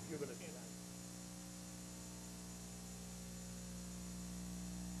running a few minutes.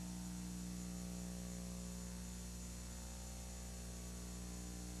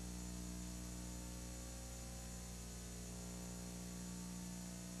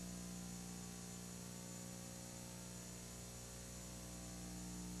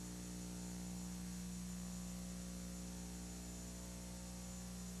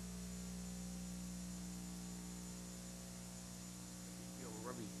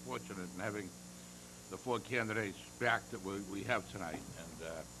 We're very fortunate in having the 4 candidates back that we have tonight.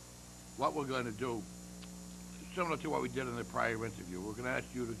 And what we're going to do, similar to what we did in the prior interview, we're going to ask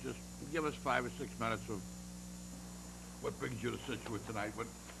you to just give us 5 or 6 minutes of what brings you to Scituate tonight, what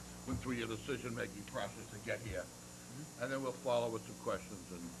went through your decision-making process to get here. And then we'll follow with some questions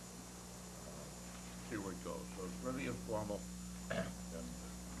and see where it goes. So it's really informal. And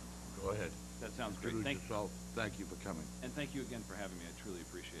go ahead. That sounds great. Introduce yourself. Thank you for coming. And thank you again for having me. I truly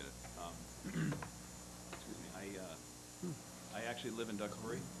appreciate it. Excuse me. I actually live in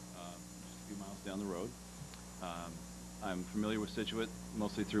Duxbury, just a few miles down the road. I'm familiar with Scituate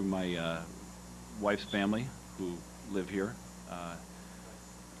mostly through my wife's family who live here.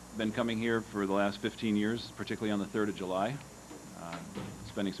 Been coming here for the last 15 years, particularly on the 3rd of July,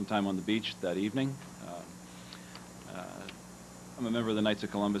 spending some time on the beach that evening. I'm a member of the Knights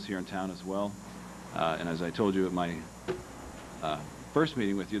of Columbus here in town as well. And as I told you at my first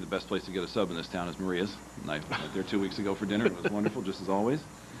meeting with you, the best place to get a sub in this town is Maria's. And I went there 2 weeks ago for dinner. It was wonderful, just as always.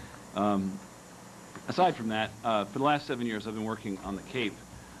 Aside from that, for the last 7 years, I've been working on the Cape.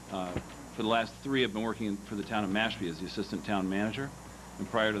 For the last 3, I've been working for the town of Mashpee as the assistant town manager. And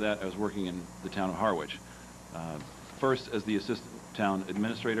prior to that, I was working in the town of Harwich. First as the assistant town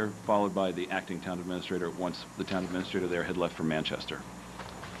administrator, followed by the acting town administrator once the town administrator there had left for Manchester.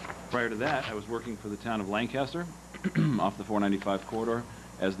 Prior to that, I was working for the town of Lancaster off the 495 corridor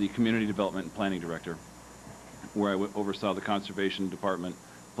as the community development and planning director, where I oversaw the conservation department,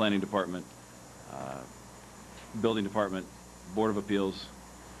 planning department, building department, board of appeals,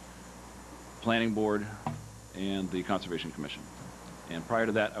 planning board, and the conservation commission. And prior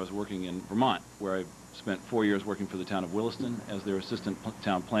to that, I was working in Vermont, where I spent 4 years working for the town of Williston as their assistant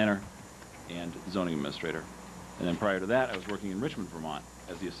town planner and zoning administrator. And then prior to that, I was working in Richmond, Vermont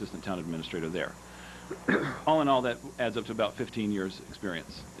as the assistant town administrator there. All in all, that adds up to about 15 years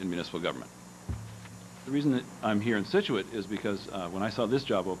experience in municipal government. The reason that I'm here in Scituate is because when I saw this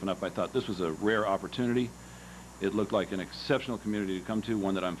job open up, I thought this was a rare opportunity. It looked like an exceptional community to come to,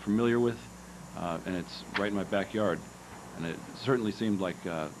 one that I'm familiar with, and it's right in my backyard. And it certainly seemed like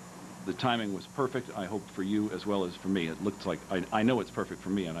the timing was perfect, I hope, for you as well as for me. It looks like, I know it's perfect for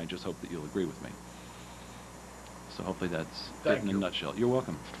me, and I just hope that you'll agree with me. So hopefully that's it in a nutshell. You're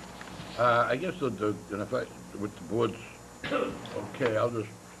welcome. I guess, and if with the board's okay, I'll just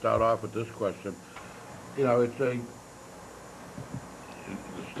start off with this question. You know, it's a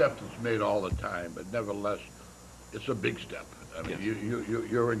step that's made all the time, but nevertheless, it's a big step. I mean, Yes.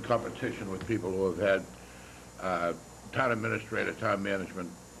 you're in competition with people who have had town administrator, town management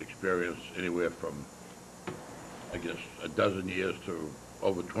experience anywhere from, I guess, a dozen years to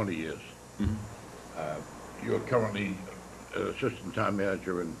over 20 years. Mm-hmm. You're currently an assistant town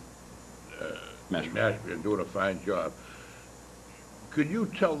manager in Mashpee and doing a fine job. Could you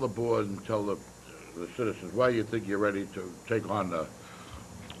tell the board and tell the citizens why you think you're ready to take on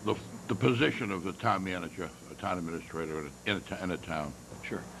the position of the town manager, a town administrator in a town?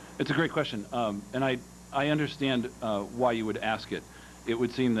 Sure. It's a great question, and I understand why you would ask it. It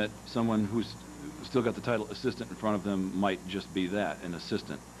would seem that someone who's still got the title assistant in front of them might just be that, an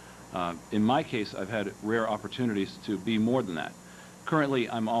assistant. In my case, I've had rare opportunities to be more than that. Currently,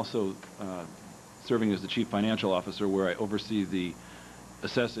 I'm also serving as the chief financial officer, where I oversee the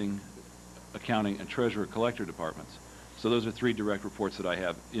assessing, accounting, and treasurer collector departments. So those are 3 direct reports that I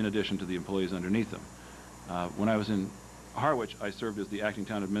have in addition to the employees underneath them. When I was in Harwich, I served as the acting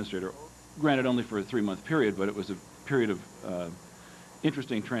town administrator, granted only for a 3-month period, but it was a period of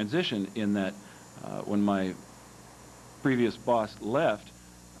interesting transition in that when my previous boss left,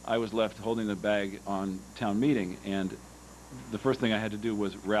 I was left holding the bag on town meeting, and the first thing I had to do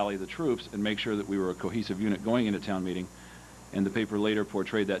was rally the troops and make sure that we were a cohesive unit going into town meeting, and the paper later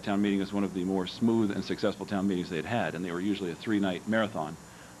portrayed that town meeting as one of the more smooth and successful town meetings they had had, and they were usually a 3-night marathon.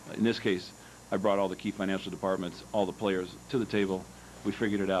 In this case, I brought all the key financial departments, all the players to the table. We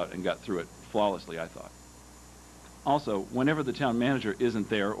figured it out and got through it flawlessly, I thought. Also, whenever the town manager isn't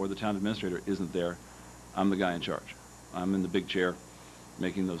there or the town administrator isn't there, I'm the guy in charge. I'm in the big chair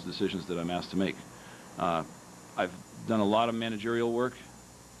making those decisions that I'm asked to make. I've done a lot of managerial work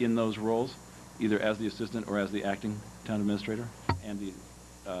in those roles, either as the assistant or as the acting town administrator and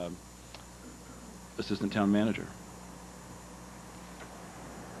the assistant town manager.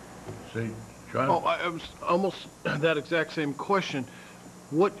 See, John? Oh, I was almost that exact same question.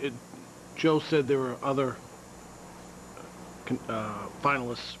 Joe said there were other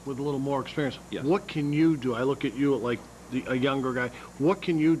finalists with a little more experience. Yes. What can you do? I look at you like a younger guy. What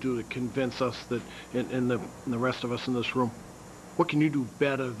can you do to convince us that, and the rest of us in this room, what can you do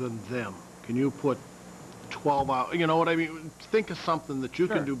better than them? Can you put 12 hours, you know what I mean? Think of something that you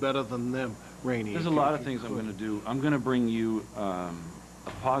Sure. can do better than them, Rainey. There's a lot of things I'm going to do. I'm going to bring you a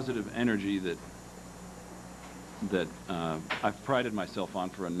positive energy that I've prided myself on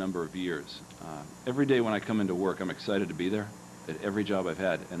for a number of years. Every day when I come into work, I'm excited to be there at every job I've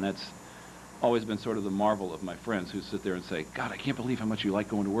had, and that's always been sort of the marvel of my friends who sit there and say, God, I can't believe how much you like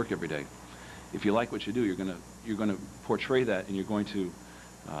going to work every day. If you like what you do, you're going to portray that, and you're going to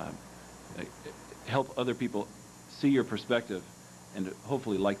help other people see your perspective and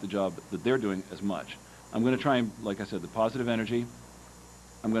hopefully like the job that they're doing as much. I'm going to try and, like I said, the positive energy.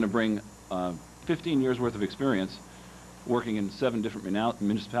 I'm going to bring 15 years worth of experience working in 7 different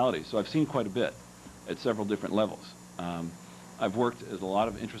municipalities, so I've seen quite a bit at several different levels. I've worked at a lot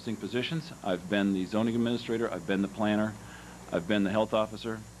of interesting positions. I've been the zoning administrator, I've been the planner, I've been the health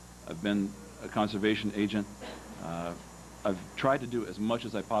officer, I've been a conservation agent. I've tried to do as much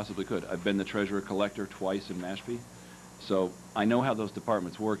as I possibly could. I've been the treasurer collector twice in Mashpee, so I know how those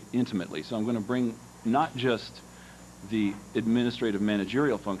departments work intimately. So I'm going to bring not just the administrative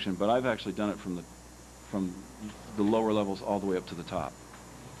managerial function, but I've actually done it from the lower levels all the way up to the top.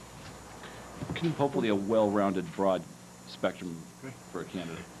 Hopefully a well-rounded, broad spectrum for a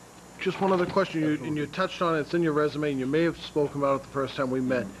candidate. Just one other question, and you touched on it, it's in your resume, and you may have spoken about it the first time we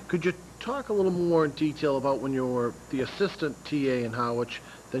met. Could you talk a little more in detail about when you were the assistant TA in Harwich,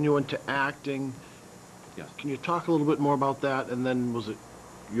 then you went to acting? Yes. Can you talk a little bit more about that, and then was it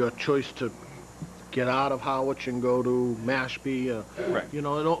your choice to get out of Harwich and go to Mashpee? Right. You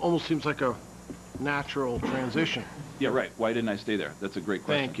know, it almost seems like a natural transition. Yeah, right. Why didn't I stay there? That's a great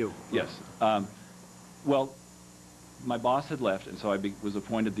question. Thank you. Yes. Well, my boss had left, and so I was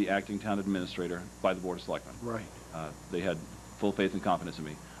appointed the acting town administrator by the Board of Selectmen. Right. They had full faith and confidence in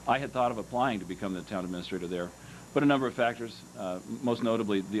me. I had thought of applying to become the town administrator there, but a number of factors, most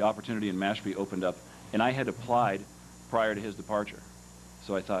notably the opportunity in Mashpee opened up, and I had applied prior to his departure.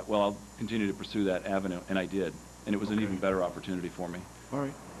 So I thought, well, I'll continue to pursue that avenue, and I did. And it was an even better opportunity for me. All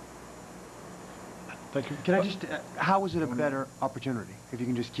right. Thank you. Can I just, how was it a better opportunity? If you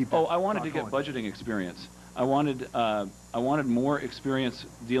can just keep that Oh, I wanted to thought get going. budgeting experience. I wanted more experience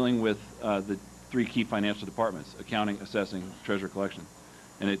dealing with the 3 key financial departments, accounting, assessing, treasurer collection.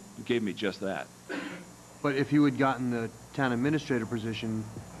 And it gave me just that. But if you had gotten the town administrator position,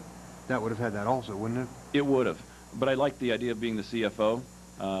 that would have had that also, wouldn't it? It would have. But I liked the idea of being the CFO.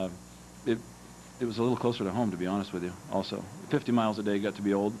 It was a little closer to home, to be honest with you, also. 50 miles a day got to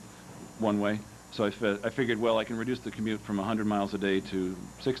be old, one way. So I figured, well, I can reduce the commute from 100 miles a day to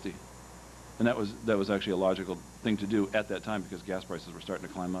 60. And that was actually a logical thing to do at that time because gas prices were starting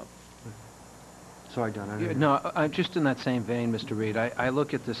to climb up. Sorry, Don. I didn't- No, I'm just in that same vein, Mr. Reed. I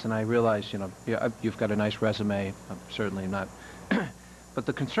look at this and I realize, you know, you've got a nice resume. I'm certainly not. But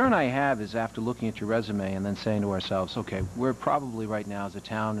the concern I have is after looking at your resume and then saying to ourselves, okay, we're probably right now as a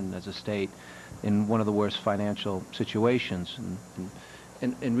town and as a state in one of the worst financial situations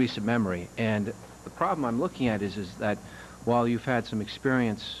in recent memory. And the problem I'm looking at is that while you've had some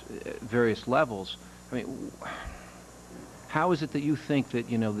experience at various levels, I mean, how is it that you think that,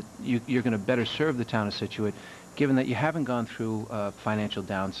 you know, that you're going to better serve the town of Scituate, given that you haven't gone through a financial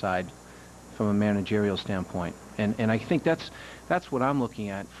downside from a managerial standpoint? And I think that's what I'm looking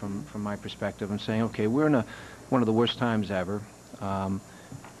at from my perspective. I'm saying, okay, we're in one of the worst times ever,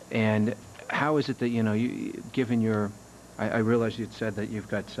 and how is it that, you know, given your, I realize you'd said that you've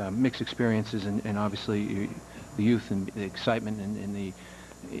got mixed experiences and obviously the youth and the excitement and the,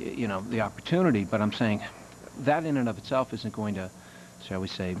 you know, the opportunity, but I'm saying that in and of itself isn't going to shall we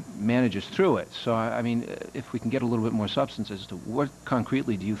say, manages through it. So, I mean, if we can get a little bit more substance as to what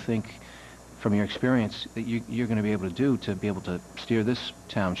concretely do you think, from your experience, that you're going to be able to do to be able to steer this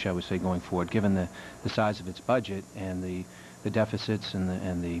town, shall we say, going forward, given the size of its budget and the deficits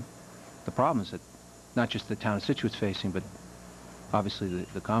and the problems that not just the town of Situate's facing, but obviously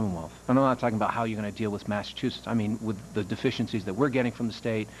the Commonwealth. And I'm not talking about how you're going to deal with Massachusetts. I mean, with the deficiencies that we're getting from the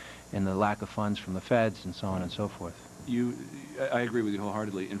state and the lack of funds from the feds and so on and so forth. I agree with you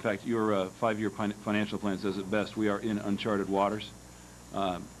wholeheartedly. In fact, your five-year financial plan says it best. We are in uncharted waters.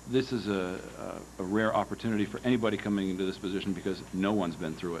 This is a rare opportunity for anybody coming into this position because no one's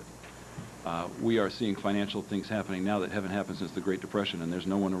been through it. We are seeing financial things happening now that haven't happened since the Great Depression, and there's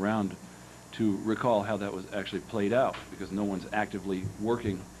no one around to recall how that was actually played out because no one's actively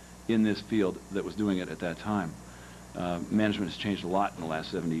working in this field that was doing it at that time. Management has changed a lot in the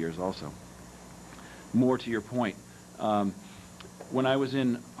last 70 years also. More to your point, when I was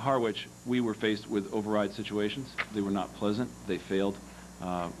in Harwich, we were faced with override situations. They were not pleasant. They failed.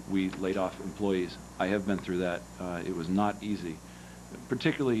 We laid off employees. I have been through that. It was not easy,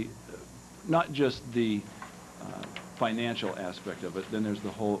 particularly not just the financial aspect of it. Then there's the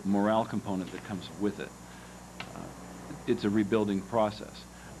whole morale component that comes with it. It's a rebuilding process.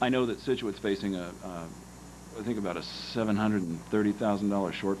 I know that Scituate's facing I think about a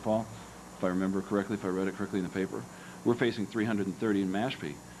 $730,000 shortfall, if I remember correctly, if I read it correctly in the paper. We're facing $330 in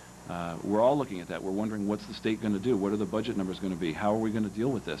Mashpee. We're all looking at that. We're wondering what's the state going to do? What are the budget numbers going to be? How are we going to deal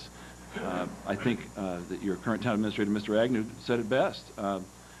with this? I think that your current town administrator, Mr. Agnew, said it best.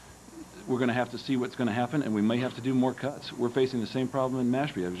 We're going to have to see what's going to happen, and we may have to do more cuts. We're facing the same problem in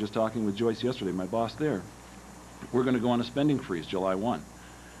Mashpee. I was just talking with Joyce yesterday, my boss there. We're going to go on a spending freeze July 1.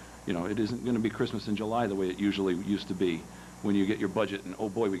 You know, it isn't going to be Christmas in July the way it usually used to be when you get your budget and, oh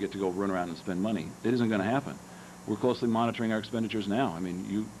boy, we get to go run around and spend money. It isn't going to happen. We're closely monitoring our expenditures now. I mean,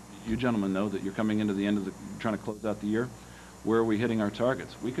 you gentlemen know that you're coming into the end of trying to close out the year. Where are we hitting our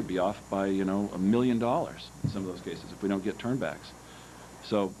targets? We could be off by, you know, $1 million in some of those cases if we don't get turnbacks.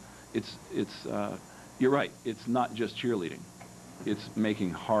 So you're right. It's not just cheerleading. It's making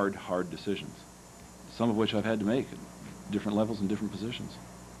hard decisions, some of which I've had to make at different levels and different positions.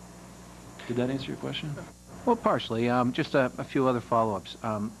 Did that answer your question? Well, partially. Just a few other follow-ups.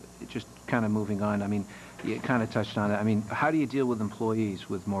 Just kind of moving on. I mean, you kind of touched on it. I mean, how do you deal with employees,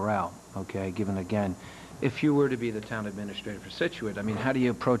 with morale, okay, given, again, if you were to be the town administrator for Scituate, I mean, how do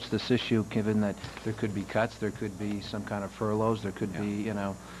you approach this issue, given that there could be cuts, there could be some kind of furloughs, there could be,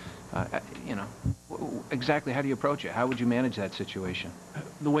 exactly how do you approach it? How would you manage that situation?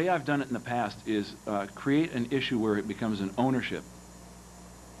 The way I've done it in the past is create an issue where it becomes an ownership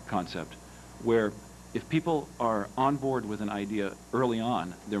concept, where if people are on board with an idea early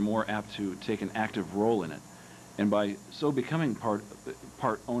on, they're more apt to take an active role in it. And by so becoming part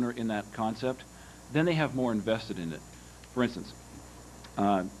owner in that concept, then they have more invested in it. For instance,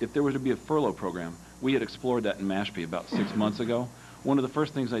 if there were to be a furlough program, we had explored that in Mashpee about 6 months ago. One of the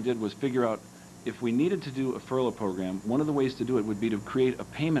first things I did was figure out if we needed to do a furlough program, one of the ways to do it would be to create a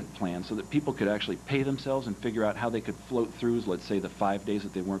payment plan so that people could actually pay themselves and figure out how they could float through, let's say, the 5 days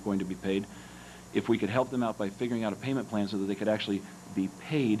that they weren't going to be paid. If we could help them out by figuring out a payment plan so that they could actually be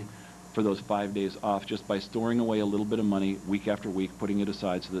paid for those 5 days off just by storing away a little bit of money week after week, putting it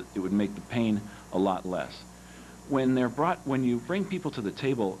aside so that it would make the pain a lot less. When you bring people to the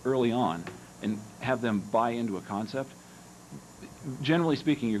table early on and have them buy into a concept, generally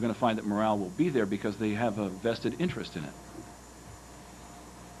speaking, you're going to find that morale will be there because they have a vested interest in it.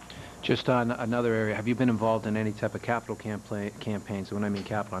 Just on another area, have you been involved in any type of capital campaigns? When I mean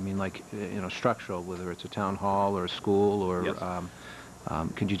capital, I mean like, structural, whether it's a town hall or a school or, yes.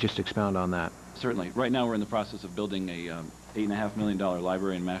 Could you just expound on that? Certainly. Right now we're in the process of building a $8.5 million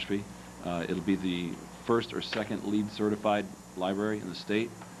library in Mashpee. It'll be the first or second LEED certified library in the state.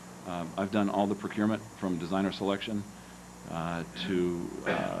 I've done all the procurement from designer selection to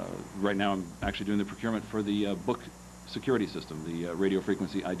right now I'm actually doing the procurement for the book security system, the radio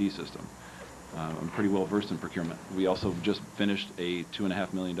frequency ID system. I'm pretty well versed in procurement. We also just finished a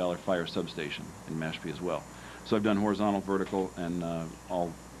 $2.5 million fire substation in Mashpee as well. So I've done horizontal, vertical, and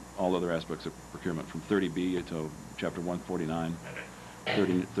all other aspects of procurement, from 30B to Chapter 149,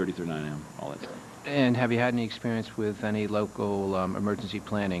 3039M, all that stuff. And have you had any experience with any local emergency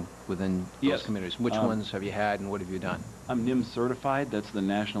planning within those Yes. communities? Which ones have you had and what have you done? I'm NIM certified. That's the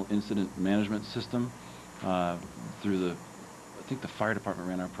National Incident Management System. Through I think the fire department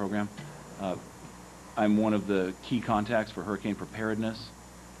ran our program. I'm one of the key contacts for hurricane preparedness.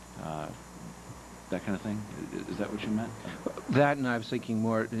 that kind of thing? Is that what you meant? That, and I was thinking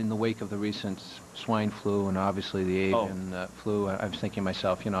more in the wake of the recent swine flu and obviously the avian flu. I was thinking to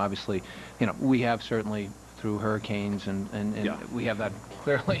myself, obviously, we have certainly through hurricanes and Yeah. we have that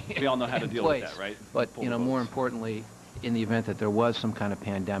clearly We all know how to in deal with place. that, right? But, Pull the more boats. importantly, in the event that there was some kind of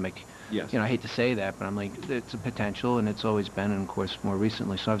pandemic, Yes. I hate to say that, but I'm like, it's a potential, and it's always been, and of course, more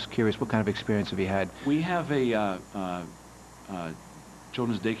recently. So I was curious, what kind of experience have you had? We have a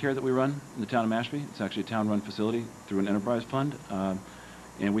children's daycare that we run in the town of Mashpee. It's actually a town-run facility through an enterprise fund.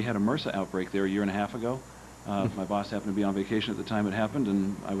 And we had a MRSA outbreak there a year and a half ago. My boss happened to be on vacation at the time it happened,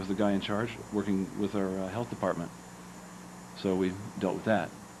 and I was the guy in charge working with our health department. So we dealt with that.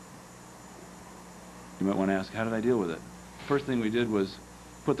 You might want to ask, how did I deal with it? First thing we did was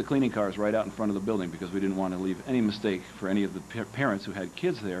put the cleaning cars right out in front of the building because we didn't want to leave any mistake for any of the parents who had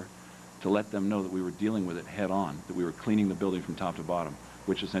kids there to let them know that we were dealing with it head on, that we were cleaning the building from top to bottom,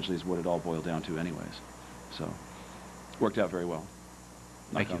 which essentially is what it all boiled down to anyways. So, worked out very well.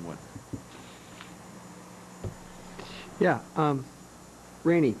 Knock Thank on you. wood. Yeah,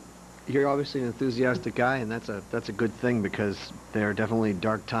 Rainey, you're obviously an enthusiastic guy, and that's a good thing because there are definitely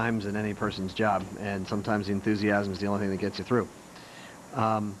dark times in any person's job, and sometimes the enthusiasm is the only thing that gets you through.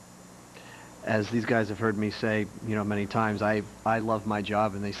 As these guys have heard me say, many times, I love my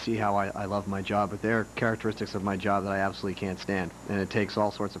job, and they see how I love my job, but there are characteristics of my job that I absolutely can't stand, and it takes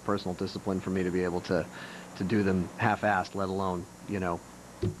all sorts of personal discipline for me to be able to do them half-assed, let alone,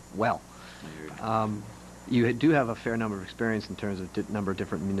 well. You do have a fair number of experience in terms of number of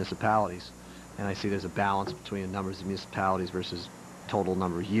different municipalities, and I see there's a balance between the numbers of municipalities versus total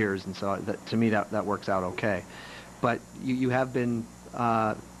number of years, and so to me that works out okay. But you have been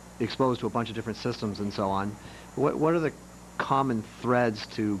exposed to a bunch of different systems and so on. What are the common threads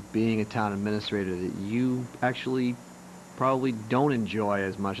to being a town administrator that you actually probably don't enjoy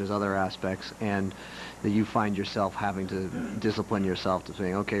as much as other aspects, and that you find yourself having to discipline yourself to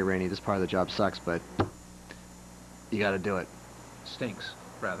saying, okay, Rainey, this part of the job sucks, but you got to do it. Stinks,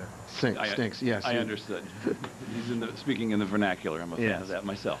 rather. Stinks, yes. I understood. He's speaking in the vernacular. I'm a fan Yes. of that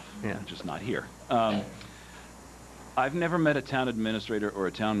myself. Yeah. I'm just not here. I've never met a town administrator or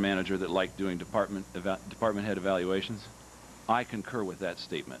a town manager that liked doing department head evaluations. I concur with that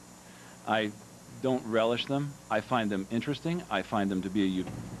statement. I don't relish them. I find them interesting. I find them to be a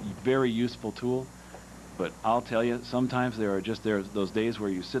very useful tool. But I'll tell you, sometimes there are those days where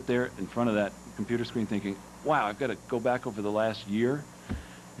you sit there in front of that computer screen thinking, wow, I've got to go back over the last year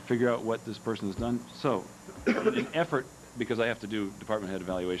and figure out what this person has done. So, in an effort, because I have to do department head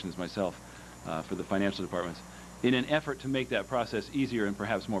evaluations myself for the financial departments, in an effort to make that process easier and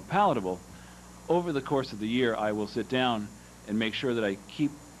perhaps more palatable, over the course of the year, I will sit down and make sure that I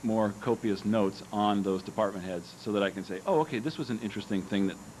keep more copious notes on those department heads so that I can say, oh, okay, this was an interesting thing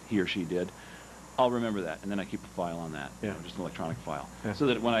that he or she did. I'll remember that, and then I keep a file on that, Yeah. just an electronic file, Yeah. so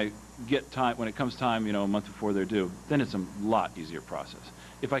that when it comes time, a month before they're due, then it's a lot easier process.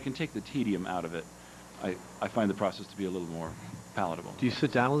 If I can take the tedium out of it, I find the process to be a little more palatable. Do you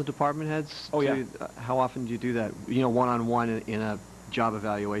sit down with the department heads? Oh, yeah. How often do you do that? One-on-one in a job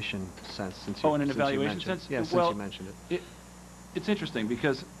evaluation sense? In an since you evaluation mentioned- sense? Yeah, since Well, you mentioned it. It's interesting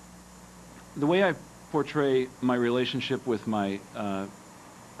because the way I portray my relationship with my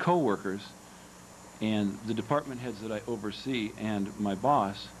co-workers and the department heads that I oversee and my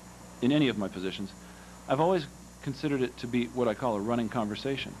boss in any of my positions, I've always considered it to be what I call a running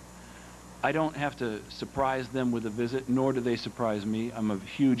conversation. I don't have to surprise them with a visit, nor do they surprise me. I'm a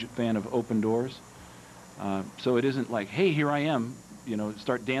huge fan of open doors. So it isn't like, hey, here I am,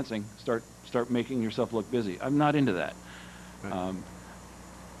 start dancing, start making yourself look busy. I'm not into that. Right.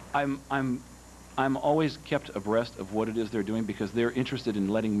 I'm always kept abreast of what it is they're doing because they're interested in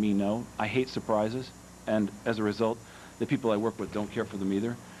letting me know. I hate surprises, and as a result, the people I work with don't care for them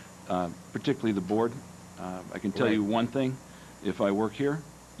either, particularly the board. I can tell you one thing, if I work here,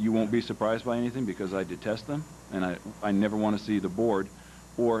 you won't be surprised by anything because I detest them, and I never want to see the board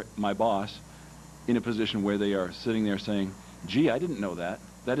or my boss in a position where they are sitting there saying, gee, I didn't know that.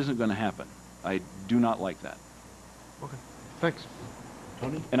 That isn't going to happen. I do not like that. Okay, thanks.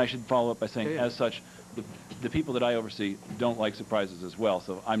 Tony? And I should follow up by saying, Yeah, yeah. as such, the people that I oversee don't like surprises as well,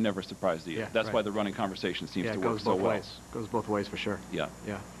 so I'm never surprised either. Yeah, That's right. why the running conversation seems Yeah, to it work goes so both well. ways. Goes both ways for sure. Yeah.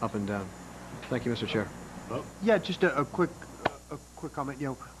 Yeah, up and down. Thank you, Mr. Chair. Yeah, just a quick comment.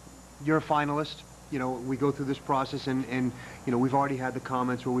 You're a finalist. We go through this process, and we've already had the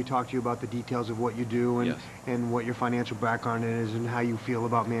comments where we talk to you about the details of what you do and Yes. and what your financial background is and how you feel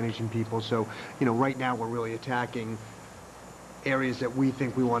about managing people. So, right now we're really attacking areas that we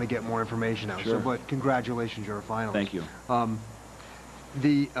think we want to get more information out. Sure. So, but congratulations, you're a finalist. Thank you.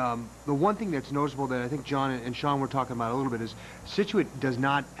 The one thing that's noticeable that I think John and Sean were talking about a little bit is Scituate does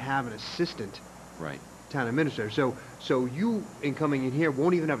not have an assistant Right. town administrator. So you, in coming in here,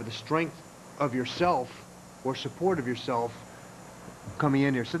 won't even have the strength of yourself or support of yourself coming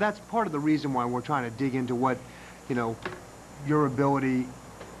in here. So that's part of the reason why we're trying to dig into what, you know, your ability,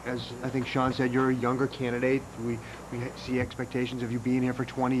 as I think Sean said, you're a younger candidate. We see expectations of you being here for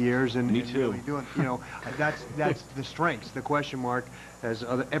 20 years and, Me and too. really doing, you know, that's the strengths. The question mark, as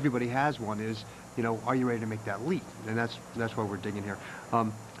everybody has one, is, you know, are you ready to make that leap? And that's why we're digging here.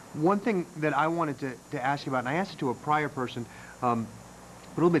 One thing that I wanted to ask you about, and I asked it to a prior person, a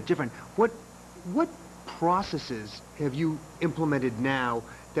little bit different. What processes have you implemented now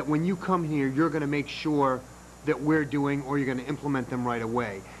that when you come here, you're going to make sure that we're doing, or you're going to implement them right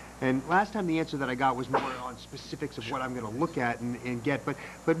away? And last time the answer that I got was more on specifics of what I'm going to look at and get, but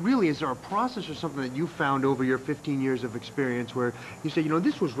really, is there a process or something that you found over your 15 years of experience where you say, you know,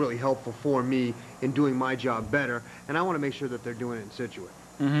 this was really helpful for me in doing my job better, and I want to make sure that they're doing it in Scituate?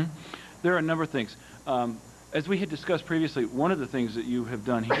 Mm-hmm. There are a number of things. As we had discussed previously, one of the things that you have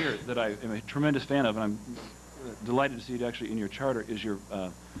done here that I am a tremendous fan of, and I'm delighted to see it actually in your charter, is your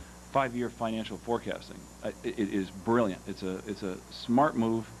 5-year financial forecasting. It is brilliant. It's a smart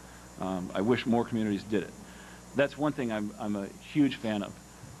move. I wish more communities did it. That's one thing I'm a huge fan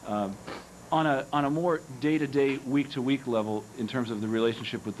of. On a more day-to-day, week-to-week level, in terms of the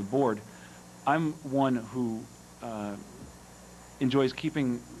relationship with the board, I'm one who enjoys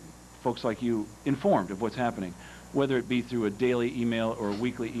keeping folks like you informed of what's happening, whether it be through a daily email or a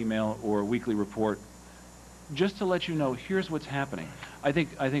weekly email or a weekly report, just to let you know, here's what's happening. I think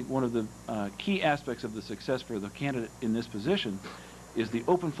one of the key aspects of the success for the candidate in this position is the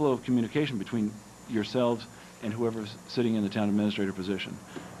open flow of communication between yourselves and whoever's sitting in the town administrator position.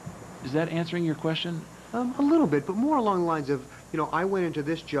 Is that answering your question? A little bit, but more along the lines of, you know, I went into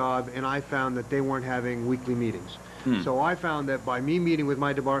this job and I found that they weren't having weekly meetings. So I found that by me meeting with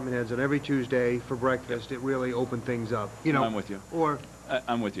my department heads on every Tuesday for breakfast, it really opened things up. You know, I'm with you. Or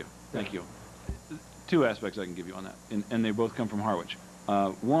I'm with you. Thank you. Two aspects I can give you on that, and they both come from Harwich.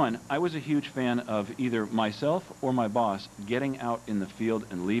 One, I was a huge fan of either myself or my boss getting out in the field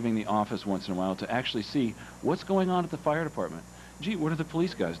and leaving the office once in a while to actually see what's going on at the fire department. Gee, what are the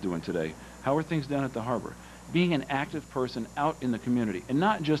police guys doing today? How are things down at the harbor? Being an active person out in the community, and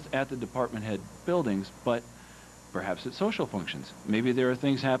not just at the department head buildings, but perhaps at social functions. Maybe there are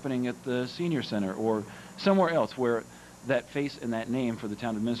things happening at the senior center or somewhere else where that face and that name for the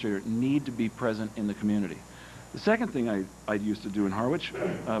town administrator need to be present in the community. The second thing I used to do in Harwich,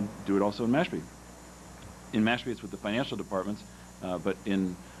 do it also in Mashpee. In Mashpee, it's with the financial departments, but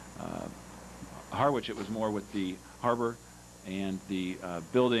in Harwich, it was more with the harbor and the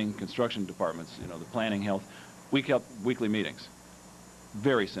building construction departments, you know, the planning, health. We kept weekly meetings.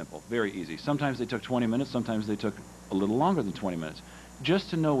 Very simple, very easy. Sometimes they took 20 minutes, sometimes they took a little longer than 20 minutes, just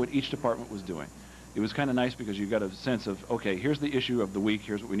to know what each department was doing. It was kind of nice because you got a sense of, okay, here's the issue of the week,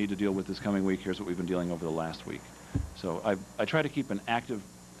 here's what we need to deal with this coming week, here's what we've been dealing over the last week. So I try to keep an active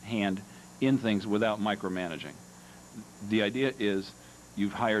hand in things without micromanaging. The idea is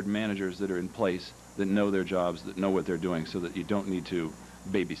you've hired managers that are in place that know their jobs, that know what they're doing, so that you don't need to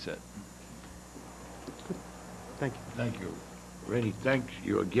babysit. thank you. Thank you. Rainey, thanks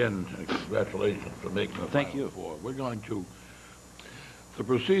you again, and congratulations for making the Thank Final you. Four. We're going to, the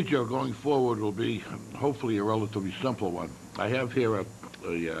procedure going forward will be hopefully a relatively simple one. I have here a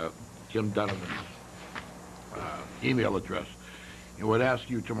Kim Donovan's email address. And would ask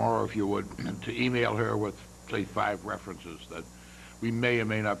you tomorrow, if you would, to email her with, say, 5 references that we may or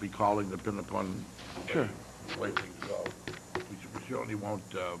may not be calling, depending upon Sure. the way things go. We certainly won't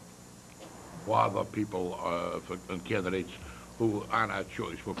bother people and candidates who aren't our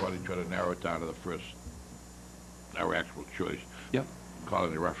choice. We'll probably try to narrow it down to the first, our actual choice. Yep.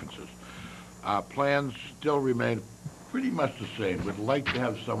 Calling the references. Our plans still remain pretty much the same. We'd like to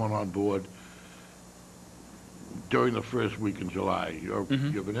have someone on board during the first week in July. You've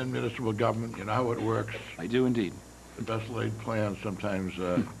been in municipal government, you know how it works. I do indeed. The best laid plans sometimes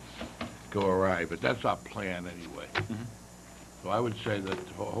go awry, but that's our plan anyway. So I would say that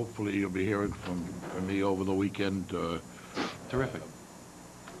hopefully you'll be hearing from me over the weekend, Terrific.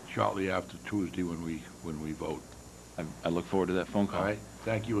 shortly after Tuesday when we vote. I look forward to that phone call. All right?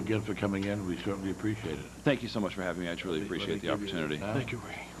 Thank you again for coming in. We certainly appreciate it. Thank you so much for having me. I truly appreciate the opportunity. Thank you,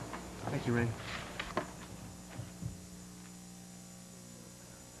 Ray. Thank you, Ray.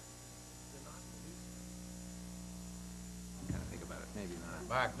 Think about it, maybe not.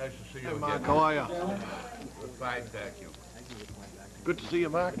 Mark, nice to see you Hey, again. Mark, how are you? Fine, thank you. Good to see you,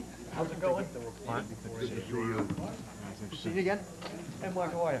 Mark. How's it going? Good to see you. See you again. Hey,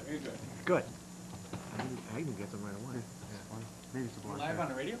 Mark, how are you? Good. I can get them right away. Maybe it's the block. Live on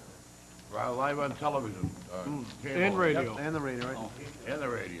the radio? Live on television. Cable. And radio. And the radio, right? And the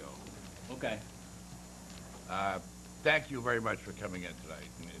radio. Okay. Thank you very much for coming in tonight,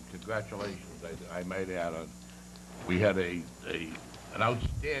 and congratulations, I might add on. We had an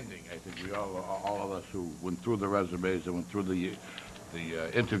outstanding, I think we all of us who went through the resumes and went through the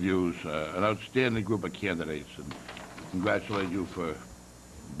interviews, an outstanding group of candidates, and congratulate you for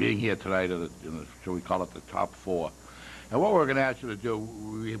being here tonight in the, shall we call it, the top 4. And what we're going to ask you to do,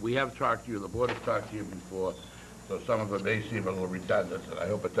 we have talked to you, the board has talked to you before, so some of it may seem a little redundant, and I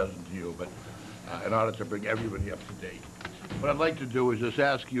hope it doesn't to you, but in order to bring everybody up to date. What I'd like to do is just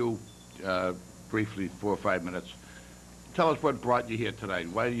ask you briefly, 4 or 5 minutes, tell us what brought you here tonight.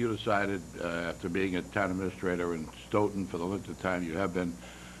 Why you decided, after being a town administrator in Stoughton for the length of time you have been,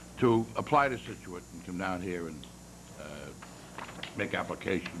 to apply to Scituate and come down here and make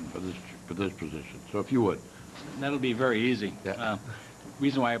application for this position. So if you would. That'll be very easy. Yeah.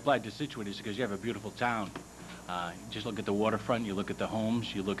 Reason why I applied to Scituate is because you have a beautiful town. Just look at the waterfront, you look at the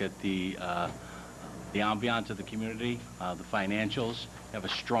homes, you look at the ambiance of the community, the financials. You have a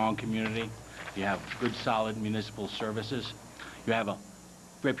strong community. You have good, solid municipal services. You have a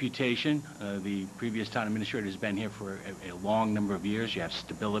reputation. The previous town administrator has been here for a long number of years. You have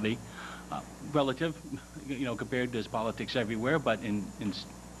stability, relative, compared to politics everywhere, but in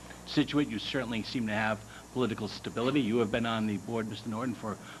Scituate, you certainly seem to have political stability. You have been on the board, Mr. Norton,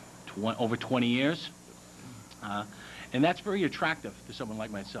 for over 20 years. And that's very attractive to someone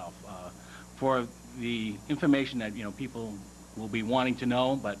like myself. For the information that, people will be wanting to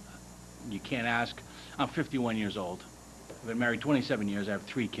know, but you can't ask. I'm 51 years old. I've been married 27 years. I have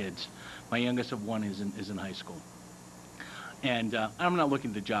 3 kids. My youngest of 1 is in high school. And I'm not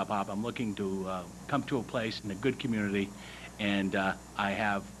looking to job hop. I'm looking to come to a place in a good community, and I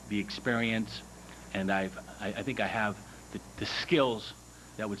have the experience, and I think I have the skills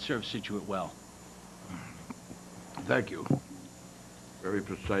that would serve Scituate well. Thank you. Very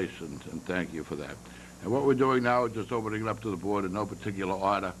precise, and thank you for that. And what we're doing now is just opening it up to the board in no particular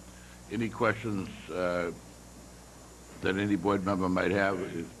order. Any questions that any board member might have,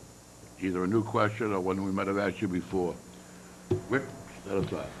 either a new question or one we might have asked you before. Rick,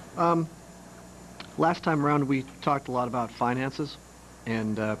 start us off. Last time around, we talked a lot about finances,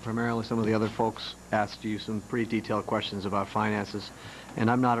 and primarily some of the other folks asked you some pretty detailed questions about finances. And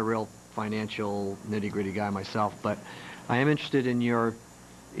I'm not a real financial nitty-gritty guy myself, but I am interested in your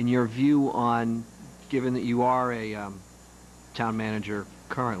view on, given that you are a town manager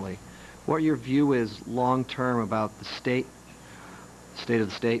currently, what your view is long-term about the state of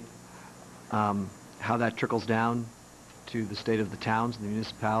the state, how that trickles down to the state of the towns and the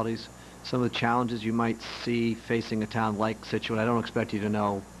municipalities, some of the challenges you might see facing a town like Scituate. I don't expect you to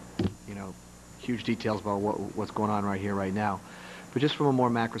know, huge details about what's going on right here, right now, but just from a more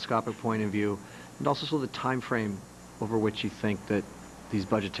macroscopic point of view, and also sort of the time frame over which you think that these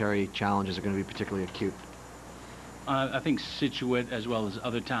budgetary challenges are going to be particularly acute. I think Scituate, as well as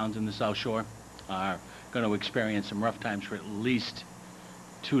other towns in the South Shore, are going to experience some rough times for at least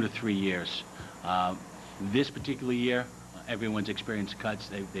 2 to 3 years. This particular year, everyone's experienced cuts.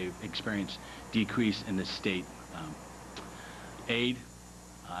 They've experienced decrease in the state aid.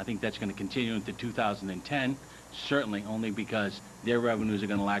 I think that's going to continue into 2010, certainly only because their revenues are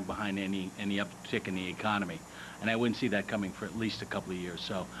going to lag behind any uptick in the economy. And I wouldn't see that coming for at least a couple of years.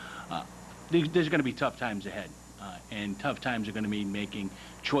 So there's going to be tough times ahead. And tough times are going to mean making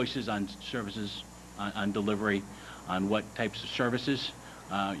choices on services, on delivery, on what types of services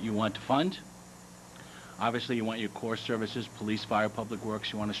you want to fund. Obviously, you want your core services, police, fire, public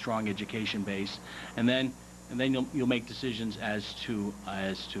works. You want a strong education base, and then you'll make decisions as to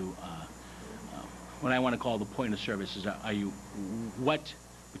what I want to call the point of services. What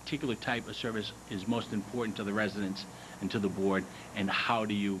particular type of service is most important to the residents and to the board, and how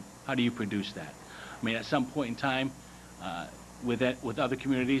do you produce that? I mean, at some point in time, with other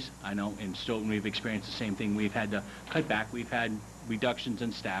communities, I know in Stoughton we've experienced the same thing. We've had to cut back. We've had reductions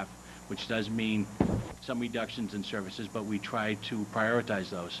in staff, which does mean some reductions in services, but we try to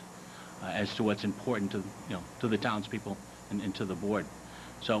prioritize those as to what's important to the townspeople and to the board.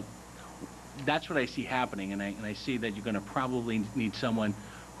 So that's what I see happening, and I see that you're going to probably need someone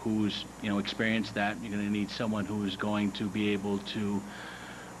who's experienced that. You're going to need someone who is going to be able to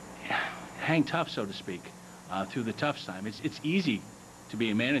hang tough, so to speak, through the tough time. It's easy to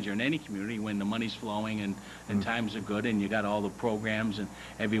be a manager in any community when the money's flowing and times are good and you got all the programs and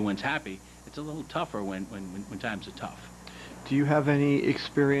everyone's happy. It's a little tougher when times are tough. Do you have any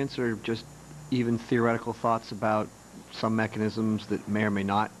experience or just even theoretical thoughts about some mechanisms that may or may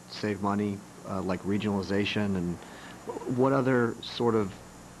not save money, like regionalization, and what other sort of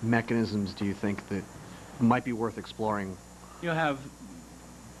mechanisms do you think that might be worth exploring? You have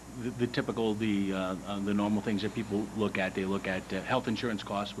the typical, the normal things that people look at. They look at health insurance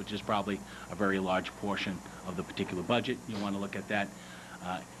costs, which is probably a very large portion of the particular budget. You want to look at that.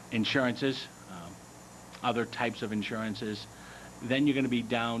 Insurances, other types of insurances. Then you're going to be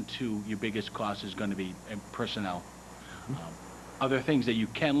down to your biggest cost is going to be personnel. Other things that you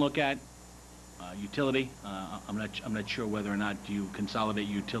can look at, utility. I'm not sure whether or not you consolidate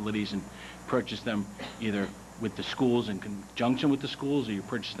utilities and purchase them either with the schools in conjunction with the schools, or you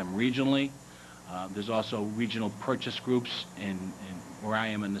purchase them regionally. There's also regional purchase groups, and where I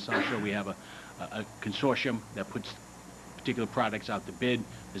am in the South Shore, we have a consortium that puts particular products out to bid.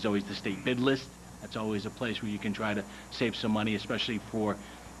 There's always the state bid list. That's always a place where you can try to save some money, especially for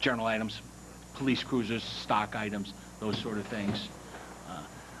general items, police cruisers, stock items, those sort of things.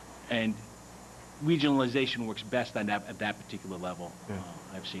 And regionalization works best at that particular level, Yeah.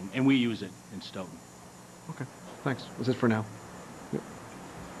 I've seen, and we use it in Stoughton. Okay, thanks. That's it for now.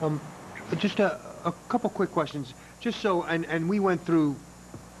 Just a couple quick questions, just so, and we went through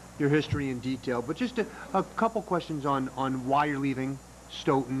your history in detail, but just a couple questions on why you're leaving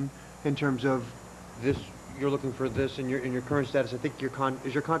Stoughton in terms of this, you're looking for this in your current status. I think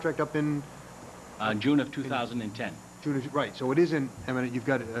is your contract up in June of 2010. June, right, so it isn't, I mean, you've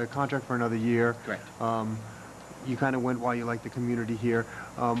got a contract for another year. Correct. You kind of went while you like the community here.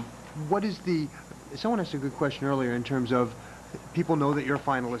 What is someone asked a good question earlier in terms of, people know that you're a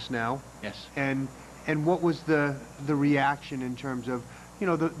finalist now. Yes. And what was the reaction in terms of, you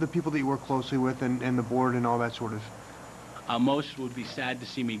know, the people that you work closely with and the board and all that sort of? Most would be sad to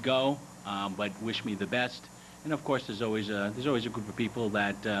see me go, but wish me the best. And of course, there's always a group of people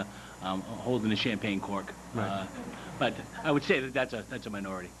that holding a champagne cork. Right. But I would say that that's a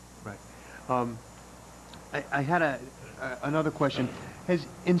minority. Right. I had another question.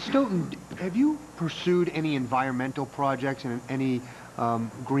 In Stoughton, have you pursued any environmental projects and any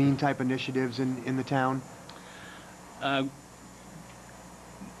green type initiatives in the town?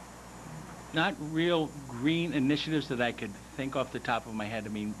 Not real green initiatives that I could think off the top of my head. I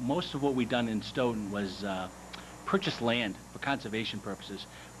mean, most of what we done in Stoughton was purchase land for conservation purposes.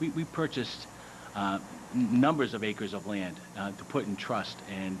 We purchased numbers of acres of land to put in trust,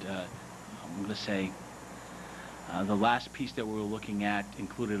 and I'm going to say the last piece that we were looking at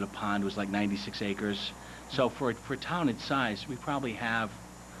included a pond, was like 96 acres. So for a town its size, we probably have,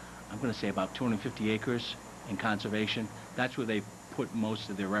 I'm going to say, about 250 acres in conservation. That's where they put most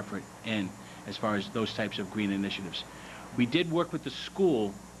of their effort in as far as those types of green initiatives. We did work with the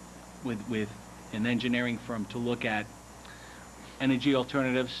school with an engineering firm to look at energy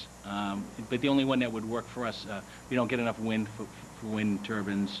alternatives, but the only one that would work for us, we don't get enough wind for wind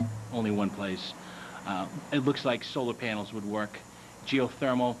turbines, only one place. It looks like solar panels would work.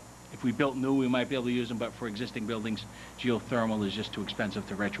 Geothermal, if we built new, we might be able to use them, but for existing buildings, geothermal is just too expensive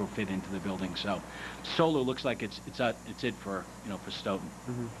to retrofit into the building. So solar looks like it's it for, for Stoughton.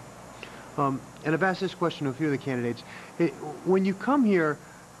 Mm-hmm. And I've asked this question to a few of the candidates. When you come here,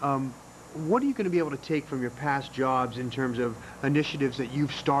 what are you going to be able to take from your past jobs in terms of initiatives that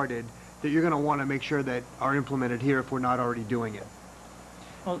you've started that you're going to want to make sure that are implemented here if we're not already doing it?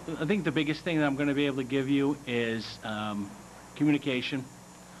 Well, I think the biggest thing that I'm going to be able to give you is communication,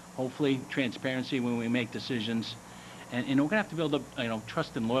 hopefully transparency when we make decisions, and we're going to have to build up,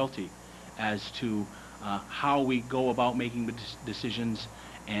 trust and loyalty as to how we go about making decisions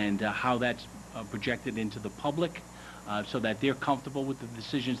and how that's projected into the public, so that they're comfortable with the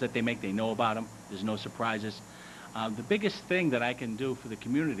decisions that they make. They know about them. There's no surprises. The biggest thing that I can do for the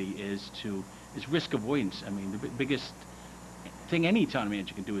community is risk avoidance. I mean, the biggest thing any town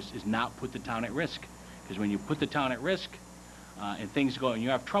manager can do is not put the town at risk, because when you put the town at risk and things go and you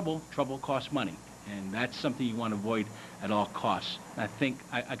have trouble costs money, and that's something you want to avoid at all costs. I think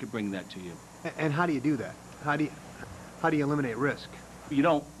I could bring that to you. And how do you do that? How do you eliminate risk?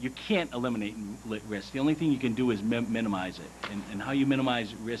 You can't eliminate risk. The only thing you can do is minimize it. And how you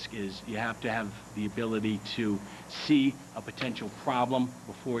minimize risk is you have to have the ability to see a potential problem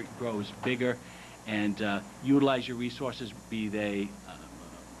before it grows bigger, and utilize your resources, be they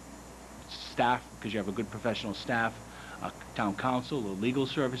staff, because you have a good professional staff, town council or legal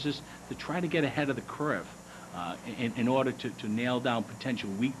services, to try to get ahead of the curve in order to nail down potential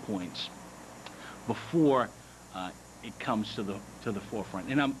weak points before it comes to the forefront.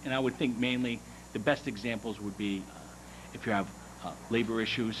 And I would think mainly the best examples would be if you have labor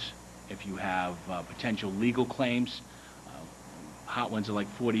issues, if you have potential legal claims. Hot ones are like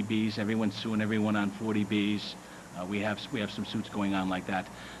 40Bs. Everyone's suing everyone on 40Bs. We have some suits going on like that.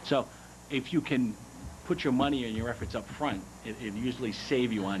 So if you can put your money and your efforts up front, it usually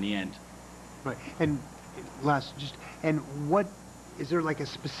save you on the end. Right, and what, is there like a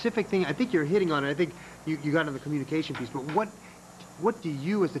specific thing, I think you're hitting on it, I think you got on the communication piece, but what do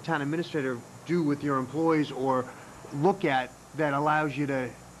you as the town administrator do with your employees or look at that allows you to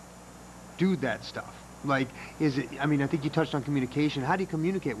do that stuff? Like, is it, I mean, I think you touched on communication. How do you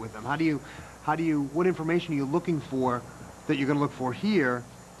communicate with them? What information are you looking for that you're gonna look for here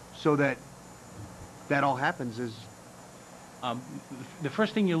so that all happens is... The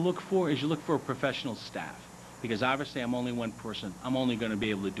first thing you look for is you look for a professional staff, because obviously I'm only one person. I'm only going to be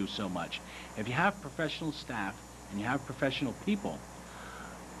able to do so much. If you have professional staff and you have professional people,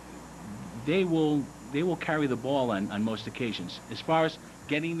 they will carry the ball on most occasions. As far as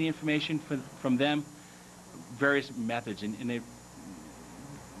getting the information from them, various methods, and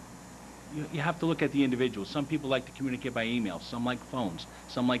you have to look at the individuals. Some people like to communicate by email, some like phones,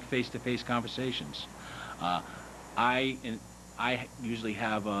 some like face-to-face conversations. I usually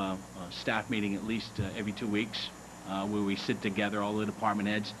have a staff meeting at least every 2 weeks where we sit together, all the department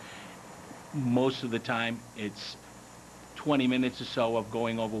heads. Most of the time, it's 20 minutes or so of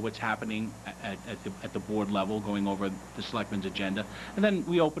going over what's happening at the board level, going over the selectmen's agenda, and then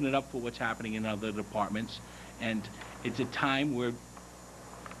we open it up for what's happening in other departments. And it's a time where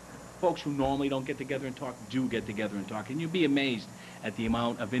folks who normally don't get together and talk do get together and talk, and you'll be amazed at the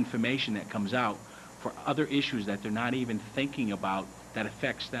amount of information that comes out for other issues that they're not even thinking about that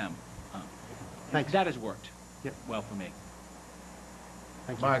affects them. Thanks. That has worked Yep. well for me.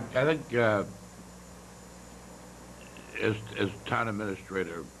 Thank you. Mark, I think as town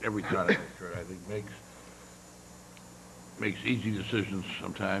administrator, every town administrator, I think makes easy decisions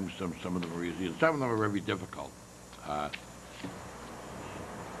sometimes. Some of them are easy, and some of them are very difficult.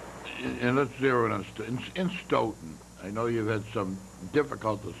 And let's zero in on in Stoughton. I know you've had some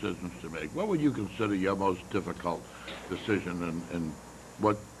difficult decisions to make. What would you consider your most difficult decision, and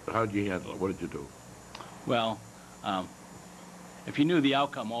how did you handle it? What did you do? Well, if you knew the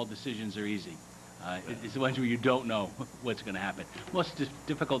outcome, all decisions are easy. It's the ones where you don't know what's going to happen. Most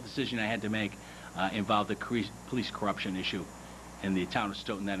difficult decision I had to make involved the police corruption issue in the town of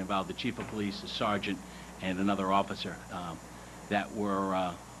Stoughton. That involved the chief of police, a sergeant, and another officer that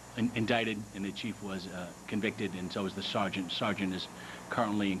were indicted, and the chief was convicted, and so was the sergeant. The sergeant is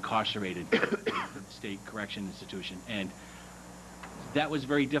currently incarcerated in the state correction institution. And that was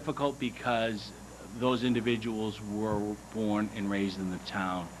very difficult because those individuals were born and raised in the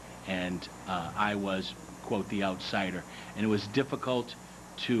town, and I was, quote, the outsider. And it was difficult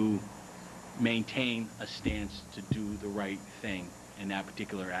to maintain a stance to do the right thing in that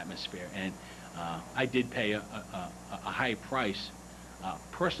particular atmosphere. And I did pay a high price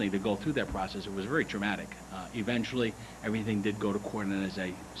personally to go through that process. It was very traumatic. Eventually, everything did go to court, and as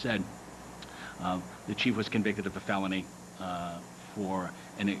I said, the chief was convicted of a felony for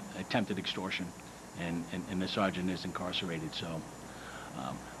an attempted extortion, and the sergeant is incarcerated. So,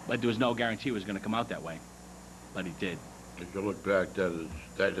 but there was no guarantee it was going to come out that way, but he did. If you look back, and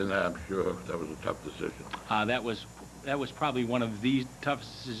I'm sure that was a tough decision. That was probably one of the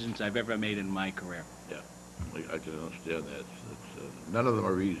toughest decisions I've ever made in my career. Yeah, I can understand that. None of them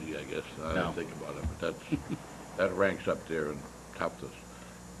are easy, I guess. I No. don't think about it, but that ranks up there in toughness.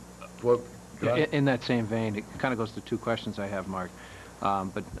 John? In that same vein, it kind of goes to two questions I have, Mark.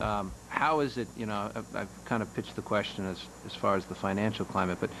 How is it, I've kind of pitched the question as far as the financial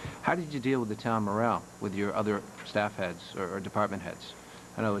climate, but how did you deal with the town morale with your other staff heads or department heads?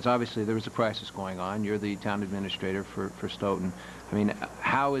 I know it's obviously there was a crisis going on. You're the town administrator for Stoughton. I mean,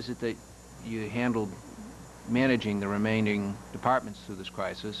 how is it that you handled managing the remaining departments through this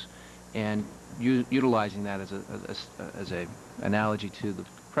crisis and utilizing that as a analogy to the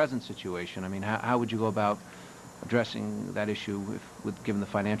present situation? I mean, how would you go about addressing that issue given the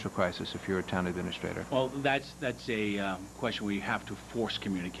financial crisis if you're a town administrator? Well, that's a question where you have to force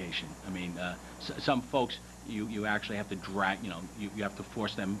communication. I mean, some folks you actually have to drag, you have to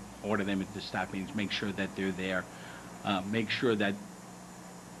force them, order them into staff meetings, make sure that they're there, make sure that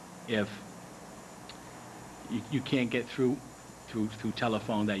if you can't get through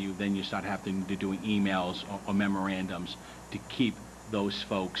telephone, that then you start having to do emails or memorandums to keep those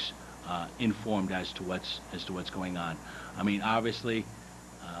folks informed as to what's going on. I mean, obviously,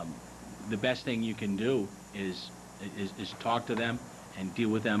 the best thing you can do is talk to them and deal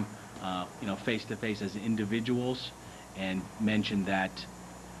with them, face to face as individuals, and mention that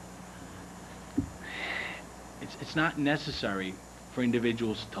it's not necessary for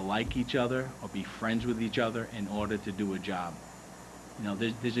individuals to like each other or be friends with each other in order to do a job.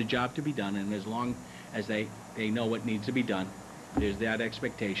 There's a job to be done, and as long as they They know what needs to be done. There's that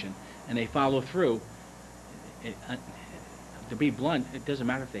expectation, and they follow through. To be blunt, it doesn't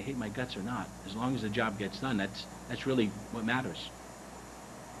matter if they hate my guts or not. As long as the job gets done, that's really what matters.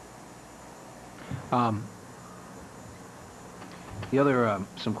 The other,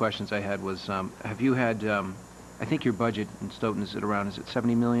 some questions I had was, have you had, I think your budget in Stoughton is it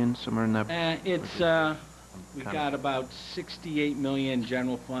 70 million, somewhere in that? We've got about 68 million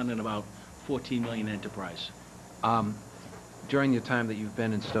general fund and about 14 million enterprise. During the time that you've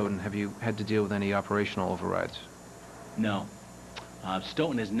been in Stoughton, have you had to deal with any operational overrides? No.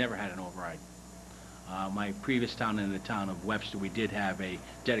 Stoughton has never had an override. My previous town, in the town of Webster, we did have a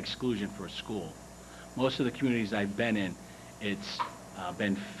debt exclusion for a school. Most of the communities I've been in, it's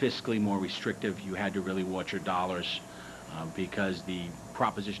been fiscally more restrictive. You had to really watch your dollars because the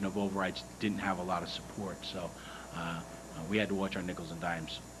proposition of overrides didn't have a lot of support. So we had to watch our nickels and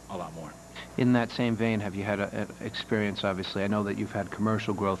dimes a lot more. In that same vein, have you had an experience, obviously, I know that you've had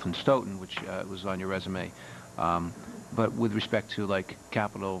commercial growth in Stoughton, which was on your resume, but with respect to like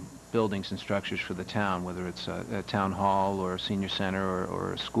capital buildings and structures for the town, whether it's a town hall or a senior center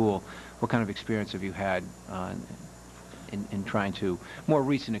or a school, what kind of experience have you had in trying to, more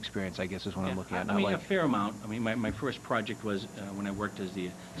recent experience, I guess, is what I'm looking at. I mean, a fair amount. I mean, my first project was when I worked as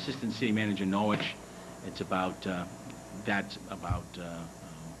the assistant city manager in Norwich. It's about, that's about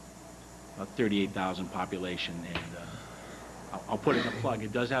 38,000 population, and I'll put in a plug.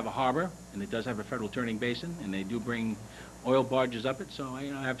 It does have a harbor, and it does have a federal turning basin, and they do bring oil barges up it, so I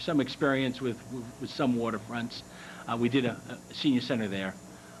have some experience with some waterfronts. We did a senior center there.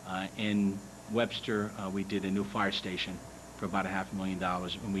 In Webster, we did a new fire station for about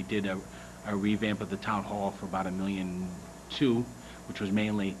 $500,000, and we did a revamp of the town hall for about $1.2 million, which was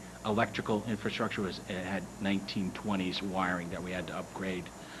mainly electrical infrastructure. It had 1920s wiring that we had to upgrade.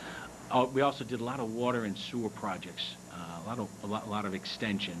 We also did a lot of water and sewer projects, a lot of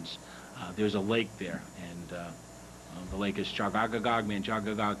extensions. There's a lake there, and the lake is Chagagagog,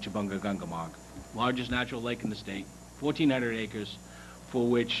 Manchagagog, Chibungagungamog, largest natural lake in the state, 1,400 acres, for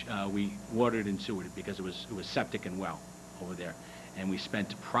which we watered and sewered it because it was septic and well over there. And we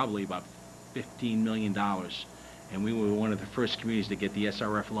spent probably about $15 million. And we were one of the first communities to get the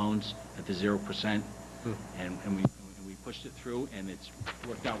SRF loans at the 0%. And we pushed it through, and it's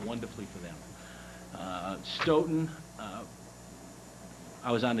worked out wonderfully for them. Stoughton,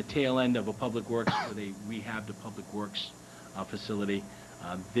 I was on the tail end of a public works where they rehabbed a public works facility.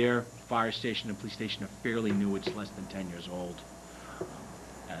 Their fire station and police station are fairly new. It's less than 10 years old.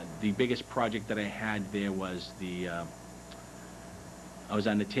 The biggest project that I had there was I was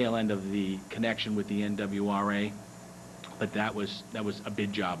on the tail end of the connection with the NWRA, but that was a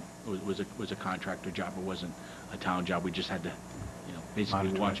bid job. It was a contractor job. It wasn't a town job. We just had to,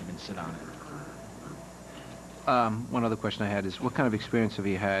 basically watch them and sit on it. One other question I had is, what kind of experience have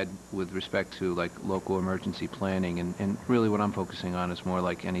you had with respect to like local emergency planning? And really what I'm focusing on is more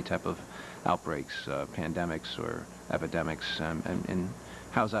like any type of outbreaks, pandemics or epidemics, and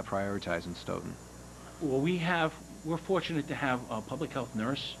how's that prioritized in Stoughton? Well, we're fortunate to have a public health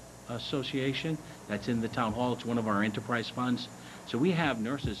nurse association that's in the town hall. It's one of our enterprise funds. So we have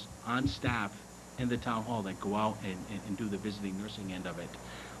nurses on staff in the town hall that go out and do the visiting nursing end of it.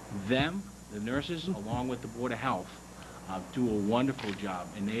 The nurses, along with the Board of Health, do a wonderful job,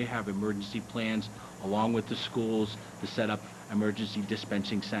 and they have emergency plans along with the schools to set up emergency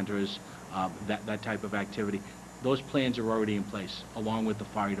dispensing centers, that type of activity. Those plans are already in place, along with the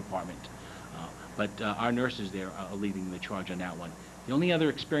fire department. But our nurses there are leading the charge on that one. The only other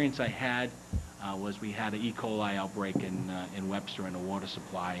experience I had was we had an E. coli outbreak in Webster in a water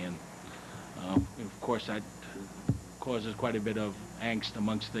supply, and of course that causes quite a bit of angst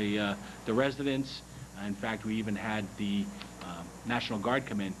amongst the residents. In fact, we even had the National Guard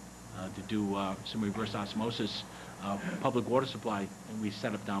come in to do some reverse osmosis public water supply, and we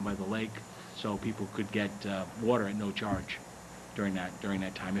set up down by the lake so people could get water at no charge during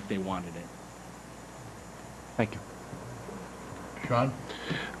that time if they wanted it. Thank you. Sean?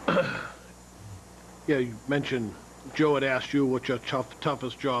 Yeah, you mentioned, Joe had asked you what your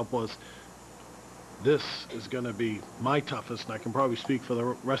toughest job was. This is going to be my toughest, and I can probably speak for the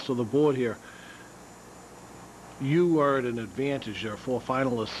rest of the board here. You are at an advantage. There are 4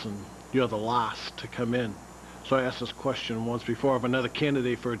 finalists, and you're the last to come in. So I asked this question once before of another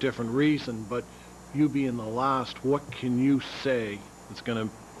candidate for a different reason, but you being the last, what can you say that's going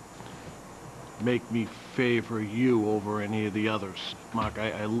to make me favor you over any of the others? Mark,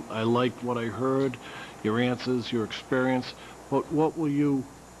 I liked what I heard, your answers, your experience, but what will you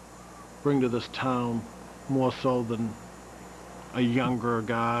bring to this town more so than a younger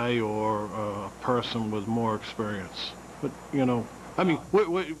guy or a person with more experience. But, you know, I mean, you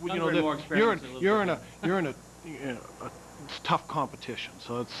know, Younger and more experienced, a little you're in different. it's tough competition,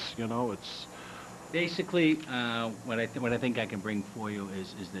 so it's, you know, it's, Basically, what I think I can bring for you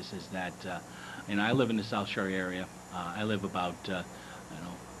is that, you know, I live in the South Shore area. I live about,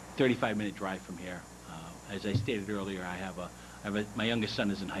 35-minute drive from here. As I stated earlier, my youngest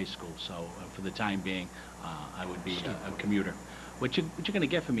son is in high school, so for the time being, I would be a commuter. What you're going to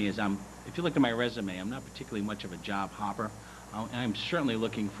get from me is if you look at my resume, I'm not particularly much of a job hopper. I'm certainly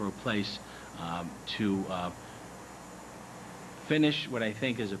looking for a place to finish what I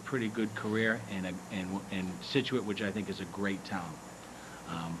think is a pretty good career in Scituate, which I think is a great town.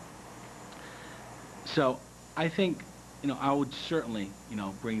 So I think, you know, I would certainly, you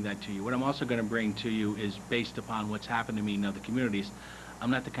know, bring that to you. What I'm also going to bring to you is based upon what's happened to me in other communities. I'm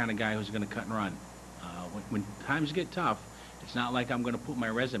not the kind of guy who's going to cut and run. When times get tough, it's not like I'm going to put my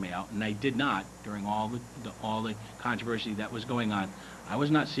resume out, and I did not during all the controversy that was going on. I was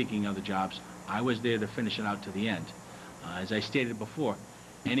not seeking other jobs. I was there to finish it out to the end. As I stated before,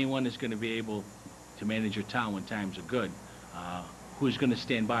 anyone is going to be able to manage your town when times are good. Who's going to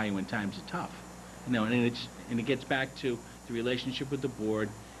stand by you when times are tough? You know, and it gets back to the relationship with the board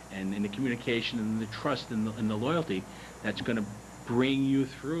and the communication and the trust and the loyalty that's going to bring you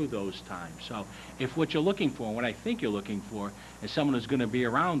through those times. So if what you're looking for, and what I think you're looking for, is someone who's going to be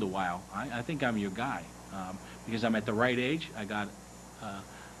around a while, I think I'm your guy. Because I'm at the right age. I got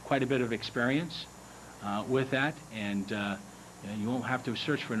quite a bit of experience with that, and you won't have to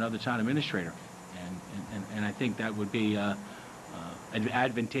search for another town administrator. And I think that would be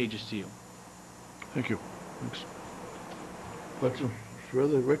advantageous to you. thank you. Thanks. Questions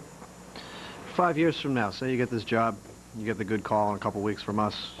further, Rick? 5 years from now, say you get this job, you get the good call in a couple weeks from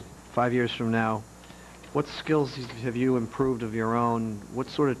us. 5 years from now, what skills have you improved of your own? What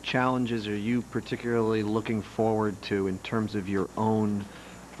sort of challenges are you particularly looking forward to in terms of your own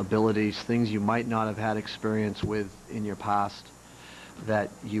abilities, things you might not have had experience with in your past that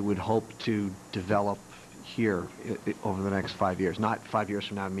you would hope to develop here over the next 5 years? Not 5 years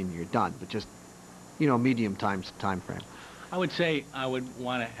from now, I mean you're done, but just, you know, medium time frame. I would say I would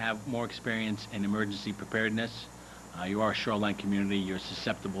want to have more experience in emergency preparedness. You are a shoreline community. You're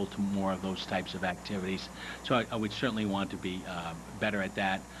susceptible to more of those types of activities. So I would certainly want to be better at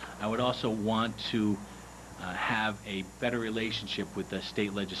that. I would also want to have a better relationship with the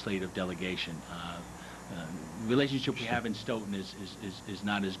state legislative delegation. The relationship we have in Stoughton is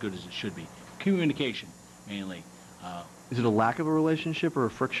not as good as it should be. Communication, mainly. Is it a lack of a relationship or a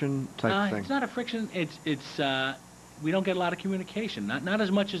friction type thing? It's not a friction. It's we don't get a lot of communication. Not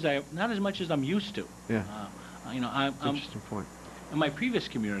as much as I'm used to. Yeah. You know, I'm Interesting point. in my previous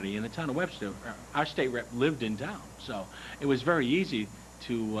community in the town of Webster, our state rep lived in town, so it was very easy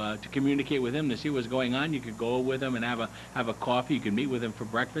to communicate with him, to see what's going on. You could go with him and have a coffee. You could meet with him for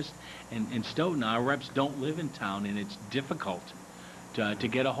breakfast. In Stoughton, our reps don't live in town, and it's difficult to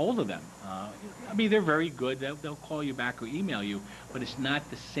get a hold of them. I mean, they're very good. They'll call you back or email you, but it's not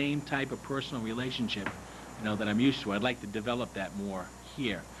the same type of personal relationship, you know, that I'm used to. I'd like to develop that more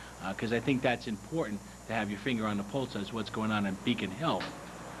here, because I think that's important to have your finger on the pulse as what's going on in Beacon Hill,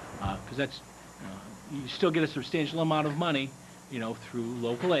 because that's, you still get a substantial amount of money, you know, through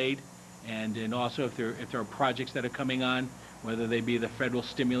local aid, and also if there are projects that are coming on, whether they be the federal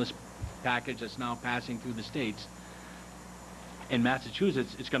stimulus package that's now passing through the states. In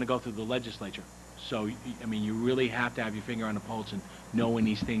Massachusetts, it's going to go through the legislature. So, I mean, you really have to have your finger on the pulse and know when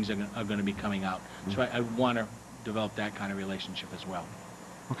these things are going to be coming out. So I want to develop that kind of relationship as well.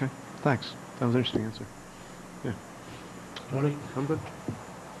 Okay, thanks. That was an interesting answer. Yeah. Tony, I'm good.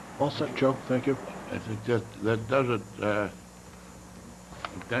 All set, Joe, thank you. I think that does it.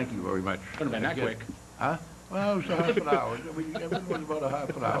 Thank you very much. Couldn't have been that quick. Huh? Well, it was a half an hour. Everything was about a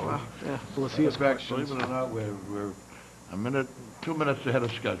half an hour. Yeah, well, let's see his In fact, questions. believe it or not, we're 2 minutes ahead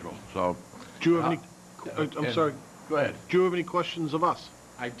of schedule, so. Do you have any, I'm sorry, Go ahead. do you have any questions of us?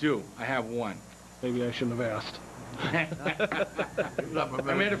 I do. I have one. Maybe I shouldn't have asked. Give it up a I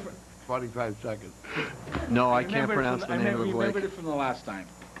made minute, it 45 seconds. No, I can't pronounce the name of the I remembered lake. it from the last time.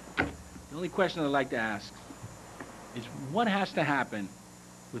 The only question I'd like to ask is what has to happen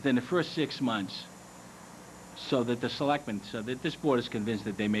within the first 6 months so that the selectmen, so that this board is convinced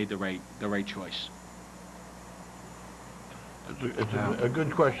that they made the right choice? It's a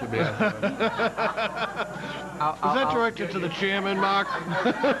good question, man. Was that directed to the chairman, Mark?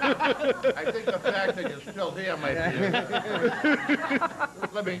 I think the fact that you're still here might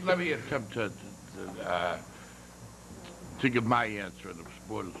be. Let me attempt to give my answer, and the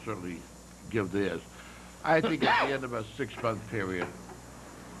board will certainly give theirs. I think at the end of a 6-month period,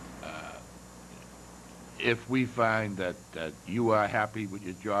 if we find that you are happy with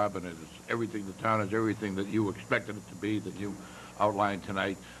your job and it's everything, the town is everything that you expected it to be, that you outlined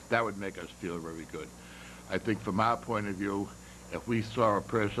tonight, that would make us feel very good. I think from our point of view, if we saw a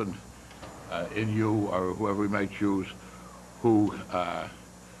person in you or whoever we might choose who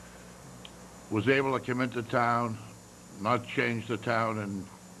was able to come into town, not change the town in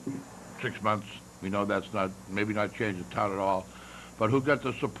 6 months, we know that's not, maybe not change the town at all, but who got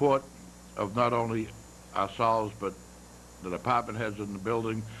the support of not only ourselves, but the department heads in the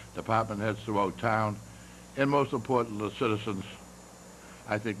building, department heads throughout town, and most important, the citizens,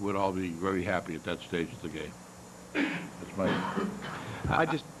 I think we'd all be very happy at that stage of the game. That's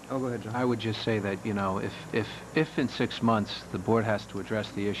my... Oh, go ahead, John. I would just say that, you know, if in 6 months the board has to address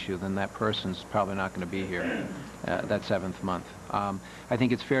the issue, then that person's probably not going to be here that 7th month. I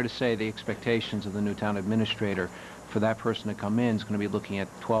think it's fair to say the expectations of the new town administrator for that person to come in is going to be looking at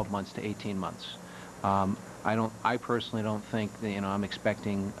 12 months to 18 months. I personally don't think that, you know, I'm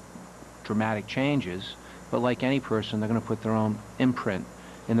expecting dramatic changes, but like any person, they're going to put their own imprint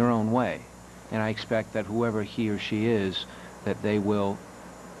in their own way. And I expect that whoever he or she is, that they will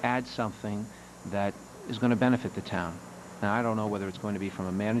add something that is going to benefit the town. Now, I don't know whether it's going to be from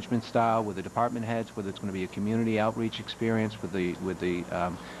a management style with the department heads, whether it's going to be a community outreach experience with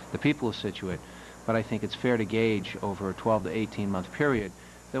the people of Scituate, but I think it's fair to gauge over a 12 to 18 month period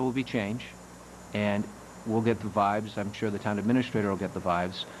there will be change, and we'll get the vibes. I'm sure the town administrator will get the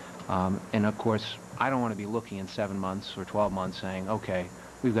vibes, and of course, I don't want to be looking in 7 months or 12 months saying, okay,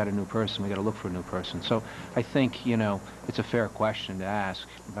 we've got a new person, we've got to look for a new person. So I think, you know, it's a fair question to ask,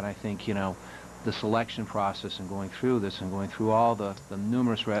 but I think, you know, the selection process and going through this and going through all the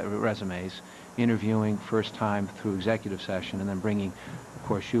numerous resumes, interviewing first time through executive session, and then bringing, of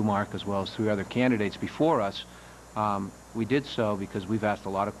course, you, Mark, as well as 3 other candidates before us, we did so because we've asked a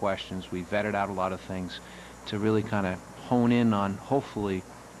lot of questions, we've vetted out a lot of things to really kind of hone in on, hopefully,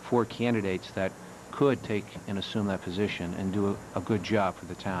 4 candidates that could take and assume that position and do a good job for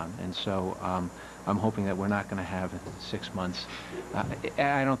the town. And so I'm hoping that we're not going to have 6 months.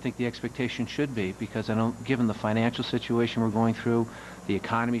 I don't think the expectation should be, because given the financial situation we're going through, the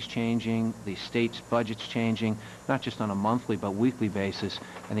economy's changing, the state's budget's changing, not just on a monthly but weekly basis,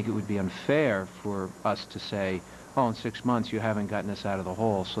 I think it would be unfair for us to say, oh, in 6 months you haven't gotten us out of the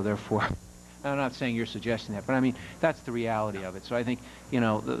hole, so therefore... I'm not saying you're suggesting that, but I mean, that's the reality of it. So I think, you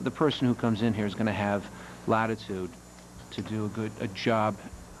know, the person who comes in here is going to have latitude to do a job,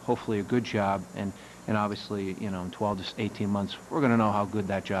 hopefully a good job, and obviously, you know, in 12 to 18 months, we're going to know how good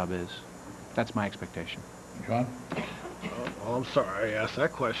that job is. That's my expectation. John? Well, I'm sorry I asked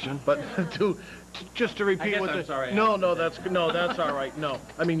that question, but just to repeat what I'm sorry I No, that's all right. No,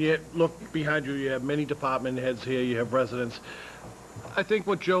 I mean, you look behind you. You have many department heads here. You have residents. I think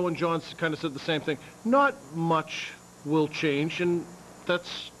what Joe and John kind of said the same thing. Not much will change, and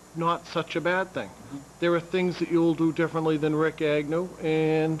that's not such a bad thing. There are things that you'll do differently than Rick Agnew,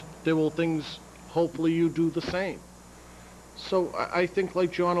 and there will things, hopefully, you do the same. So I think,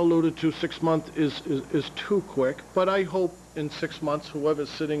 like John alluded to, 6 months is too quick, but I hope in 6 months, whoever's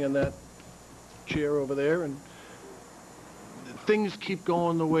sitting in that chair over there, and things keep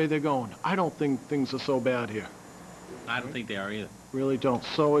going the way they're going. I don't think things are so bad here. I don't think they are either. Really don't.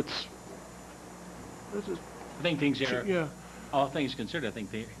 So I think things here, yeah. all things considered, I think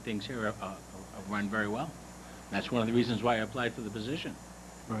things here are run very well. That's one of the reasons why I applied for the position.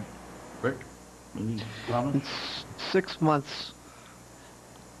 Right. Rick? Any comments? 6 months,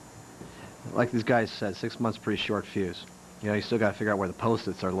 like these guys said, 6 months pretty short fuse. You know, you still got to figure out where the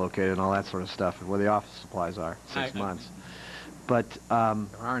Post-its are located and all that sort of stuff, and where the office supplies are. 6 months. But There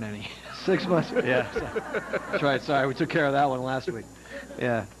aren't any. 6 months. Yeah. That's right. Sorry, we took care of that one last week.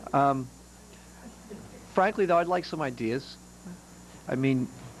 Yeah. Frankly, though, I'd like some ideas. I mean,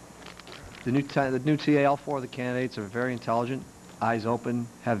 the new TA, all 4 of the candidates are very intelligent, eyes open,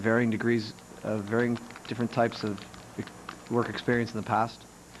 have varying degrees of varying different types of work experience in the past.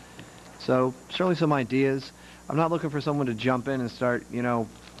 So certainly some ideas. I'm not looking for someone to jump in and start, you know,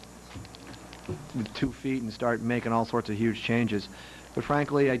 with 2 feet and start making all sorts of huge changes. But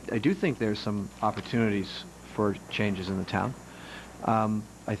frankly, I do think there's some opportunities for changes in the town.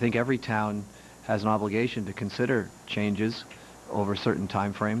 I think every town has an obligation to consider changes over certain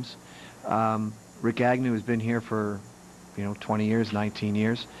time frames. Rick Agnew has been here for, 20 years, 19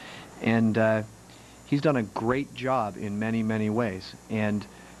 years, and he's done a great job in many, many ways. And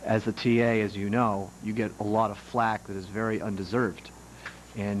as the TA, as you know, you get a lot of flack that is very undeserved.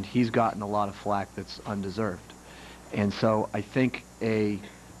 And he's gotten a lot of flack that's undeserved. And so I think a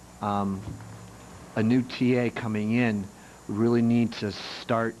a new TA coming in would really need to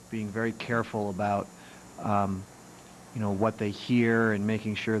start being very careful about, what they hear and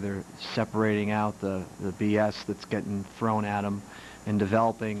making sure they're separating out the BS that's getting thrown at them and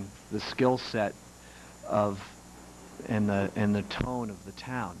developing the skill set and the tone of the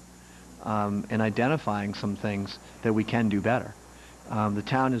town, and identifying some things that we can do better. The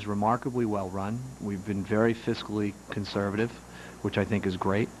town is remarkably well run. We've been very fiscally conservative, which I think is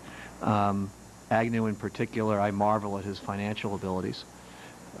great. Agnew in particular, I marvel at his financial abilities.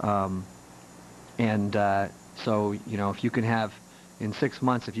 So, if you can have, in 6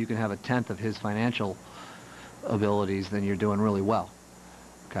 months, if you can have a tenth of his financial abilities, then you're doing really well,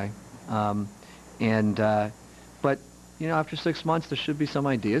 okay? But, after 6 months, there should be some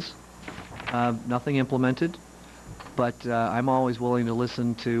ideas. Nothing implemented, but I'm always willing to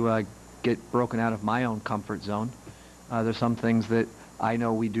listen to get broken out of my own comfort zone. There's some things that I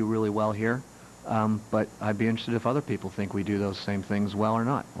know we do really well here, but I'd be interested if other people think we do those same things well or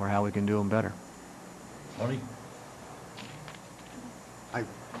not, or how we can do them better. Tony?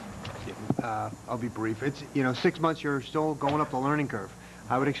 I'll be brief. It's, 6 months, you're still going up the learning curve.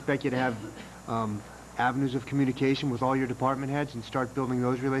 I would expect you to have avenues of communication with all your department heads and start building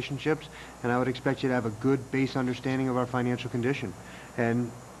those relationships. And I would expect you to have a good base understanding of our financial condition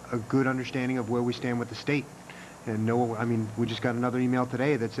and a good understanding of where we stand with the state. And we just got another email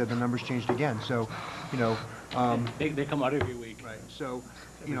today that said the numbers changed again. So, They come out every week. Right. So,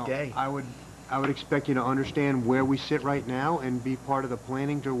 Every day. I would expect you to understand where we sit right now and be part of the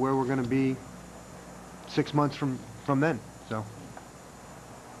planning to where we're going to be 6 months from then. So.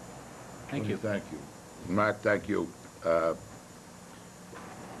 Thank you. Thank you. Mark, thank you.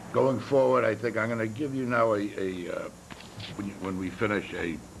 Going forward, I think I'm going to give you now when we finish,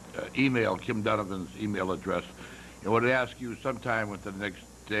 email, Kim Donovan's email address. I would ask you sometime within the next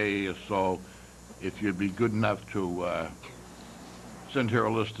day or so if you'd be good enough to send her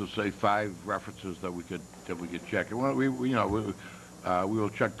a list of, say, 5 references that we could check. And we will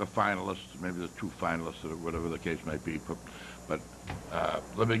check the finalists, maybe the 2 finalists, or whatever the case might be. But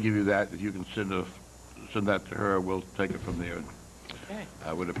let me give you that. If you can send that to her, we'll take it from there. Okay.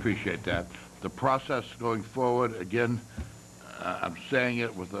 I would appreciate that. The process going forward, again, I'm saying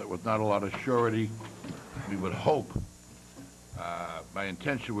it with not a lot of surety. We would hope. My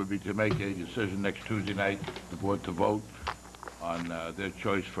intention would be to make a decision next Tuesday night, the board to vote on their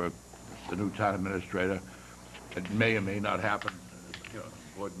choice for the new town administrator. It may or may not happen. The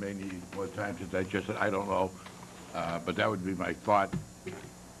board may need more time to digest it. I don't know. But that would be my thought,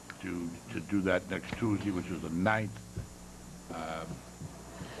 to do that next Tuesday, which is the 9th.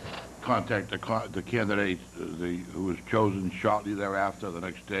 Contact the candidate who was chosen shortly thereafter, the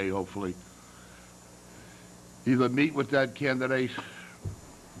next day, hopefully. Either meet with that candidate,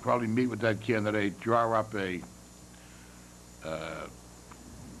 draw up a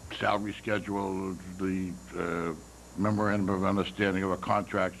salary schedule, the memorandum of understanding of a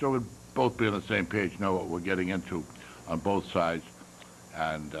contract, so we'd both be on the same page, know what we're getting into on both sides,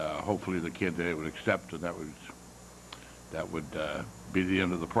 and hopefully the candidate would accept, and that would be the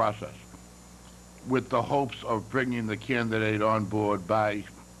end of the process, with the hopes of bringing the candidate on board by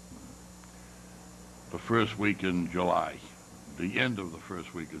the first week in July, the end of the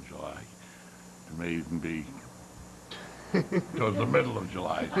first week in July. It may even be towards the middle of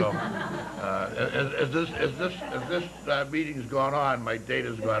July. So, as this meeting's gone on, my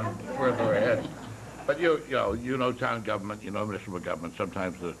data's gone further ahead. But you know town government, municipal government.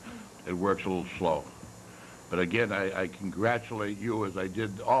 Sometimes it works a little slow. But again, I congratulate you, as I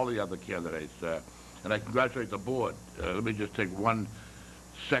did all the other candidates, and I congratulate the board. Let me just take 1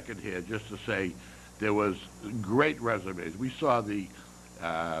 second here just to say there was great resumes. We saw you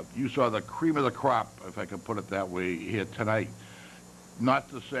saw the cream of the crop, if I can put it that way, here tonight. Not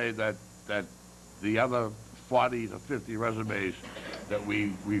to say that the other 40 to 50 resumes that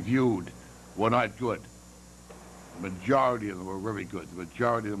we reviewed were not good. The majority of them were very good. The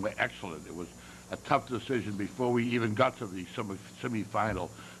majority of them were excellent. It was a tough decision before we even got to the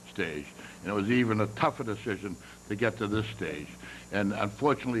semi-final stage. And it was even a tougher decision to get to this stage. And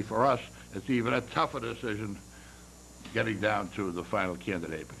unfortunately for us, it's even a tougher decision getting down to the final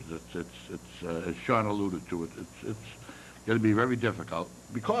candidate, because it's as Sean alluded to, it's going to be very difficult,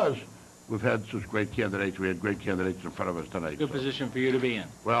 because we've had such great candidates. We had great candidates in front of us tonight. Good position for you to be in.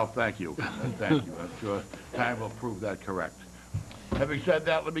 Well, thank you. Thank you. I'm sure time will prove that correct. Having said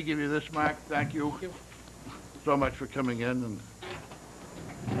that, let me give you this, Mark. Thank you so much for coming in. And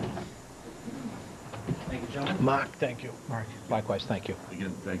Thank you, gentlemen. Mark, thank you. Mark, likewise, thank you.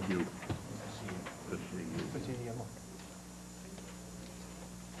 again, thank you. Good seeing you. Good seeing you again, Mark.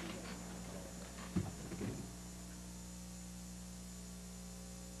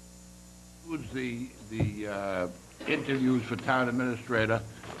 the interviews for town administrator,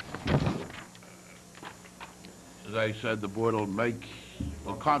 as I said, the board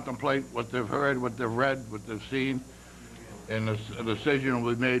will contemplate what they've heard, what they've read, what they've seen, and a decision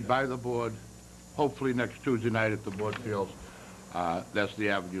will be made by the board, hopefully next Tuesday night if the board feels that's the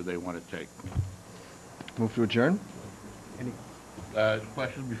avenue they want to take. Move to adjourn?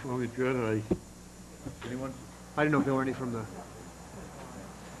 Questions before we adjourn? Anyone? I didn't know if there were any from the...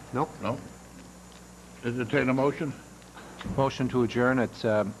 No? No? Entertain a motion? Motion to adjourn at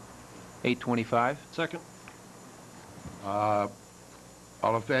 8:25. Second? All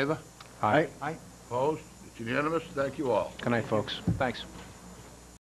in favor? Aye. Aye. Opposed? It's unanimous. Thank you all. Good night, folks. Thanks.